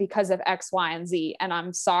decision because of X, Y, and Z. And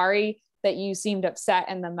I'm sorry that you seemed upset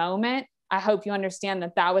in the moment. I hope you understand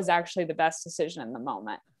that that was actually the best decision in the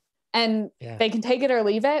moment. And they can take it or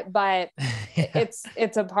leave it, but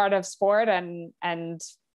it's a part of sport and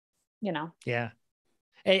we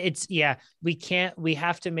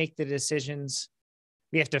have to make the decisions.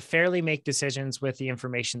 We have to fairly make decisions with the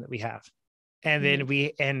information that we have. And then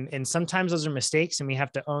and sometimes those are mistakes and we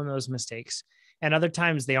have to own those mistakes. And other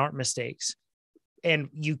times they aren't mistakes. And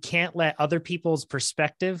you can't let other people's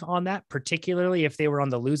perspective on that, particularly if they were on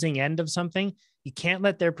the losing end of something, you can't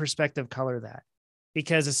let their perspective color that.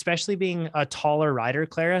 Because especially being a taller rider,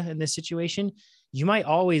 Clara, in this situation, you might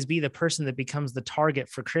always be the person that becomes the target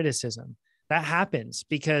for criticism. That happens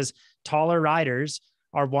because taller riders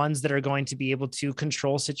are ones that are going to be able to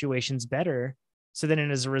control situations better. So then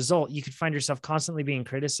as a result, you could find yourself constantly being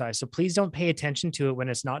criticized. So please don't pay attention to it when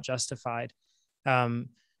it's not justified.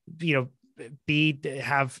 Take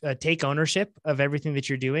ownership of everything that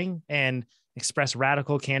you're doing and express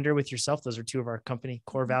radical candor with yourself. Those are two of our company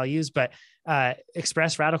core values, but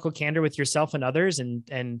express radical candor with yourself and others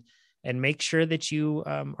and make sure that you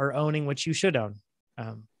are owning what you should own.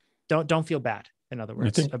 Don't feel bad, in other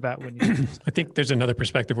words, about when you I think there's another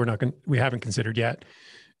perspective we haven't considered yet,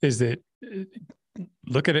 is that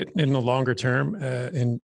look at it in the longer term,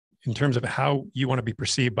 in terms of how you want to be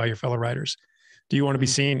perceived by your fellow riders. Do you want to be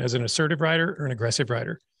seen as an assertive rider or an aggressive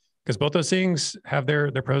rider? Because both those things have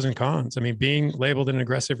their pros and cons. I mean, being labeled an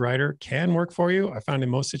aggressive rider can work for you. I found in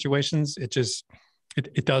most situations,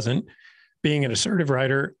 it doesn't. Being an assertive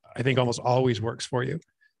rider, I think almost always works for you.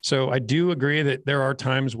 So I do agree that there are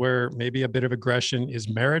times where maybe a bit of aggression is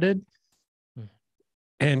merited.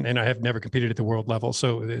 And I have never competed at the world level,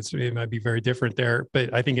 so it might be very different there.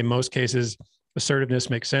 But I think in most cases, assertiveness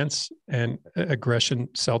makes sense and aggression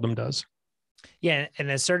seldom does. Yeah.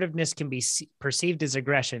 And assertiveness can be perceived as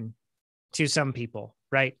aggression to some people,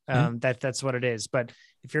 right? That's what it is. But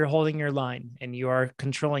if you're holding your line and you are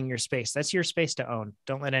controlling your space, that's your space to own.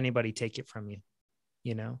 Don't let anybody take it from you,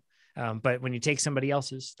 but when you take somebody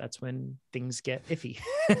else's, that's when things get iffy.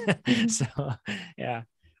 So, yeah.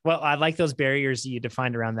 Well, I like those barriers you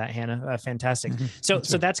defined around that, Hannah. Fantastic. So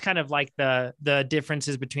that's kind of like the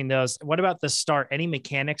differences between those. What about the start? Any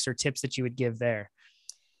mechanics or tips that you would give there?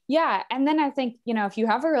 Yeah. And then I think, if you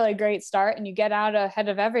have a really great start and you get out ahead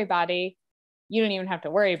of everybody, you don't even have to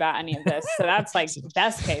worry about any of this. So that's like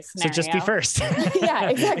best case scenario. So just be first. Yeah,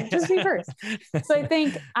 exactly. Just be first. So I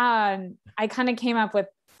think I kind of came up with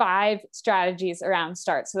 5 strategies around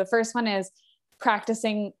start. So the first one is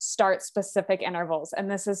practicing start specific intervals.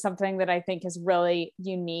 And this is something that I think is really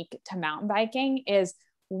unique to mountain biking is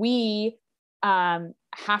we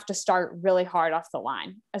have to start really hard off the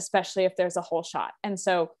line, especially if there's a hole shot. And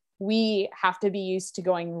so we have to be used to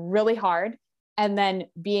going really hard and then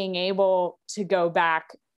being able to go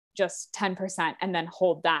back just 10% and then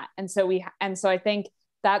hold that. And so I think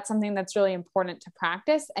that's something that's really important to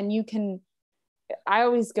practice. And I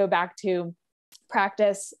always go back to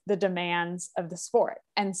practice the demands of the sport.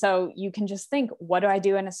 And so you can just think, what do I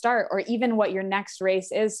do in a start? Or even what your next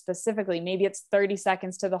race is specifically. Maybe it's 30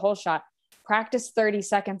 seconds to the hole shot. Practice 30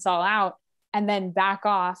 seconds all out and then back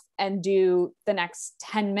off and do the next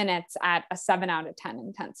 10 minutes at a 7 out of 10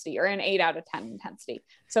 intensity or an 8 out of 10 intensity.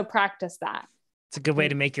 So practice that. It's a good way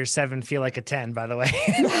to make your 7 feel like a 10, by the way.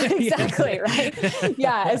 Exactly. Right.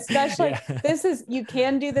 Yeah. Especially you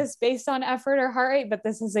can do this based on effort or heart rate, but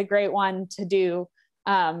this is a great one to do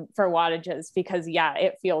for wattages because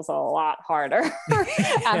it feels a lot harder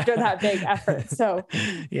after that big effort. So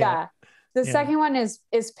the second one is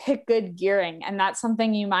pick good gearing. And that's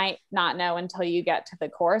something you might not know until you get to the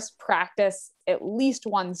course. Practice at least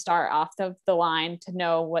one start off the line to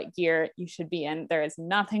know what gear you should be in. There is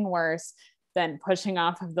nothing worse than pushing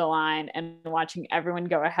off of the line and watching everyone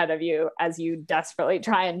go ahead of you as you desperately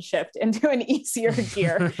try and shift into an easier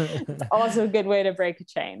gear. It's also a good way to break a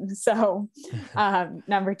chain. So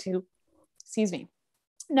number 2,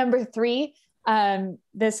 Number 3,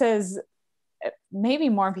 this is maybe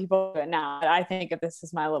more people do it now, but I think this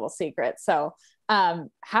is my little secret. So have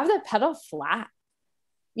the pedal flat.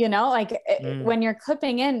 When you're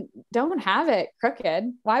clipping in, don't have it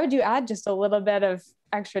crooked. Why would you add just a little bit of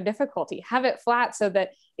extra difficulty? Have it flat so that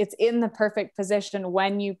it's in the perfect position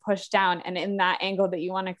when you push down and in that angle that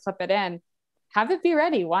you want to clip it in. Have it be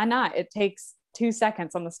ready. Why not? It takes 2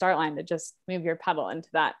 seconds on the start line to just move your pedal into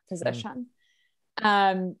that position.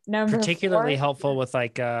 Number particularly 4, helpful with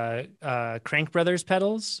Crank Brothers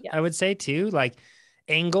pedals, I would say too. Like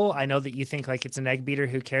angle, I know that you think like it's an egg beater,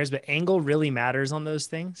 who cares, but angle really matters on those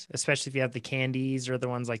things, especially if you have the candies or the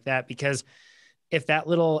ones like that, because if that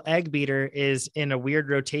little egg beater is in a weird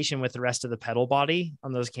rotation with the rest of the pedal body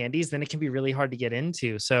on those candies, then it can be really hard to get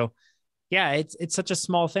into. So yeah, it's such a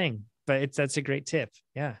small thing, but that's a great tip.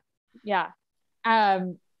 Yeah. Yeah.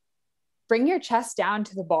 Bring your chest down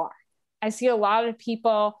to the bar. I see a lot of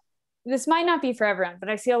people, this might not be for everyone, but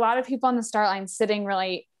I see a lot of people on the start line sitting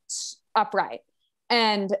really upright.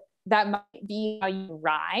 And that might be how you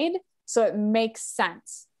ride, So it makes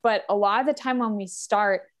sense. But a lot of the time when we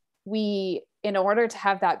start, in order to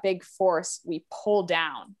have that big force, we pull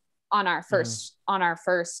down on our first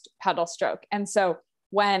pedal stroke. And so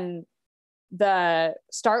when the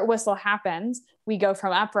start whistle happens, we go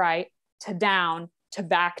from upright to down to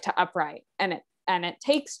back to upright. And it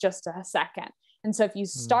takes just a second. And so if you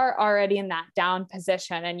start already in that down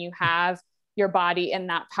position and you have your body in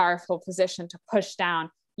that powerful position to push down,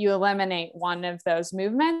 you eliminate one of those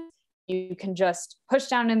movements. You can just push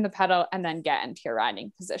down in the pedal and then get into your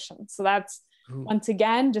riding position. So that's, once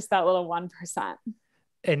again, just that little 1%.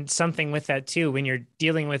 And something with that too, when you're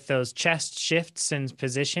dealing with those chest shifts in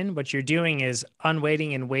position, what you're doing is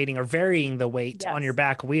unweighting and weighting, or varying the weight on your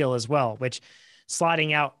back wheel as well, which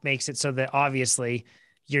sliding out makes it so that obviously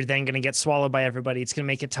you're then going to get swallowed by everybody. It's going to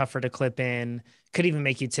make it tougher to clip in, could even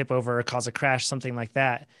make you tip over or cause a crash, something like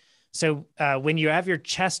that. So when you have your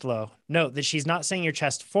chest low, note that she's not saying your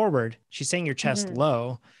chest forward. She's saying your chest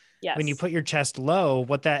low. Yes. When you put your chest low,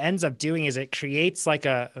 what that ends up doing is it creates like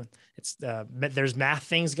there's math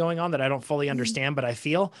things going on that I don't fully understand, but I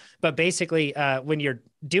feel. But basically, when you're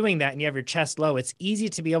doing that and you have your chest low, it's easy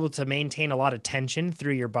to be able to maintain a lot of tension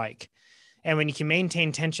through your bike. And when you can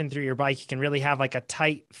maintain tension through your bike, you can really have like a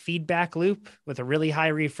tight feedback loop with a really high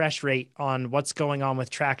refresh rate on what's going on with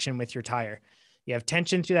traction with your tire. You have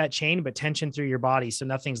tension through that chain, but tension through your body, so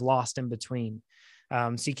nothing's lost in between.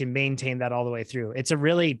 So you can maintain that all the way through. That's a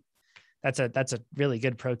really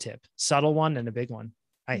good pro tip. Subtle one and a big one.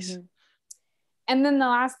 Nice. Mm-hmm. And then the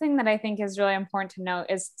last thing that I think is really important to note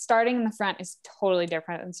is starting in the front is totally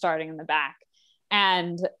different than starting in the back.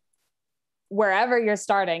 And wherever you're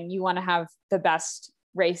starting, you want to have the best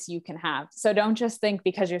race you can have. So don't just think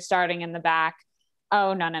because you're starting in the back,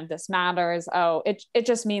 oh, none of this matters. Oh, it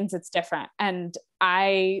just means it's different. And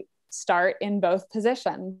I start in both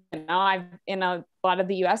positions. You know, I've in a lot of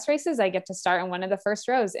the US races, I get to start in one of the first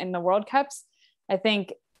rows. In the World Cups, I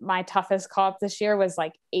think my toughest call up this year was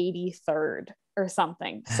like 83rd or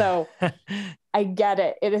something. So I get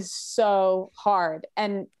it. It is so hard.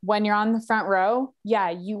 And when you're on the front row, yeah,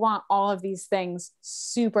 you want all of these things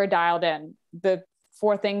super dialed in. The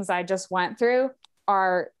 4 things I just went through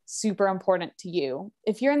are super important to you.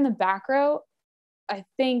 If you're in the back row, I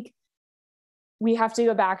think we have to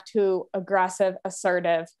go back to aggressive,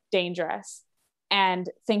 assertive, dangerous, and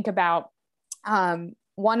think about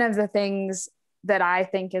one of the things that I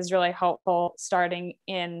think is really helpful starting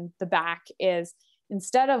in the back is,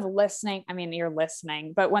 instead of listening, I mean, you're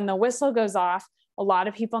listening, but when the whistle goes off, a lot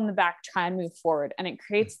of people in the back try and move forward, and it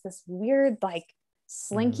creates this weird, like,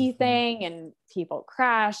 slinky thing, and people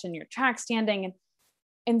crash and you're track standing. And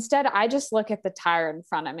instead, I just look at the tire in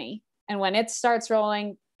front of me. And when it starts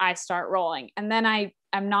rolling, I start rolling. And then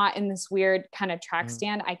I'm not in this weird kind of track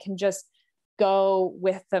stand. I can just go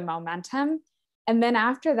with the momentum. And then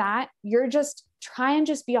after that, you're just try and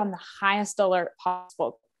just be on the highest alert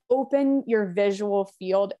possible. Open your visual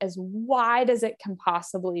field as wide as it can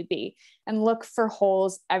possibly be and look for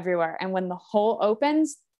holes everywhere. And when the hole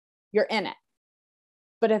opens, you're in it.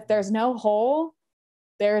 But if there's no hole,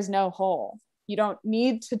 there is no hole. You don't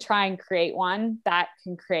need to try and create one that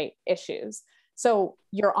can create issues. So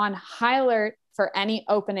you're on high alert for any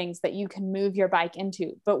openings that you can move your bike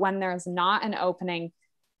into. But when there's not an opening,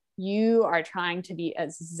 you are trying to be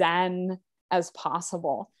as zen as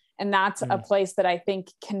possible. And that's a place that I think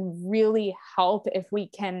can really help if we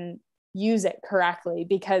can use it correctly,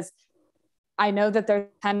 because I know that there's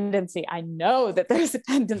a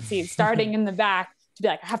tendency starting in the back to be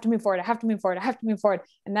like, I have to move forward. I have to move forward. I have to move forward.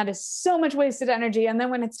 And that is so much wasted energy. And then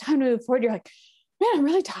when it's time to move forward, you're like, man, I'm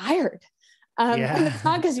really tired. And it's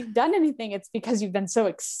not because you've done anything. It's because you've been so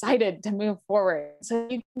excited to move forward. So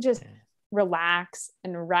you can just relax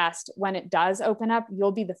and rest. When it does open up,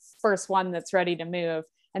 you'll be the first one that's ready to move.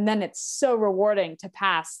 And then it's so rewarding to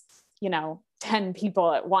pass, 10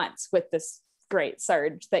 people at once with this great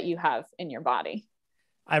surge that you have in your body.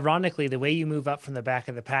 Ironically, the way you move up from the back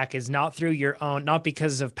of the pack is not through your own, not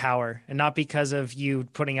because of power and not because of you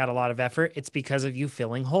putting out a lot of effort. It's because of you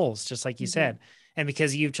filling holes, just like you said. And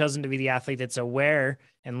because you've chosen to be the athlete that's aware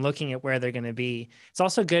and looking at where they're going to be. It's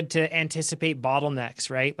also good to anticipate bottlenecks,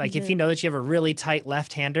 right? Like if you know that you have a really tight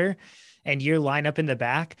left-hander and you line up in the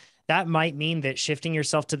back, that might mean that shifting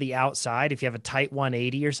yourself to the outside, if you have a tight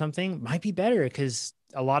 180 or something, might be better, because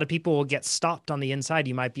a lot of people will get stopped on the inside.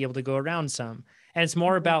 You might be able to go around some. And it's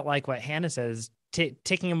more about, like what Hannah says,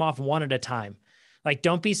 ticking them off one at a time. Like,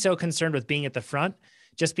 don't be so concerned with being at the front.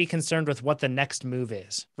 Just be concerned with what the next move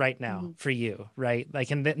is right now for you, right?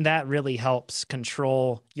 Like, and that really helps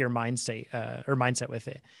control your mindset with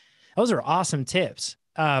it. Those are awesome tips.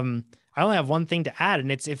 I only have one thing to add,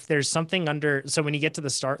 and it's if there's something under, so when you get to the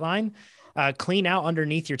start line, clean out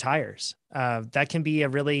underneath your tires. That can be a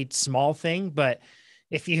really small thing, but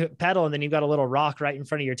if you pedal and then you've got a little rock right in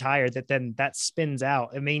front of your tire that spins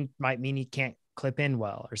out, might mean you can't clip in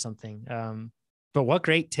well or something. But what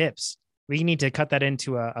great tips. We need to cut that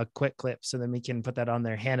into a quick clip so then we can put that on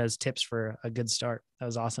there. Hannah's tips for a good start. That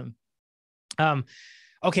was awesome.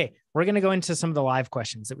 Okay. We're going to go into some of the live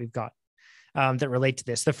questions that we've got that relate to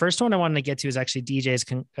this. The first one I wanted to get to is actually DJ's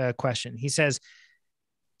question. He says,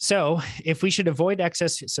 so if we should avoid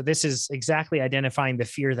excess, so this is exactly identifying the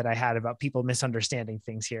fear that I had about people misunderstanding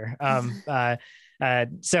things here.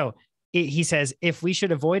 He says, if we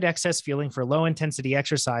should avoid excess fueling for low intensity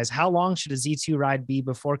exercise, how long should a Z2 ride be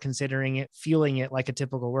before considering fueling it like a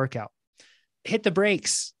typical workout? Hit the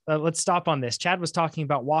brakes. Let's stop on this. Chad was talking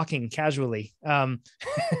about walking casually.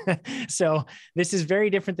 So this is very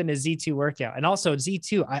different than a Z2 workout. And also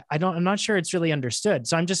Z2, I'm not sure it's really understood.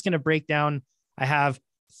 So I'm just going to break down. I have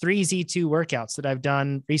 3 Z2 workouts that I've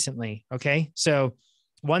done recently. Okay. So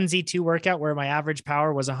one Z2 workout where my average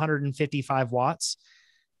power was 155 watts,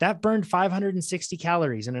 that burned 560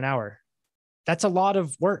 calories in an hour. That's a lot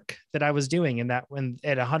of work that I was doing in that when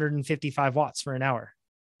at 155 watts for an hour.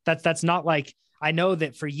 That's not like, I know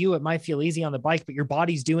that for you, it might feel easy on the bike, but your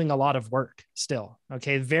body's doing a lot of work still.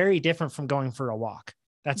 Okay. Very different from going for a walk.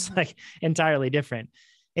 That's like entirely different.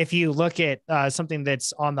 If you look at something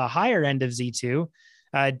that's on the higher end of Z2,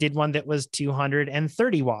 did one that was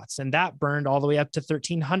 230 watts, and that burned all the way up to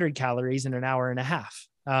 1,300 calories in an hour and a half.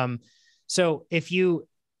 So if you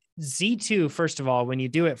Z2, first of all, when you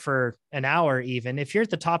do it for an hour, even if you're at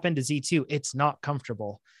the top end of Z2, it's not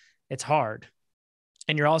comfortable. It's hard.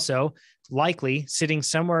 And you're also likely sitting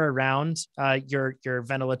somewhere around your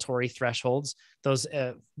ventilatory thresholds, those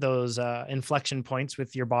inflection points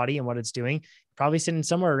with your body and what it's doing, probably sitting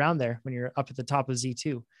somewhere around there when you're up at the top of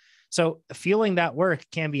Z2. So fueling that work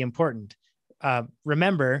can be important.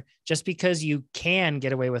 Remember, just because you can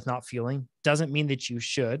get away with not fueling doesn't mean that you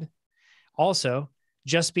should. Also,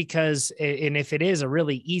 just because, and if it is a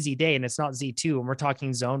really easy day and it's not Z2 and we're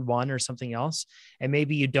talking zone 1 or something else, and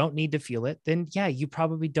maybe you don't need to fuel it, then yeah, you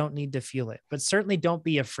probably don't need to fuel it, but certainly don't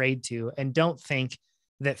be afraid to, and don't think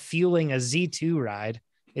that fueling a Z2 ride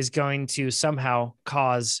is going to somehow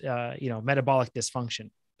cause, metabolic dysfunction.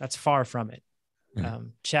 That's far from it.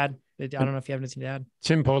 Chad, I don't know if you have anything to add.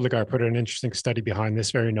 Tim Podlegar put an interesting study behind this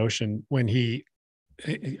very notion when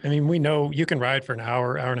we know you can ride for an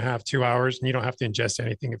hour, hour and a half, 2 hours, and you don't have to ingest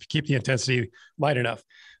anything. If you keep the intensity light enough,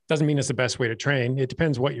 doesn't mean it's the best way to train. It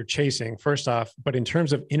depends what you're chasing, first off. But in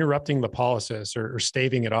terms of interrupting lipolysis or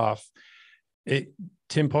staving it off,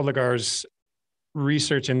 Tim Podlegar's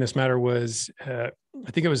research in this matter was, I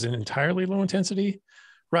think it was an entirely low intensity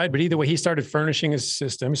ride, but either way, he started furnishing his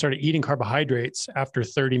system, started eating carbohydrates after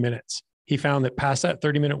 30 minutes. He found that past that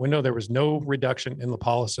 30-minute window, there was no reduction in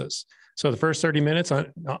lipolysis. So the first 30 minutes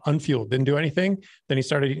unfueled, didn't do anything. Then he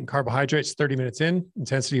started eating carbohydrates 30 minutes in,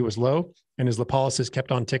 intensity was low, and his lipolysis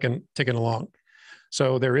kept on ticking along.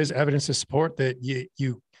 So there is evidence to support that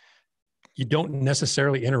you don't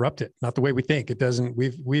necessarily interrupt it, not the way we think. It doesn't.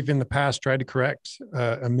 We've in the past tried to correct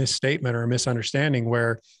a misstatement or a misunderstanding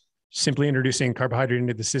where simply introducing carbohydrate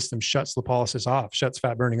into the system shuts lipolysis off, shuts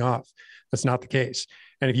fat burning off. That's not the case.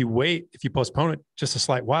 And if you postpone it just a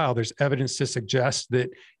slight while, there's evidence to suggest that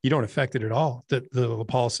you don't affect it at all, that the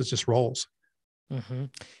lipolysis just rolls. Mm-hmm.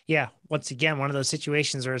 Yeah. Once again, one of those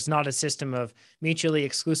situations where it's not a system of mutually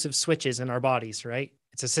exclusive switches in our bodies, right?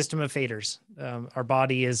 It's a system of faders. Our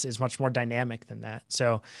body is much more dynamic than that.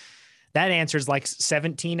 So that answers like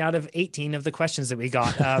 17 out of 18 of the questions that we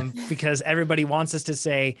got, because everybody wants us to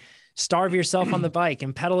say, starve yourself on the bike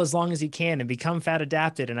and pedal as long as you can and become fat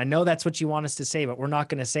adapted. And I know that's what you want us to say, but we're not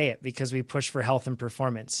going to say it because we push for health and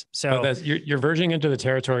performance. So you're verging into the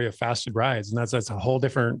territory of fasted rides, and that's a whole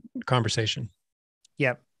different conversation.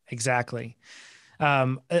 Yep, exactly.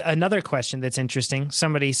 Another question that's interesting.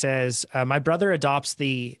 Somebody says, my brother adopts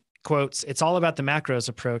the quotes, "It's all about the macros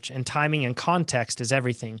approach, and timing and context is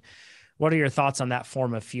everything." What are your thoughts on that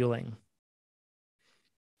form of fueling?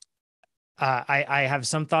 I have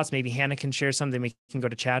some thoughts. Maybe Hannah can share some. Then we can go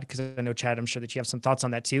to Chad, because I know, Chad, I'm sure that you have some thoughts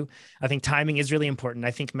on that too. I think timing is really important.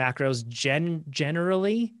 I think macros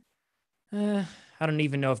generally, I don't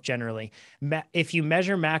even know if generally, if you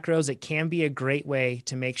measure macros, it can be a great way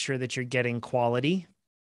to make sure that you're getting quality.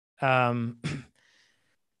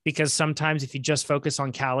 Because sometimes if you just focus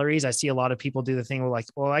on calories, I see a lot of people do the thing where like,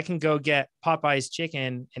 well, I can go get Popeye's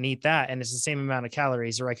chicken and eat that, and it's the same amount of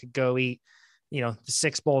calories, or I could go eat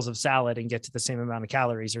 6 bowls of salad and get to the same amount of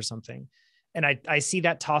calories or something. And I see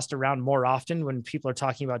that tossed around more often when people are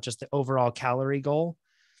talking about just the overall calorie goal.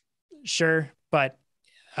 Sure. But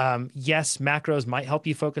yes, macros might help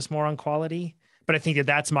you focus more on quality, but I think that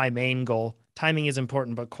that's my main goal. Timing is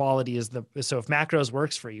important, but quality is so if macros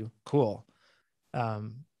works for you, cool.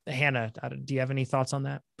 Hannah, do you have any thoughts on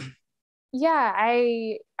that? Yeah,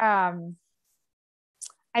 I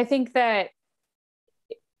think that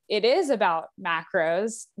it is about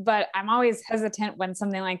macros, but I'm always hesitant when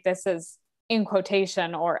something like this is in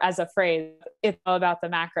quotation or as a phrase, it's all about the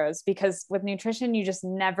macros, because with nutrition, you just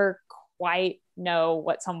never quite know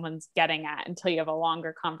what someone's getting at until you have a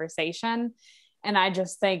longer conversation. And I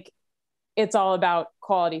just think it's all about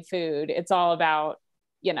quality food. It's all about,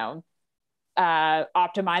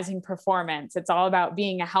 optimizing performance. It's all about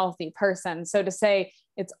being a healthy person. So to say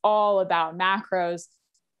it's all about macros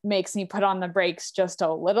makes me put on the brakes just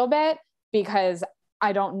a little bit, because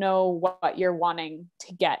I don't know what you're wanting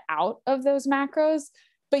to get out of those macros.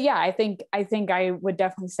 But yeah, I think I would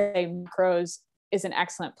definitely say macros is an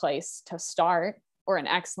excellent place to start, or an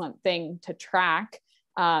excellent thing to track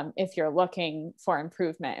if you're looking for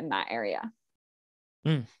improvement in that area.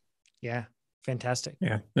 Yeah. Fantastic.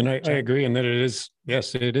 Yeah. And I agree in that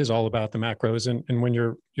it is all about the macros. And when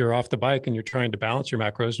you're off the bike and you're trying to balance your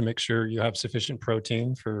macros to make sure you have sufficient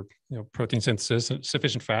protein for, protein synthesis, and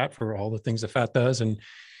sufficient fat for all the things that fat does, and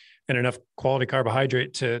enough quality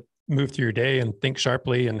carbohydrate to move through your day and think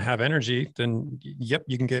sharply and have energy, then yep,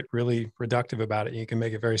 you can get really reductive about it. You can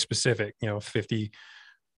make it very specific, 50,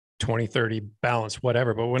 20, 30 balance,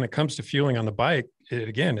 whatever. But when it comes to fueling on the bike, it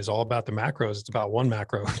again is all about the macros. It's about one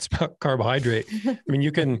macro. It's about carbohydrate. I mean,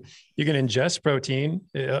 you can ingest protein,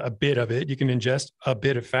 a bit of it, you can ingest a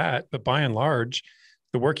bit of fat, but by and large,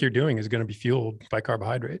 the work you're doing is going to be fueled by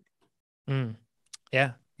carbohydrate.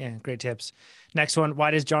 Yeah. Great tips. Next one.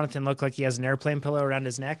 Why does Jonathan look like he has an airplane pillow around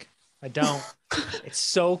his neck? I don't. It's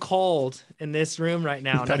so cold in this room right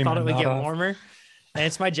now. And I thought it would get warmer. And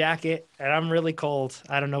it's my jacket, and I'm really cold.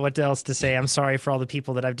 I don't know what else to say. I'm sorry for all the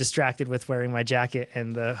people that I've distracted with wearing my jacket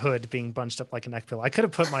and the hood being bunched up like a neck pillow. I could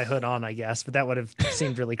have put my hood on, I guess, but that would have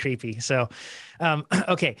seemed really creepy. So,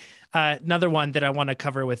 okay. Another one that I want to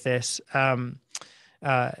cover with this.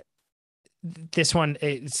 This one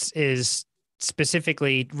is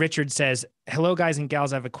specifically, Richard says, hello guys and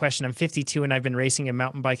gals. I have a question. I'm 52 and I've been racing a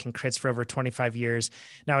mountain bike and crits for over 25 years.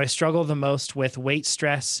 Now I struggle the most with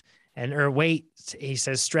he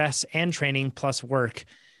says stress and training plus work.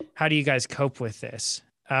 How do you guys cope with this?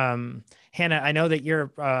 Hannah, I know that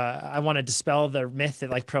I want to dispel the myth that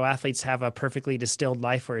like pro athletes have a perfectly distilled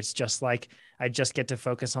life where it's just like, I just get to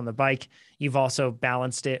focus on the bike. You've also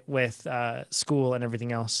balanced it with school and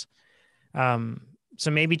everything else. So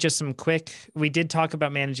maybe just we did talk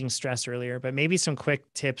about managing stress earlier, but maybe some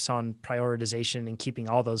quick tips on prioritization and keeping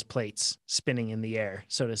all those plates spinning in the air,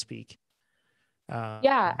 so to speak.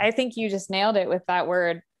 Yeah, I think you just nailed it with that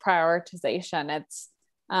word prioritization. It's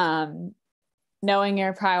knowing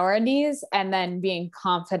your priorities and then being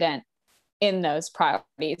confident in those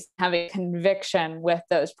priorities, having conviction with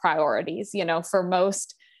those priorities. For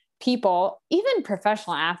most people, even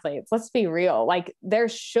professional athletes, let's be real, like there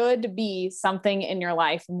should be something in your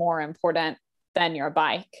life more important than your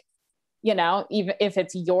bike. Even if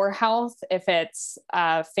it's your health, if it's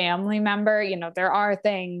a family member, there are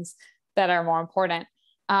things that are more important.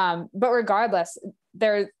 But regardless,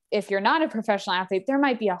 if you're not a professional athlete, there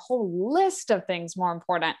might be a whole list of things more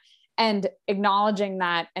important, and acknowledging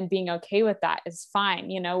that and being okay with that is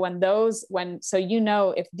fine.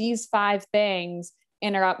 If these 5 things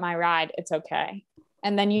interrupt my ride, it's okay.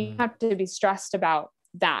 And then you have to be stressed about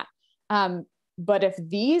that. But if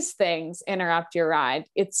these things interrupt your ride,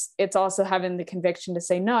 it's also having the conviction to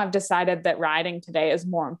say, no, I've decided that riding today is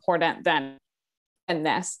more important than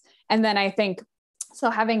this. And then I think, so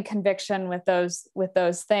having conviction with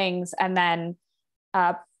those things, and then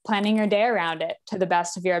planning your day around it to the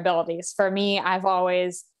best of your abilities. For me, I've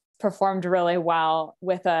always performed really well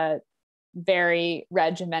with a very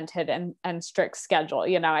regimented and strict schedule,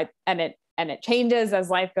 and it changes as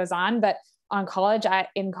life goes on. But in college, I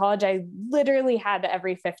literally had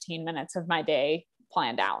every 15 minutes of my day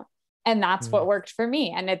planned out, and that's what worked for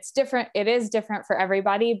me. And it's different. It is different for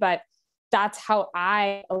everybody, but that's how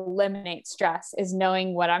I eliminate stress, is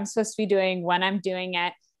knowing what I'm supposed to be doing, when I'm doing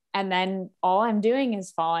it. And then all I'm doing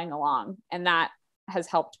is following along. And that has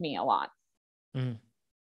helped me a lot.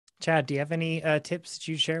 Chad, do you have any tips that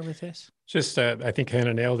you'd share with this? Just, I think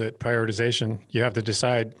Hannah nailed it. Prioritization. You have to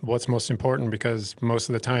decide what's most important, because most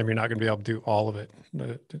of the time you're not going to be able to do all of it.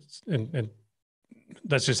 And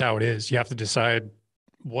that's just how it is. You have to decide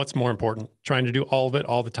what's more important? Trying to do all of it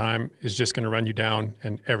all the time is just going to run you down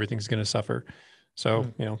and everything's going to suffer. So,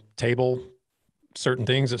 table certain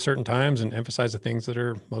things at certain times and emphasize the things that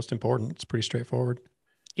are most important. It's pretty straightforward.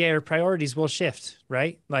 Yeah, your priorities will shift,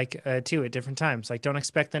 right? Like too at different times. Like don't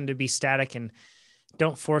expect them to be static, and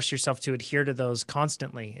don't force yourself to adhere to those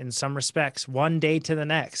constantly. In some respects, one day to the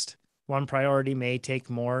next, one priority may take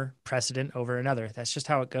more precedent over another. That's just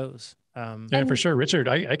how it goes. And for sure, Richard,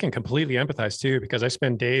 I can completely empathize too, because I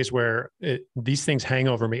spend days where these things hang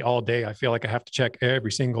over me all day. I feel like I have to check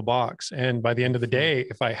every single box. And by the end of the day,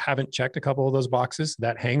 if I haven't checked a couple of those boxes,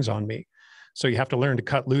 that hangs on me. So you have to learn to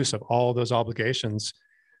cut loose of all of those obligations,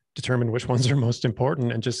 determine which ones are most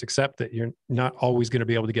important, and just accept that you're not always going to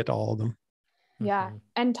be able to get to all of them. Yeah.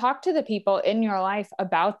 And talk to the people in your life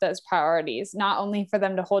about those priorities, not only for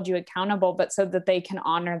them to hold you accountable, but so that they can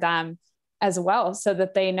honor them as well, so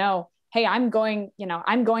that they know, hey, I'm going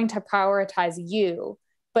to prioritize you,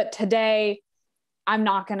 but today I'm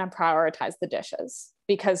not going to prioritize the dishes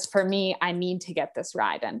because for me, I need to get this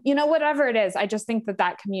ride in, whatever it is. I just think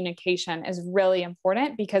that communication is really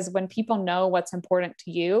important, because when people know what's important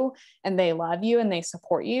to you and they love you and they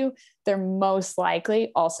support you, they're most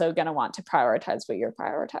likely also going to want to prioritize what you're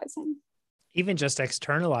prioritizing. Even just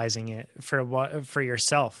externalizing it for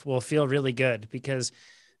yourself will feel really good, because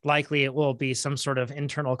likely it will be some sort of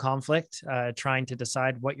internal conflict, trying to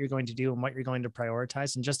decide what you're going to do and what you're going to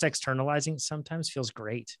prioritize. And just externalizing sometimes feels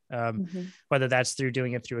great. Whether that's through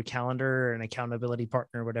doing it through a calendar or an accountability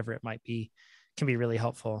partner, whatever it might be, can be really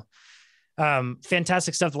helpful.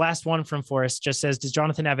 Fantastic stuff. The last one from Forrest just says, does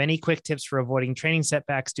Jonathan have any quick tips for avoiding training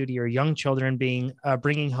setbacks due to your young children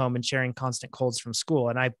bringing home and sharing constant colds from school?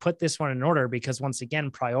 And I put this one in order because, once again,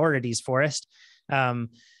 priorities, Forrest.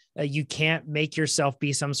 You can't make yourself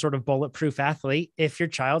be some sort of bulletproof athlete if your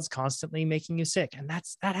child's constantly making you sick. And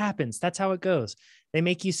that happens. That's how it goes. They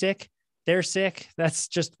make you sick. They're sick. That's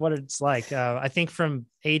just what it's like. I think from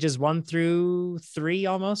ages 1 through 3,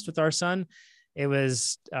 almost, with our son, it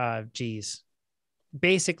was,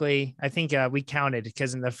 basically, I think we counted,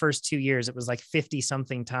 because in the first 2 years, it was like 50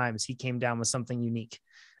 something times he came down with something unique.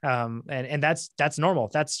 And that's normal.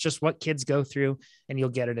 That's just what kids go through, and you'll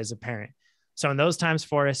get it as a parent. So in those times,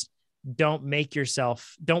 Forrest, don't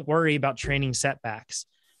worry about training setbacks.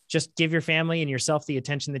 Just give your family and yourself the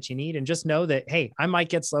attention that you need, and just know that, hey, I might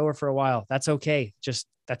get slower for a while. That's okay.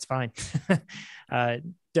 That's fine.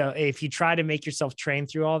 If you try to make yourself train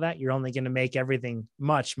through all that, you're only going to make everything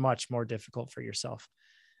much, much more difficult for yourself.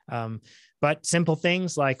 But simple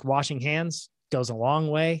things like washing hands goes a long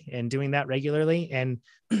way, and doing that regularly and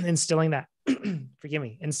instilling that,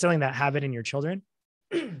 instilling that habit in your children.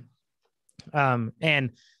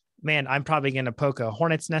 And man, I'm probably going to poke a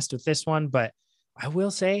hornet's nest with this one, but I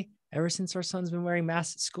will say, ever since our son's been wearing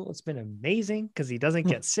masks at school, it's been amazing because he doesn't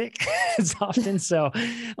get sick as often. So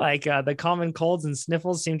like the common colds and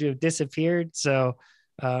sniffles seem to have disappeared. So,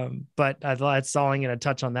 but that's all I'm going to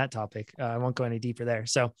touch on that topic. I won't go any deeper there.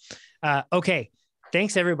 So, okay.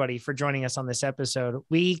 Thanks everybody for joining us on this episode.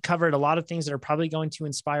 We covered a lot of things that are probably going to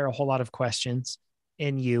inspire a whole lot of questions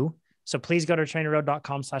in you. So please go to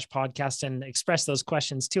TrainerRoad.com/podcast and express those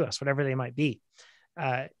questions to us, whatever they might be.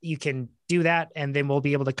 You can do that, and then we'll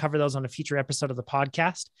be able to cover those on a future episode of the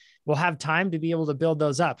podcast. We'll have time to be able to build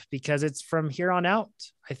those up, because it's from here on out,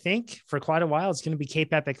 I think, for quite a while, it's going to be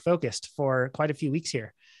Cape Epic focused for quite a few weeks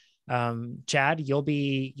here. Chad, you'll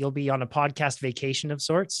be on a podcast vacation of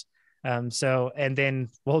sorts. And then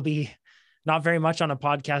we'll be not very much on a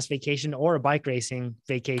podcast vacation or a bike racing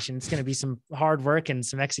vacation. It's going to be some hard work and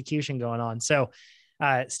some execution going on. So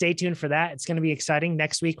stay tuned for that. It's going to be exciting.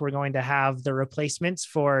 Next week, we're going to have the replacements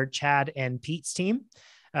for Chad and Pete's team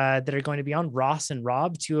that are going to be on. Ross and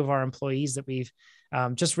Rob, 2 of our employees that we've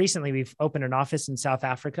just recently, we've opened an office in South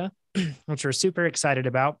Africa, which we're super excited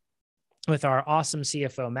about, with our awesome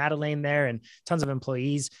CFO, Madeleine, there, and tons of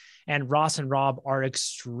employees. And Ross and Rob are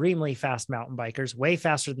extremely fast mountain bikers, way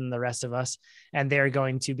faster than the rest of us. And they're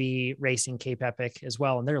going to be racing Cape Epic as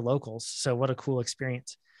well. And they're locals. So what a cool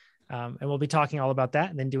experience. And we'll be talking all about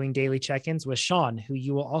that, and then doing daily check-ins with Sean, who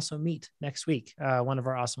you will also meet next week, one of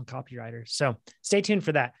our awesome copywriters. So stay tuned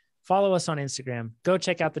for that. Follow us on Instagram. Go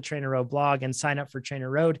check out the TrainerRoad blog and sign up for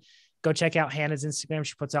TrainerRoad. Go check out Hannah's Instagram.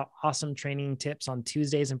 She puts out awesome training tips on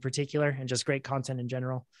Tuesdays in particular, and just great content in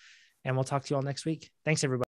general. And we'll talk to you all next week. Thanks, everybody.